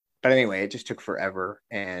anyway, it just took forever.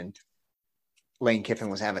 And Lane Kiffin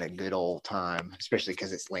was having a good old time, especially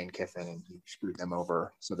because it's Lane Kiffin and he screwed them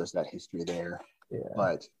over. So there's that history there. Yeah.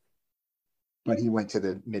 But he went to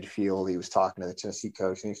the midfield. He was talking to the Tennessee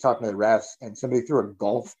coach and he was talking to the refs and somebody threw a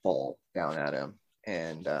golf ball down at him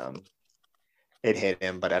and it hit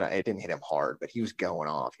him, but it didn't hit him hard, but he was going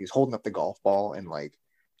off. He was holding up the golf ball and like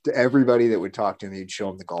to everybody that would talk to him, he'd show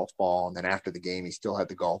him the golf ball. And then after the game, he still had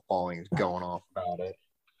the golf ball and he was going off about it.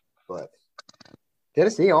 But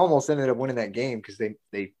Tennessee almost ended up winning that game because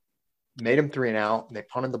they made him 3 and out. They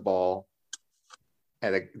punted the ball.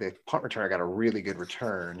 And the punt returner got a really good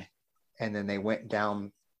return. And then they went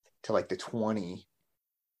down to like the 20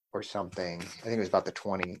 or something. I think it was about the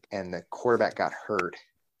 20. And the quarterback got hurt.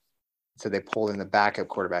 So they pulled in the backup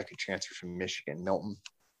quarterback who transferred from Michigan, Milton.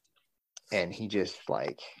 And he just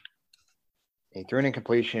he threw an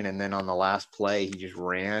incompletion. And then on the last play, he just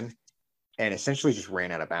ran and essentially just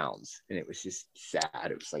ran out of bounds. And it was just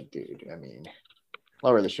sad. It was like, dude,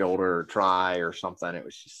 lower the shoulder or try or something. It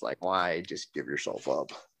was just like, why just give yourself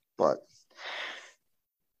up? But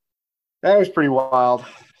that was pretty wild.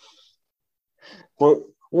 What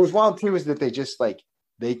was wild too is that they just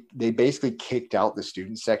they basically kicked out the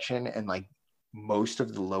student section and like most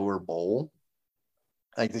of the lower bowl,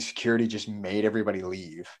 like the security just made everybody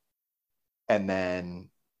leave. And then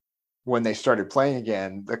when they started playing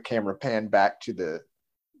again, the camera panned back to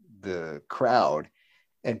the crowd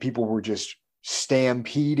and people were just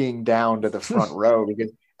stampeding down to the front row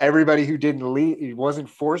because everybody who didn't leave, wasn't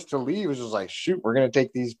forced to leave, was just like, shoot, we're going to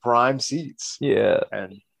take these prime seats. Yeah.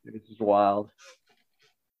 And it's just wild.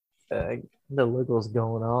 The liberals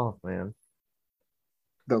going off, man.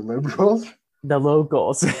 The liberals? The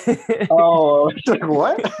locals. Oh, it's like,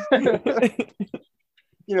 what?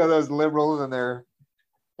 Those liberals and their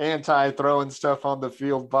anti-throwing stuff on the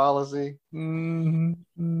field policy.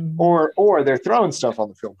 Mm-hmm. Or they're throwing stuff on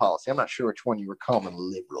the field policy. I'm not sure which one you were calling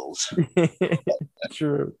liberals.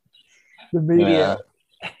 True. The media.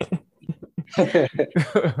 Yeah.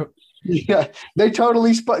 Yeah, they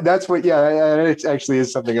totally spun. That's what. Yeah, it actually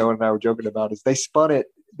is something Owen and I were joking about. Is they spun it.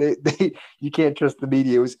 They you can't trust the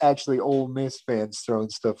media. It was actually Ole Miss fans throwing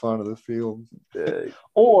stuff onto the field,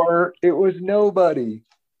 or it was nobody.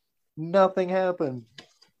 Nothing happened.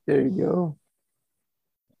 There you go.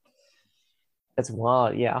 That's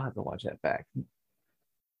wild. Yeah, I'll have to watch that back.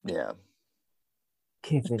 Yeah,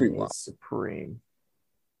 Kiffin is supreme.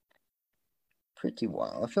 Pretty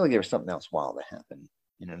wild. I feel like there was something else wild that happened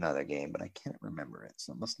in another game, but I can't remember it.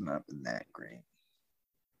 So it must not have been that great.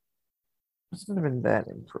 Must not have been that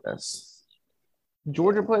impressed.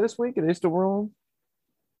 Georgia play this week? Are they still rolling?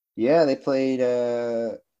 Yeah, they played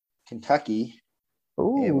Kentucky.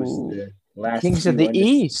 Ooh. It was the last Kings of the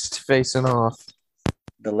East facing off.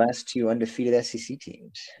 The last 2 undefeated SEC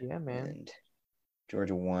teams. Yeah, man. And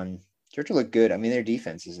Georgia won. Georgia looked good. I mean, their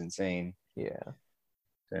defense is insane. Yeah.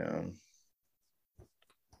 So,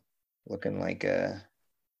 looking like a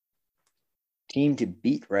team to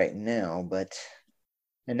beat right now.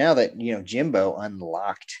 And now that, Jimbo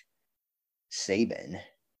unlocked Saban,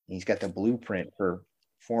 he's got the blueprint for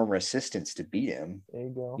former assistants to beat him. There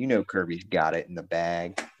you go. Kirby's got it in the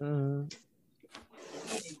bag. Mm-hmm.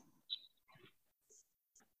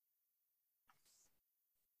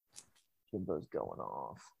 Jimbo's going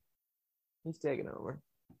off. He's taking over.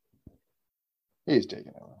 He's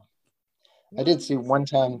taking over. I did see one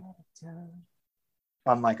time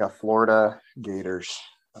on like a Florida Gators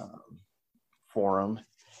forum,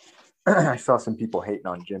 I saw some people hating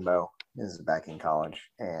on Jimbo. This is back in college,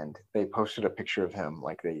 and they posted a picture of him.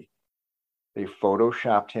 Like they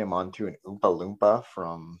photoshopped him onto an Oompa Loompa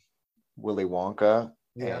from Willy Wonka,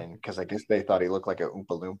 Yeah. and because I guess they thought he looked like a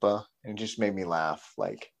Oompa Loompa, and it just made me laugh.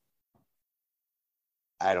 Like,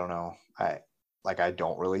 I don't know, I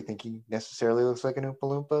don't really think he necessarily looks like an Oompa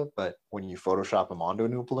Loompa, but when you Photoshop him onto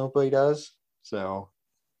an Oompa Loompa, he does. So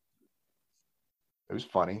it was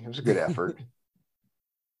funny. It was a good effort.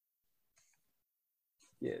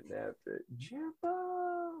 Getting after it.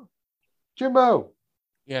 Jimbo. Jimbo.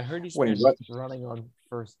 Yeah, I heard he's When he been runs- running on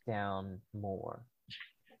first down more.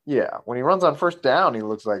 Yeah, when he runs on first down, he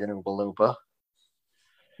looks like an Oompa Loompa.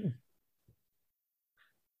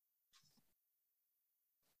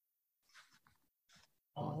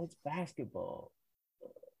 Oh, it's basketball.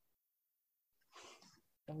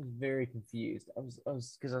 I was very confused. I was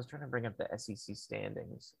because I was trying to bring up the SEC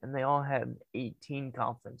standings, and they all had 18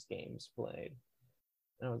 conference games played,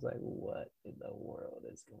 and I was like, "What in the world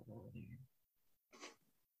is going on here?"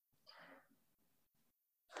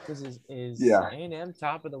 Because is Yeah. A&M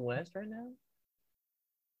top of the West right now?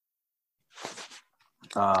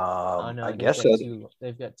 I they've guess got so.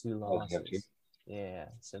 they've got two Oh, they have losses. Yeah,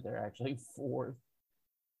 so they're actually fourth.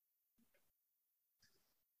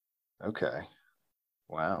 Okay.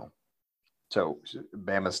 Wow. So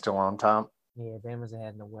Bama's still on top? Yeah, Bama's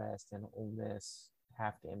ahead in the West, and Ole Miss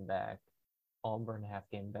half game back, Auburn half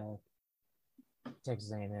game back,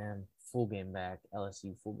 Texas A&M full game back,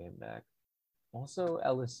 LSU full game back. Also,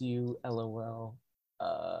 LSU, LOL,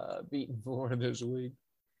 beating Florida this week.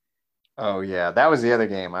 Oh yeah, that was the other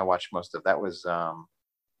game I watched most of. That was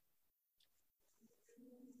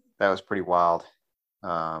pretty wild.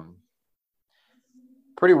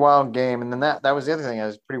 Pretty wild game. And then that was the other thing. It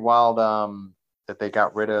was pretty wild that they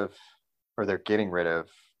got rid of, or they're getting rid of,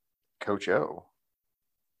 Coach O.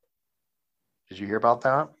 Did you hear about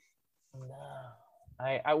that? No.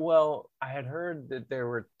 I had heard that there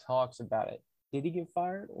were talks about it. Did he get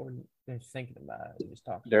fired, or they're thinking about it? Just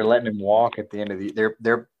talking. They're letting him walk at the end of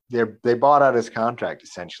the. They bought out his contract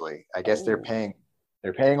essentially. I guess they're paying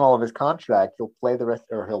all of his contract. He'll play the rest,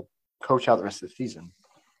 or he'll coach out the rest of the season,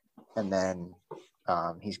 and then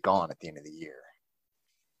he's gone at the end of the year.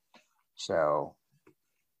 So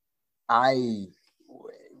I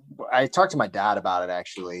talked to my dad about it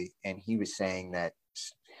actually, and he was saying that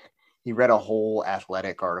he read a whole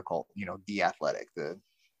Athletic article, The Athletic, the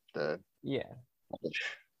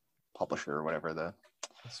publisher or whatever, the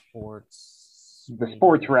sports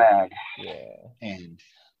rag. Yeah. And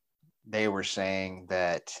they were saying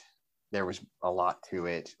that there was a lot to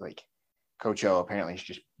it. Like, Coach O apparently is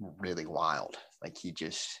just really wild. Like,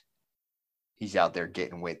 he's out there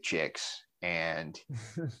getting with chicks and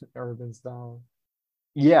urban style.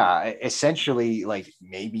 Yeah, essentially, like,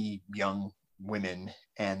 maybe young women,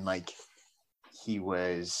 and like he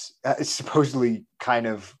was supposedly kind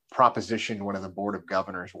of propositioned one of the board of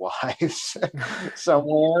governors' wives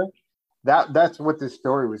somewhere. That's what this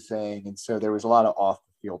story was saying, and so there was a lot of off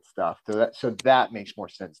the field stuff. So that makes more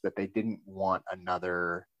sense, that they didn't want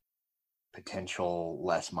another potential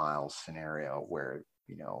Les Miles scenario where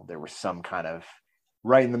there was some kind of,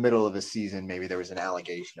 right in the middle of the season, maybe there was an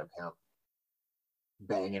allegation of him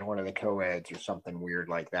banging one of the co-eds or something weird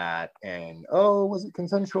like that, and was it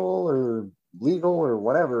consensual or legal or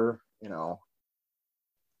whatever,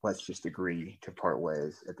 let's just agree to part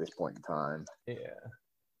ways at this point in time.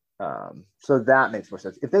 So that makes more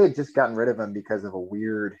sense. If they had just gotten rid of him because of a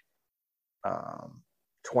weird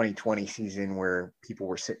 2020 season where people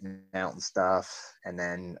were sitting out and stuff, and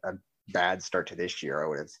then a bad start to this year,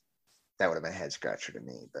 that would have been a head scratcher to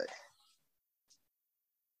me. But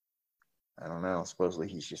I don't know. Supposedly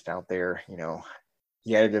he's just out there,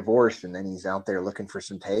 he had a divorce and then he's out there looking for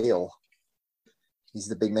some tail. He's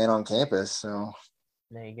the big man on campus, so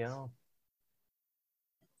there you go.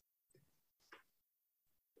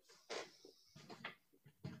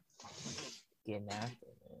 Getting after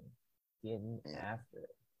it, man. Getting after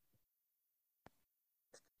it.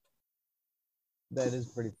 That is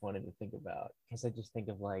pretty funny to think about, because I just think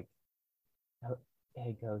of like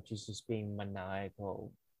head coaches just being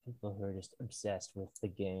maniacal, people who are just obsessed with the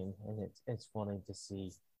game, and it's funny to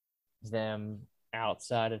see them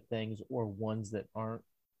outside of things, or ones that aren't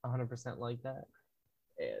 100% like that,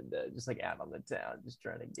 and just like out on the town, just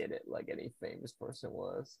trying to get it like any famous person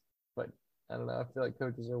was. But I don't know. I feel like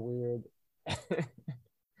coaches are weird.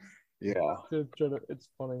 Yeah. It's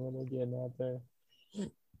funny when they're getting out there.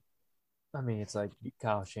 I mean, it's like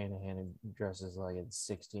Kyle Shanahan who dresses like a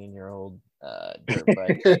 16-year-old dirt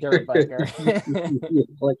biker.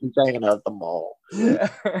 Like he's hanging out at the mall. Yeah.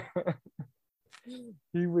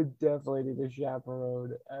 He would definitely need a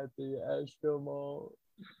chaperone at the Asheville Mall.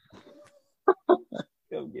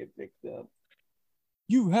 Go get picked up.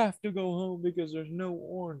 You have to go home because there's no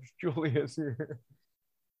orange Julius here.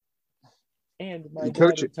 And my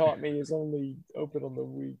Coach- daddy taught me is only open on the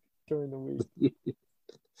week during the week.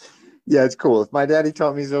 Yeah, it's cool. If my daddy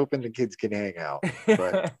taught me he's open, the kids can hang out.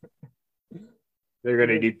 But they're going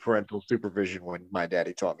to need parental supervision when my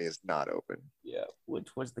daddy taught me it's not open. Yeah,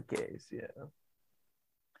 which was the case. Yeah.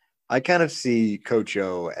 I kind of see Coach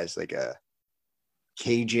O as like a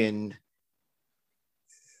Cajun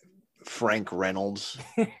Frank Reynolds.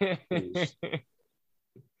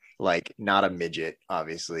 Like not a midget,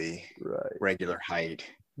 obviously. Right. Regular height.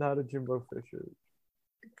 Not a Jimbo Fisher.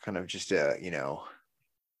 Kind of just a,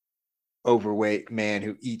 overweight man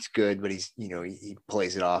who eats good, but he's, he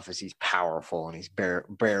plays it off as he's powerful and he's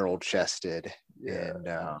barrel chested. Yeah.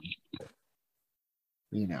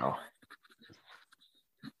 And,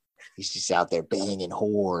 he's just out there banging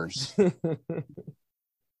whores. And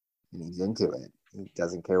he's into it. He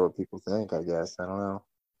doesn't care what people think, I guess. I don't know.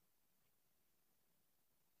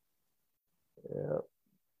 Yeah.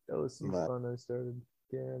 That was some fun I started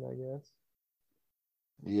caring, I guess.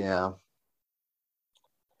 Yeah.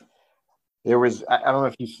 There was, I don't know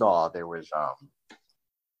if you saw, there was,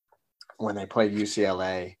 when they played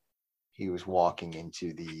UCLA, he was walking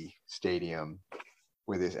into the stadium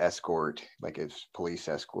with his escort, like his police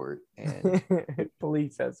escort. And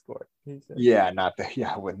police escort. Yeah, not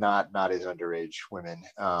his underage women.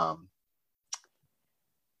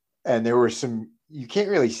 And there were some, you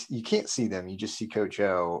can't see them. You just see Coach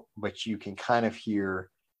O, but you can kind of hear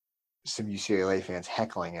some UCLA fans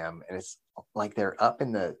heckling him. And it's like they're up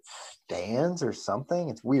in the stands or something.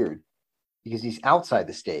 It's weird because he's outside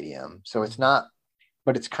the stadium. So it's not,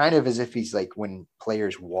 but it's kind of as if he's like when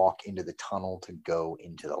players walk into the tunnel to go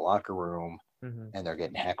into the locker room and they're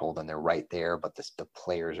getting heckled and they're right there, but the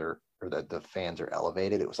players the fans are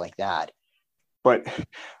elevated. It was like that. But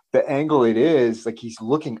the angle it is, like he's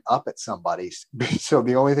looking up at somebody. So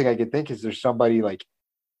the only thing I could think is there's somebody like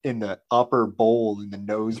in the upper bowl in the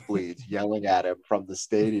nosebleeds yelling at him from the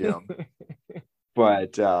stadium.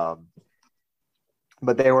 But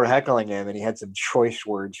they were heckling him and he had some choice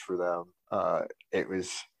words for them. It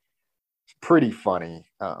was pretty funny.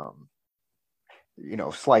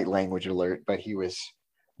 Slight language alert, but he was,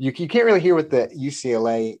 you can't really hear what the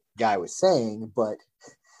UCLA guy was saying, but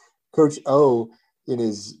Coach O in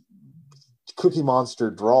his Cookie Monster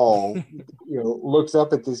drawl, looks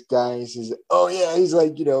up at this guy and says, "Oh yeah," he's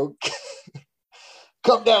like,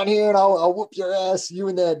 "Come down here and I'll whoop your ass, you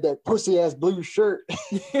in that pussy ass blue shirt."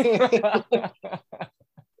 I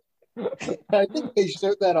think they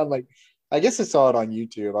showed that on I guess I saw it on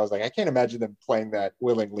YouTube. I was like, I can't imagine them playing that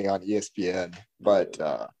willingly on ESPN, but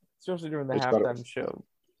especially during the halftime show.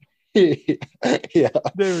 Yeah,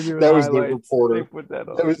 they were doing that was highlights. the reporter. They put that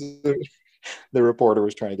on. That was the reporter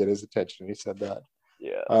was trying to get his attention. He said that.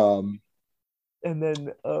 Yeah. And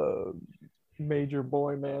then Major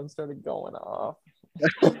Boy Man started going off.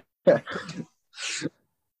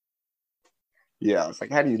 Yeah, it's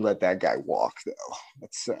like, how do you let that guy walk though?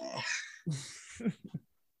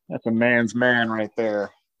 That's a man's man right there.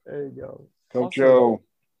 There you go. Coach O.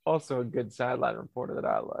 Also a good sideline reporter that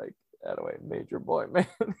I like. Anyway, Major Boy Man.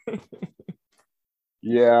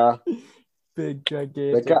 Yeah. Big,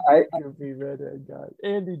 gigantic, goofy redhead guy.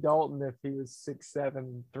 Andy Dalton, if he was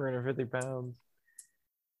 6'7", 350 pounds.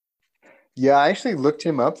 Yeah, I actually looked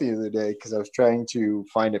him up the other day because I was trying to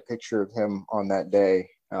find a picture of him on that day.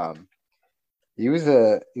 He was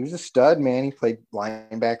a stud, man. He played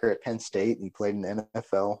linebacker at Penn State and he played in the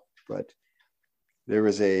NFL. But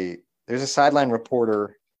there's a sideline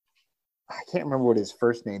reporter. I can't remember what his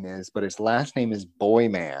first name is, but his last name is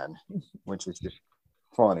Boyman, which is just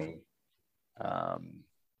funny.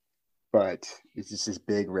 But it's just this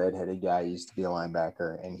big redheaded guy. He used to be a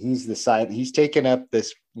linebacker, and he's taken up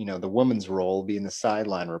this, the woman's role, being the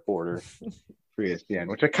sideline reporter for ESPN,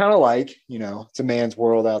 which I kind of like. It's a man's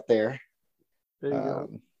world out there. There you go.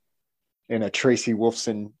 In a Tracy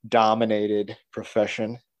Wolfson dominated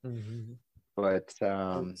profession. Mm-hmm. But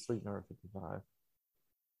Sleep number 55.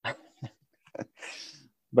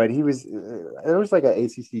 But he was there was like an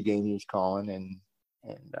ACC game he was calling, and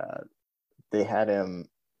they had him.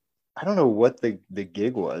 I don't know what the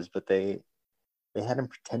gig was, but they had him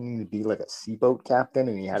pretending to be like a seaboat captain,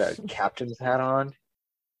 and he had a captain's hat on, and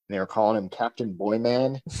they were calling him Captain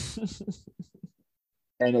Boyman.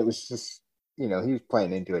 And it was just, he was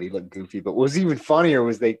playing into it. He looked goofy, but what was even funnier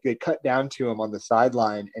was they cut down to him on the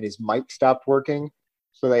sideline, and his mic stopped working.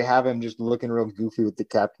 So they have him just looking real goofy with the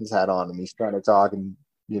captain's hat on, and he's trying to talk, and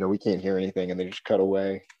we can't hear anything, and they just cut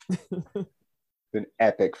away. It's an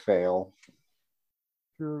epic fail.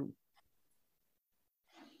 True.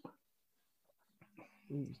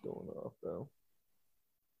 He was going off though.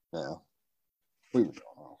 Yeah. We were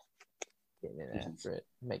going off. Getting in after it,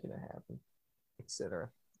 making it happen, etc.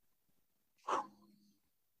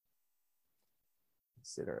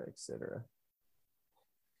 etc. etc.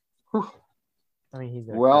 I mean, he's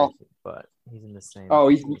no Tracy, but he's in the same. Oh,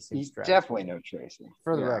 he's definitely no Tracy.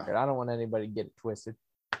 For the record, I don't want anybody to get it twisted.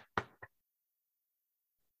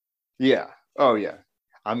 Yeah. Oh, yeah.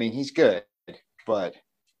 I mean, he's good, but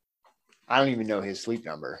I don't even know his sleep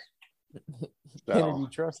number. Can it be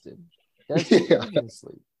trusted? Does he even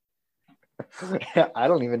sleep? I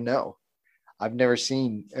don't even know. I've never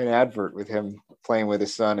seen an advert with him playing with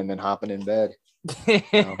his son and then hopping in bed.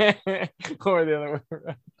 Or the other way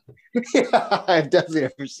around. Yeah, I've definitely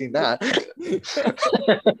never seen that.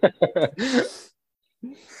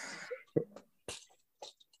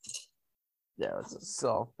 Yeah, it's a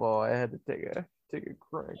softball. I had to take a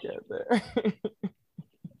crank at there.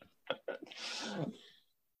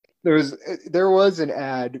 There was an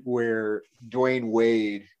ad where Dwayne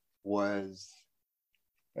Wade was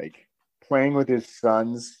like playing with his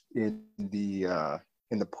sons in the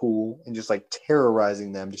pool and just like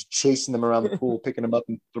terrorizing them, just chasing them around the pool, picking them up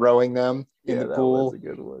and throwing them in the pool. That was a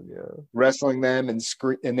good one, yeah. Wrestling them and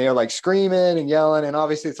they're like screaming and yelling, and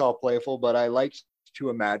obviously it's all playful, but I like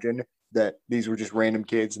to imagine that these were just random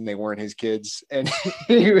kids and they weren't his kids, and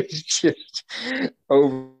he was just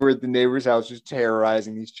over at the neighbor's house just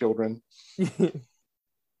terrorizing these children.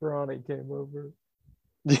 Ronnie came over.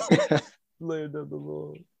 Yeah. Laid on the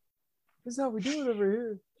lawn. This is how we do it over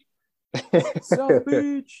here. South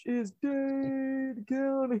Beach is Dade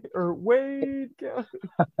County or Wade County.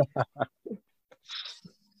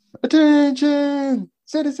 Attention,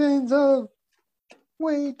 citizens of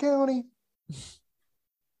Wade County.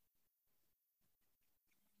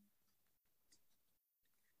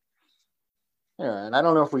 Yeah, and I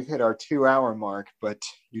don't know if we've hit our 2-hour mark, but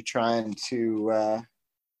you're trying to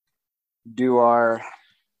do our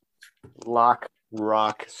rock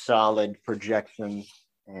solid projections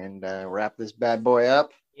and wrap this bad boy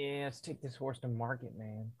up. Yeah, let's take this horse to market,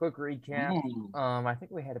 man. Quick recap. I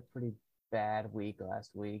think we had a pretty bad week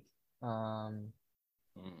last week. As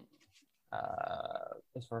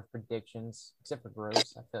far as predictions, except for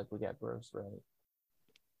Gross, I feel like we got Gross right.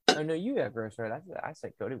 Oh no, you got Gross right. I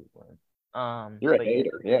said Cody would win. You're a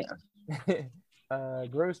hater, yeah.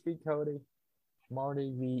 Gross beat Cody. Marty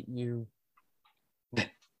beat you.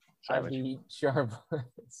 I beat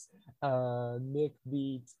Sharpless. Nick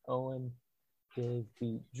beat Owen. Dave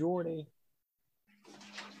beat Jordy.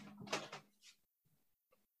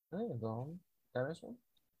 I think I'm wrong. Did I miss one?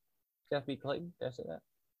 Jeff beat Clayton. Did I say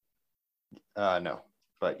that? No,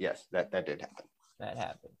 but yes, that did happen. That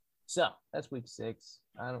happened. So that's week 6.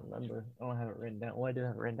 I don't remember. I don't have it written down. Well, I do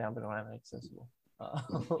have it written down, but I don't have it accessible.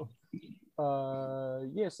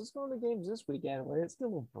 Yes, let's go on the games this week anyway. Let's do a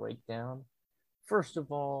little breakdown. First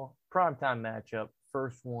of all, primetime matchup.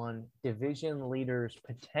 First one, division leaders,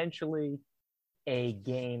 potentially a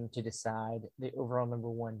game to decide the overall number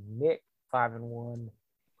one. Nick 5-1,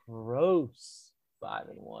 Gross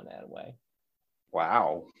 5-1 Adway.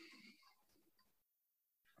 Wow.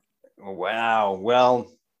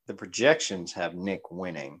 Well, the projections have Nick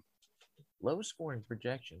winning. Low scoring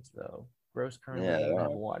projections though. Gross currently doesn't have a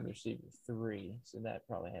wide receiver 3, so that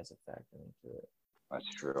probably has a factor into it. That's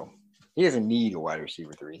true. He doesn't need a wide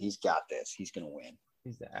receiver 3. He's got this. He's going to win.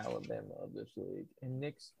 He's the Alabama of this league. And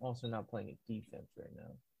Nick's also not playing a defense right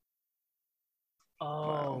now.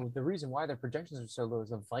 Oh, The reason why their projections are so low is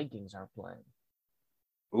the Vikings aren't playing.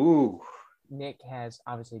 Ooh. Nick has,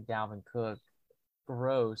 obviously, Dalvin Cook.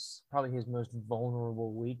 Gross, probably his most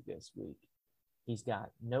vulnerable week this week. He's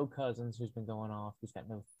got no Cousins, who's been going off. He's got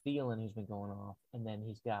no Thielen, who's been going off. And then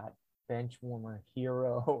he's got bench warmer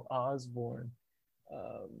hero Osborne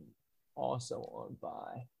also on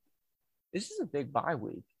bye. This is a big bye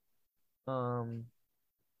week.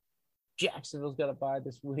 Jacksonville's got a bye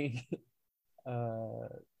this week.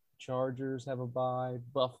 Chargers have a bye.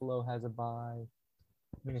 Buffalo has a bye.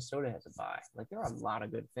 Minnesota has a bye. Like, there are a lot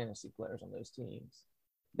of good fantasy players on those teams.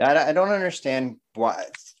 I don't understand why.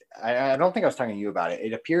 I don't think I was talking to you about it.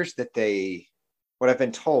 It appears that what I've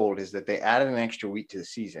been told is that they added an extra week to the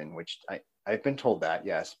season, which I've been told that,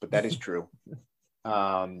 yes, but that is true.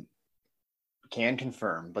 Can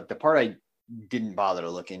confirm. But the part I didn't bother to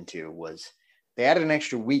look into was they added an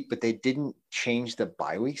extra week, but they didn't change the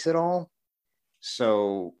bye weeks at all.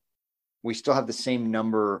 So we still have the same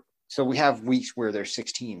number. So we have weeks where there's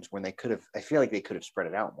 6 teams when they could have, I feel like they could have spread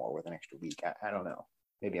it out more with an extra week. I don't know.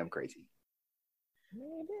 Maybe I'm crazy.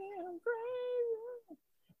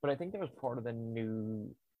 But I think that was part of the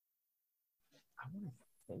new, I want to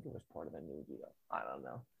think it was part of the new deal. I don't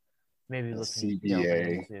know. Maybe The looking CBA.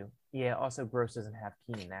 delving into. Yeah. Also, Gross doesn't have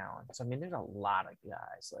Keenan Allen, so I mean, there's a lot of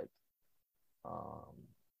guys like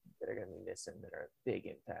that are going to be missing that are a big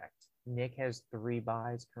impact. Nick has 3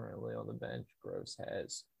 buys currently on the bench. Gross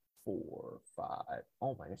has 4, 5.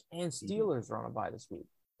 Oh my gosh! And Steelers are on a bye this week.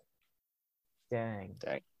 Dang.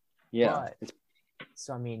 Yeah. But,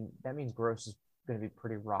 so I mean, that means Gross is going to be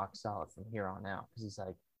pretty rock solid from here on out because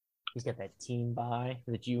he's got that team bye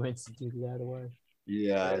that you instituted out of the way.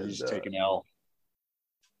 Yeah, And, he's taking L.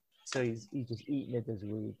 So he's just eating it this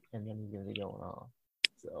week, and then he's going to be going off.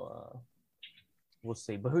 So we'll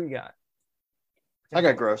see. But who you got? I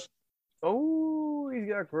got Gross. Oh, he's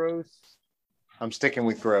got Gross. I'm sticking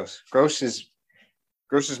with Gross. Gross is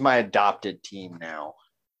my adopted team now.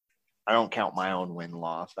 I don't count my own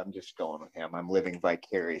win-loss. I'm just going with him. I'm living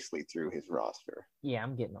vicariously through his roster. Yeah,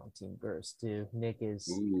 I'm getting on Team Gross too. Nick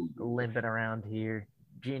is limping around here.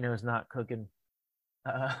 Gino's not cooking.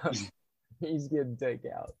 He's getting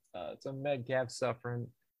takeout. So Metcalf suffering.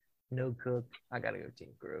 No cook. I got to go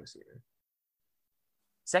Team Gross here.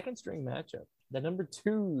 Second string matchup. The number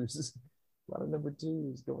 2s. A lot of number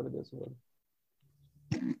 2s going to this one.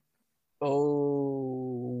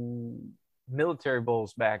 Oh, Military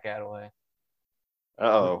Bowl's back out of the way.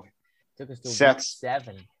 Uh-oh. Took us to Seth's week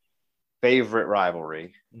 7. favorite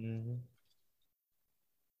rivalry. Mm-hmm.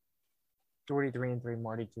 3-3,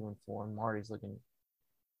 Marty 2-4. And Marty's looking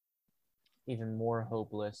even more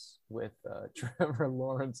hopeless with Trevor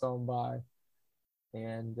Lawrence on bye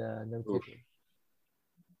and no kicker.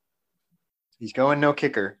 He's going no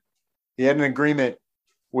kicker. He had an agreement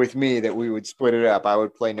with me that we would split it up. I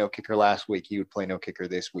would play no kicker last week. He would play no kicker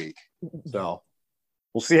this week. So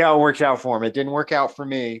we'll see how it works out for him. It didn't work out for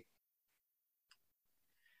me.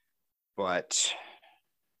 But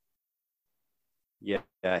yeah,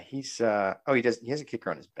 he's he has a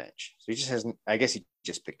kicker on his bench. So he just hasn't, I guess he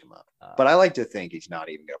just picked him up. But I like to think he's not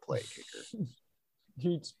even going to play a kicker.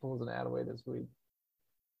 He just pulls an Attaway this week.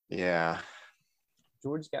 Yeah.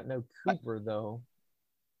 George's got no Cooper, though.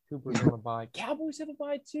 Cooper's on a bye. Cowboys have a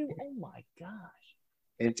bye, too? Oh, my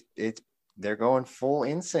gosh. They're going full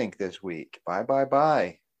in sync this week. Bye.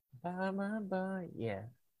 Bye. Yeah.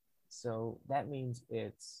 So that means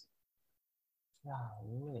it's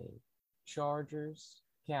Chargers,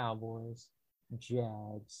 Cowboys,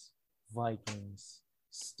 Jags, Vikings,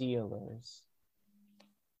 Steelers,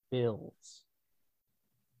 Bills.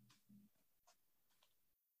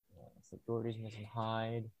 Yeah, so Jordy's missing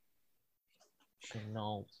Hyde,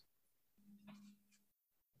 Chenault,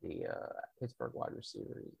 the Pittsburgh wide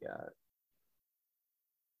receiver he's got.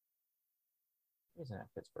 He doesn't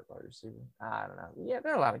have Pittsburgh wide receiver. I don't know. Yeah,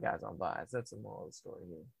 there are a lot of guys on buys. That's the moral of the story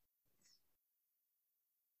here.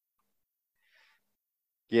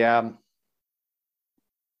 Yeah.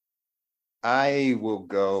 I will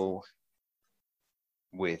go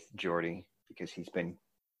with Jordy because he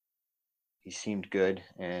seemed good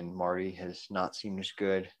and Marty has not seemed as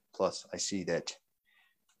good. Plus, I see that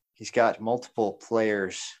he's got multiple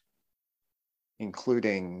players,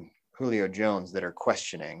 including Julio Jones, that are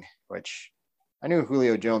questioning, which I knew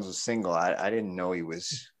Julio Jones was single. I didn't know he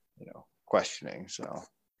was, questioning. So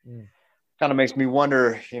kind of makes me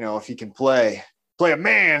wonder, if he can play a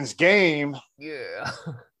man's game. Yeah.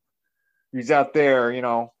 He's out there,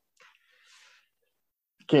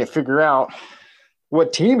 can't figure out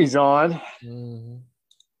what team he's on. Mm-hmm.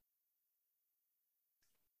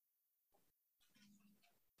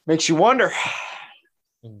 Makes you wonder.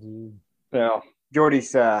 Indeed. So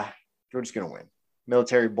Jordy's gonna win.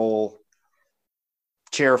 Military Bowl,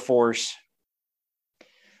 chair force.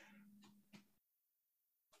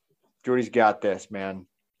 Jordy's got this, man.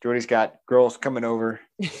 Jordy's got girls coming over,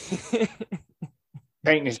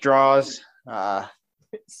 painting his draws.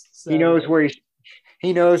 He knows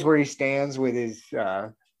where he stands with his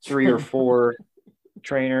 3 or 4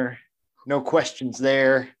 trainer. No questions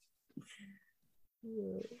there.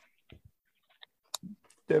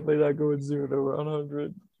 Definitely not going 0 to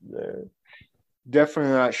 100 there.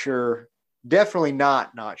 Definitely not sure. Definitely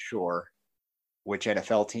not sure which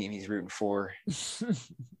NFL team he's rooting for.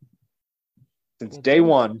 Since day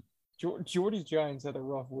one. Jordy's Giants had a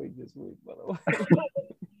rough week this week, by the way.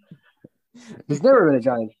 He's never been a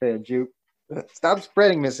Giants fan, Juke. Stop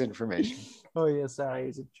spreading misinformation. Oh, yeah, sorry.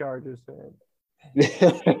 He's a Chargers fan.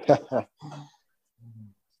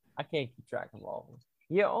 I can't keep track of all of them.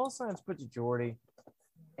 Yeah, all signs put to Jordy,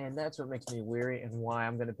 and that's what makes me weary and why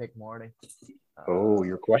I'm going to pick Marty.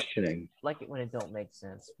 You're questioning. Like it when it don't make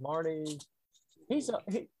sense. Marty, he's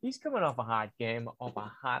coming off a hot game, off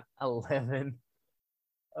a hot 11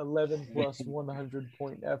 plus 100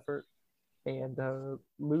 point effort. and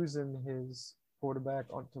losing his quarterback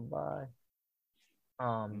onto bye.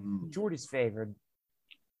 Jordy's favored.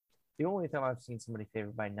 The only time I've seen somebody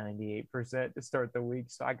favored by 98% to start the week,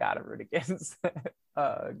 so I got to root against that.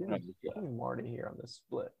 Give me Marty here on this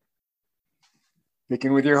split.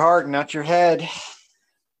 Picking with your heart, not your head.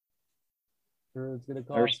 Sure, it's gonna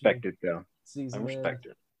cost I respect me. it, though. Season I respect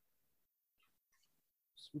it.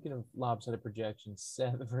 Speaking of lopsided projections,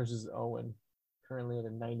 Seth versus Owen, currently at a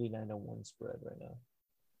 99-1 spread right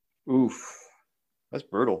now. Oof. That's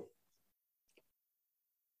brutal.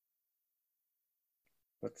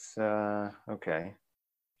 Let's okay.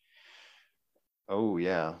 Oh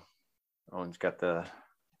yeah. Owen's got a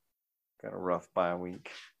rough bye week.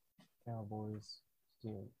 Cowboys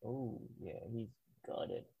still. Oh yeah, he's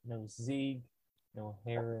got it. No Zeke, no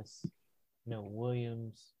Harris, no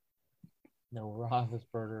Williams, no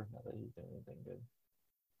Roethlisberger. Not that he's doing anything good.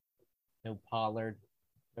 No Pollard,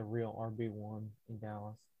 the real RB1 in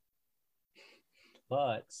Dallas.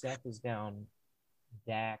 But Seth is down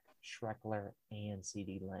Dak, Schreckler, and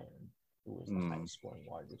CD Lamb, who was the highest scoring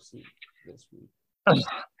wide receiver this week.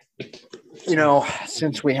 You know,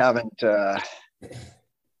 since we haven't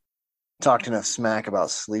talked enough smack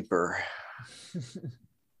about Sleeper,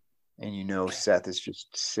 and you know Seth is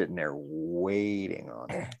just sitting there waiting on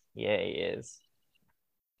it. Yeah, he is.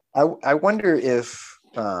 I wonder if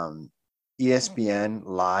ESPN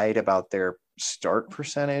lied about their start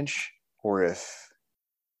percentage, or if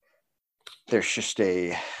there's just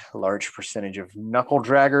a large percentage of knuckle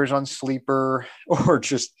draggers on Sleeper, or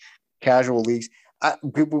just casual leagues.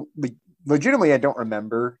 Legitimately, I don't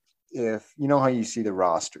remember if you know how you see the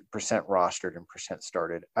percent rostered and percent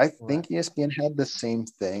started. I think ESPN had the same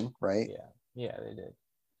thing, right? Yeah, they did.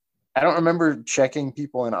 I don't remember checking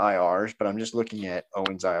people in IRs, but I'm just looking at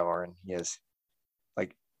Owen's IR, and he has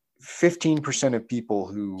like 15% of people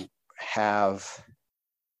who have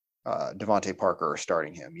Devontae Parker are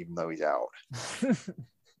starting him, even though he's out.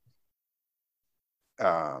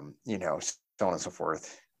 You know, so on and so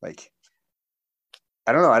forth. Like,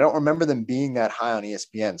 I don't know. I don't remember them being that high on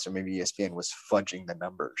ESPN, so maybe ESPN was fudging the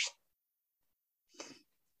numbers.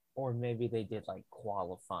 Or maybe they did like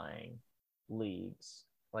qualifying leagues,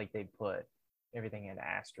 like they put everything in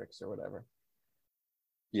asterisks or whatever.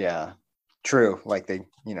 Yeah, true. Like they,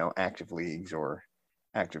 you know, active leagues or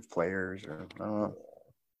active players, or I don't know.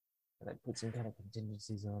 And they put some kind of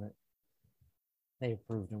contingencies on it. They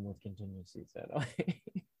approved them with contingencies that way.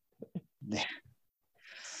 Yeah.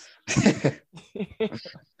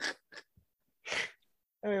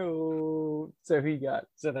 Oh, so who you got?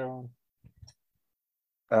 So they're on.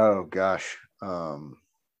 Oh gosh.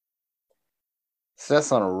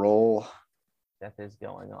 Seth's on a roll. Seth is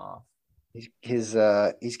going off. He's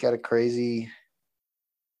got a crazy.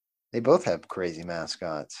 They both have crazy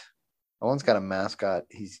mascots. Owen's got a mascot.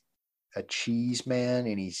 He's a cheese man,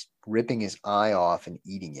 and he's ripping his eye off and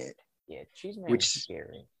eating it. Yeah, cheese man is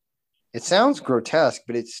scary. It sounds grotesque,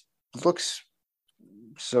 but it looks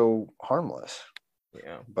so harmless.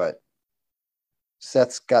 Yeah. But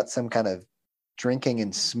Seth's got some kind of drinking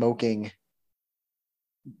and smoking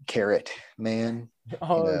carrot man.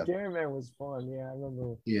 Oh, Carrot Man was fun. Yeah, I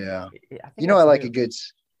remember. Yeah. I like a good.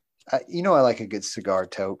 I like a good cigar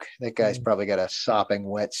toke. That guy's probably got a sopping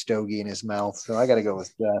wet stogie in his mouth, so I got to go with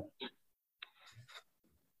Seth.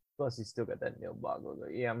 Plus, he's still got that Neil Boggle.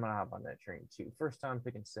 Yeah, I'm gonna hop on that train too. First time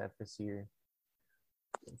picking Seth this year.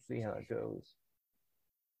 We'll see how it goes.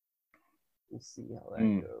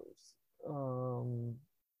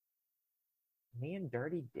 Me and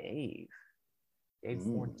Dirty Dave. Dave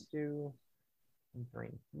 4-2. I'm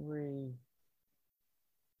 3-3.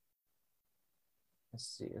 Let's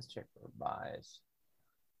see. Let's check for buys.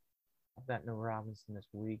 I've got no Robinson this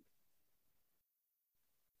week.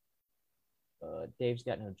 Dave's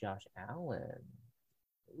got no Josh Allen.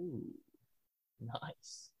 Ooh,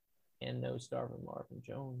 nice. And no Starvin Marvin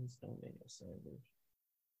Jones. No Daniel Sanders.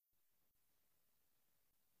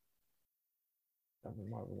 Starvin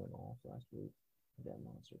Marvin went off last week. That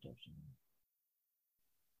monster touchdown.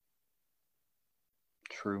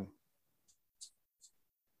 True.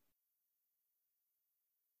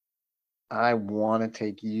 I want to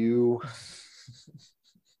take you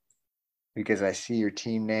because I see your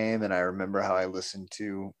team name and I remember how I listened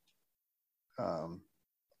to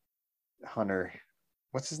Hunter.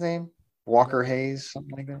 What's his name? Walker Hayes,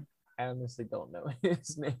 something like that. I honestly don't know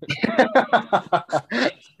his name.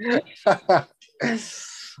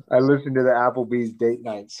 I listened to the Applebee's date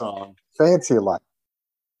night song, Fancy Life.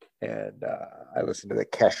 And I listened to the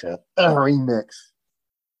Kesha remix,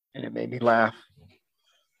 and it made me laugh.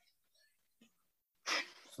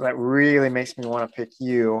 So that really makes me want to pick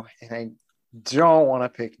you. And don't want to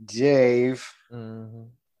pick Dave, Mm-hmm.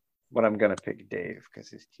 but I'm gonna pick Dave because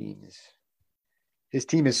his team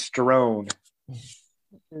is strong.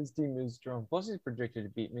 His team is strong. Plus, he's projected to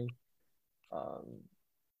beat me.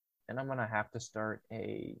 And I'm gonna have to start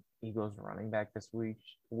a Eagles running back this week.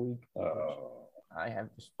 Which I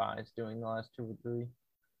have despised doing the last 2 or 3.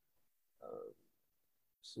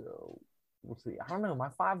 So we'll see. I don't know. My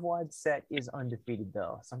 5 wide set is undefeated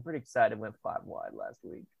though, so I'm pretty excited. Went 5 wide last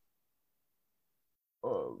week.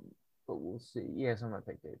 But we'll see. Yes, I'm gonna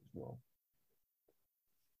pick Dave as well.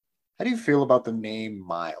 How do you feel about the name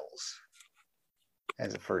Miles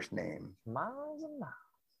as a first name? Miles and Miles.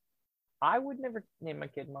 I would never name my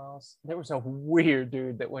kid Miles. There was a weird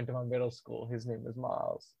dude that went to my middle school. His name was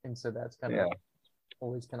Miles, and so that's kind of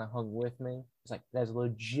always kind of hung with me. It's like that's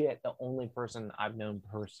legit the only person I've known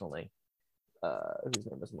personally whose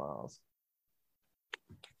name is Miles.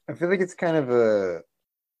 I feel like it's kind of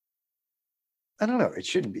I don't know, it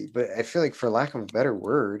shouldn't be, but I feel like for lack of a better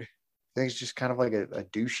word, I think it's just kind of like a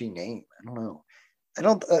douchey name. I don't know. I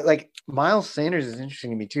don't like Miles Sanders is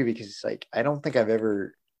interesting to me too, because it's like I don't think I've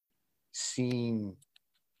ever seen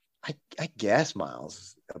I guess Miles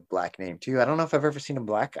is a black name too. I don't know if I've ever seen a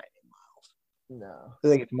black guy named Miles. No. I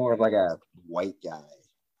feel like it's more of like a white guy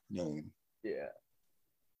name. Yeah.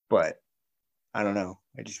 But I don't know.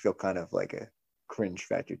 I just feel kind of like a cringe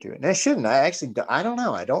factor to it. And I shouldn't. I don't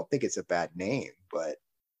know. I don't think it's a bad name, but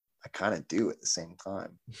I kind of do at the same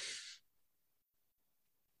time.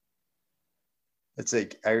 It's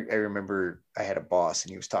like I remember I had a boss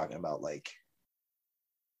and he was talking about like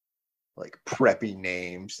preppy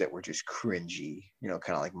names that were just cringy, kind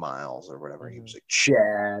of like Miles or whatever. He was like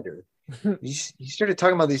Chad or he started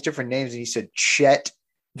talking about these different names and he said Chet.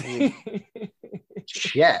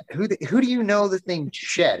 Chet. Who do you know this name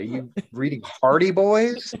Chet? Are you reading Hardy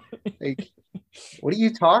Boys? Like, what are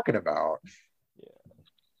you talking about? Yeah.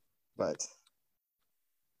 But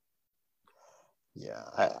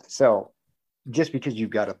yeah, so just because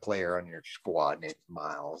you've got a player on your squad named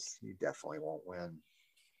Miles, you definitely won't win.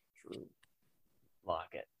 True.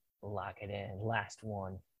 Lock it in. Last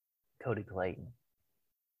one. Cody Clayton.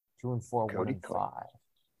 2-4, 1-5.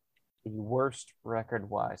 The worst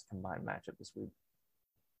record-wise combined matchup this week.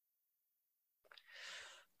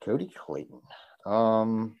 Cody Clayton. I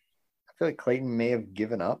feel like Clayton may have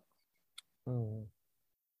given up.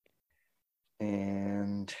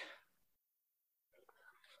 And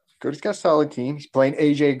Cody's got a solid team. He's playing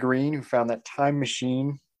AJ Green, who found that time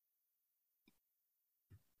machine.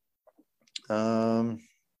 Clayton's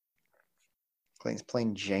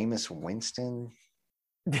playing Jameis Winston.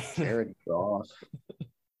 Jared Goff.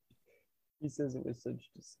 He says it was such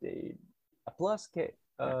disdain. Plus,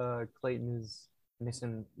 Clayton is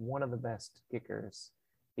missing one of the best kickers,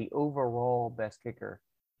 the overall best kicker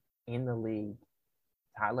in the league,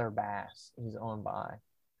 Tyler Bass. He's on bye.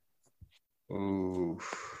 Ooh.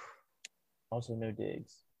 Also no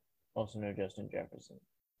Diggs. Also no Justin Jefferson.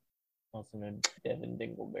 Also no Devin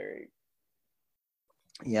Dingleberry.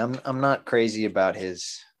 Yeah, I'm not crazy about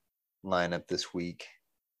his lineup this week.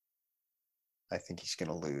 I think he's going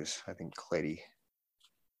to lose. I think Clady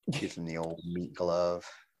gives him the old meat glove.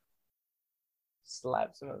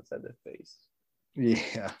 Slaps him outside the face.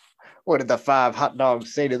 Yeah. What did the 5 hot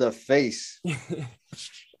dogs say to the face? He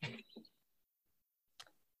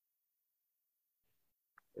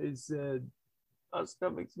said, our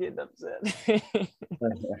stomach's getting upset.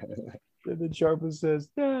 And then Sharpa says,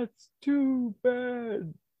 that's too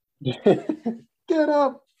bad. Get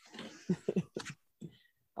up.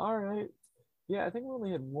 All right. Yeah, I think we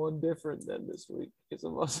only had one different then this week because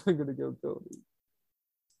I'm also going to go Cody.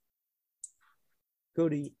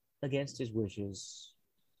 Cody, against his wishes,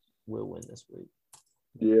 will win this week.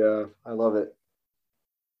 Yeah, I love it.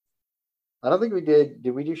 I don't think we did.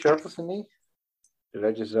 Did we do Sharpless and me? Did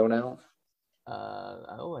I just zone out? I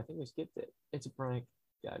think we skipped it. It's a prank.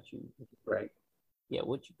 Got you. Right. Yeah,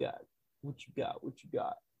 what you got? What you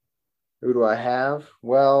got? Who do I have?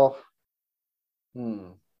 Well,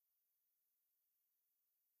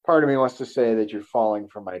 part of me wants to say that you're falling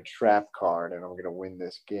for my trap card and I'm going to win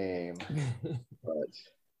this game. But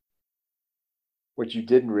what you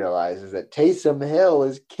didn't realize is that Taysom Hill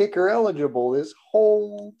is kicker eligible this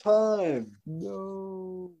whole time.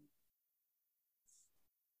 No,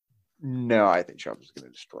 I think Trump is going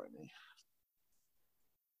to destroy me.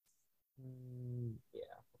 Yeah,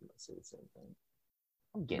 I'm going to say the same thing.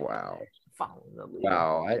 I'm getting following the lead.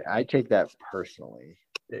 Wow, I take that personally.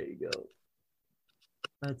 There you go.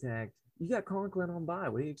 Attacked. You got Conklin on bye.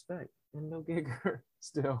 What do you expect? And no kicker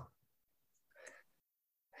still.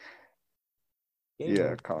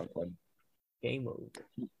 Conklin. Game over.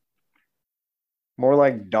 More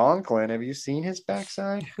like Donklin. Have you seen his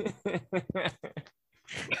backside?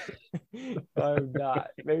 I'm not.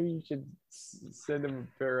 Maybe you should send him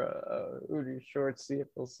a pair of Hooters shorts, see if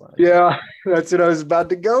he'll sign. Yeah, that's what I was about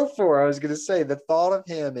to go for. I was going to say the thought of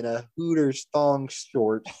him in a Hooters thong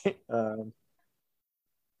short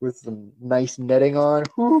with some nice netting on.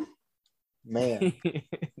 Whew, man.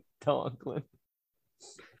 Donklin.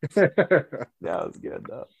 That was good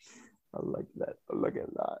though. I like that. I like it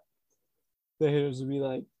a lot. The haters would be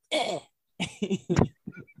like,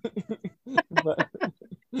 but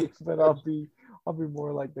I'll be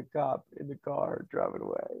more like the cop in the car driving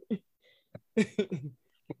away.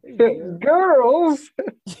 Hey, Girls.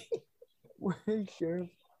 hey, Sheriff,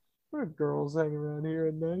 where are girls hanging around here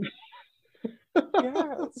at night?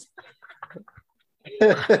 Yes.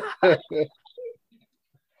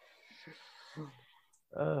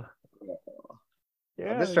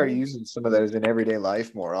 I'm gonna start using some of those in everyday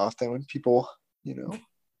life more often when people,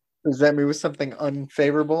 present me with something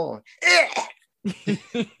unfavorable.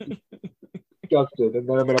 Disgusted, and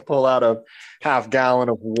then I'm gonna pull out a half gallon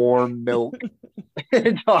of warm milk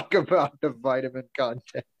and talk about the vitamin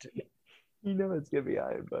content. It's gonna be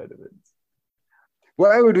high in vitamins.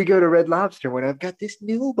 Why would we go to Red Lobster when I've got this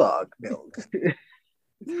Newbog milk?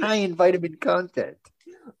 It's high in vitamin content.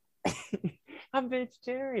 I'm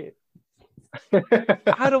vegetarian.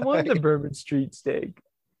 I don't want the Bourbon Street steak.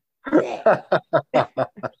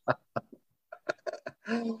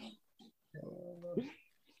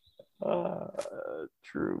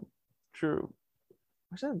 True.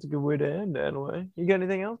 That's a good way to end anyway. You got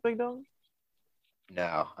anything else, Big Dog?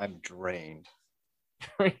 No, I'm drained.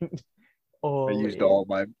 I used all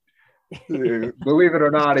my believe it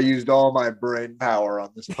or not, I used all my brain power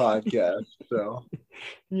on this podcast. So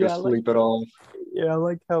just sleep it off. Yeah, I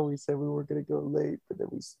like how we said we were gonna go late, but then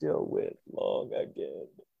we still went long again,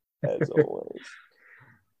 as always.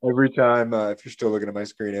 Every time, if you're still looking at my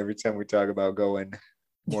screen, every time we talk about going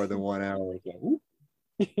more than 1 hour, it's like,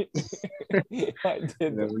 I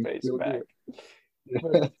did the face back,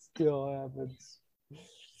 but it still happens.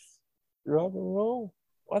 Rock and roll.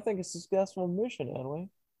 Well, I think a successful mission, anyway.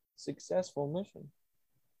 Successful mission.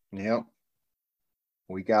 Yep.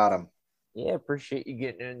 We got him. Yeah, appreciate you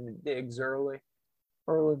getting in the digs early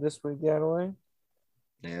this week, anyway.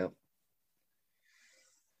 Yep.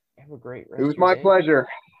 Have a great rest. It was my pleasure.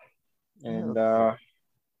 And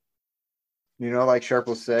like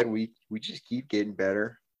Sharple said, we just keep getting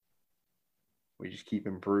better. We just keep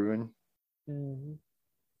improving. Mm-hmm.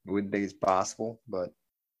 Wouldn't think it's possible, but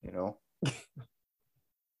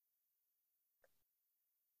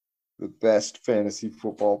the best fantasy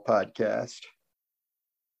football podcast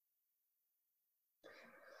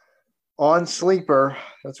on Sleeper.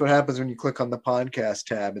 That's what happens when you click on the podcast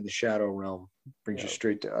tab in the Shadow Realm. It brings you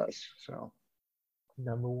straight to us. So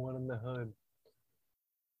number one in the hood,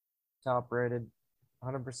 top rated,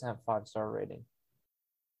 100% 5-star rating.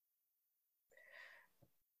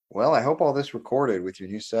 Well, I hope all this recorded with your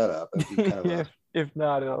new setup. It'd be kind of if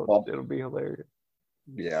not, it'll be hilarious.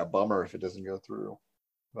 Yeah, bummer if it doesn't go through.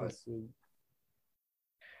 But let's see.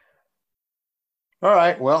 All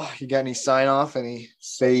right. Well, you got any sign off? Any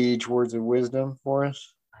sage words of wisdom for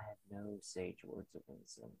us? I have no sage words of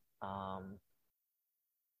wisdom.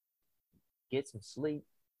 Get some sleep.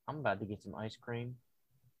 I'm about to get some ice cream.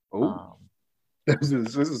 Oh, this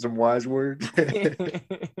is some wise words.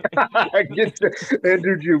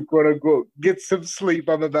 Andrew Jew, quote unquote, get some sleep.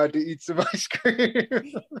 I'm about to eat some ice cream.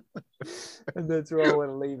 And that's where I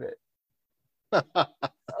want to leave it. Have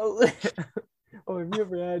you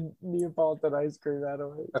ever had Neapolitan ice cream,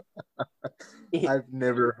 Adam? I've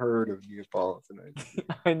never heard of Neapolitan ice cream.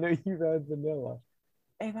 I know you've had vanilla,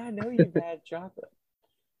 and I know you've had chocolate.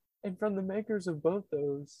 And from the makers of both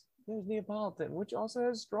those, there's Neapolitan, which also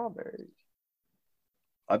has strawberries.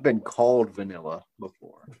 I've been called vanilla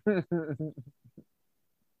before,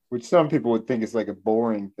 which some people would think is like a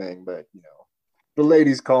boring thing, but the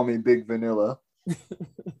ladies call me Big Vanilla.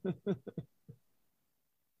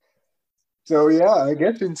 So yeah, I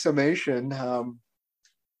guess in summation,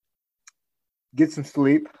 get some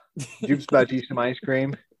sleep. Jupe's about to eat some ice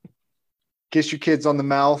cream. Kiss your kids on the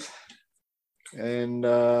mouth, and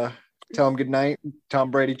tell them good night,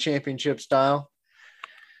 Tom Brady championship style.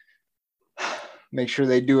 Make sure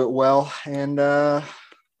they do it well, and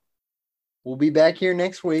we'll be back here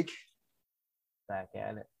next week. Back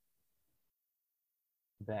at it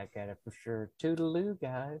for sure. Toodaloo,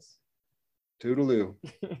 guys. Toodaloo.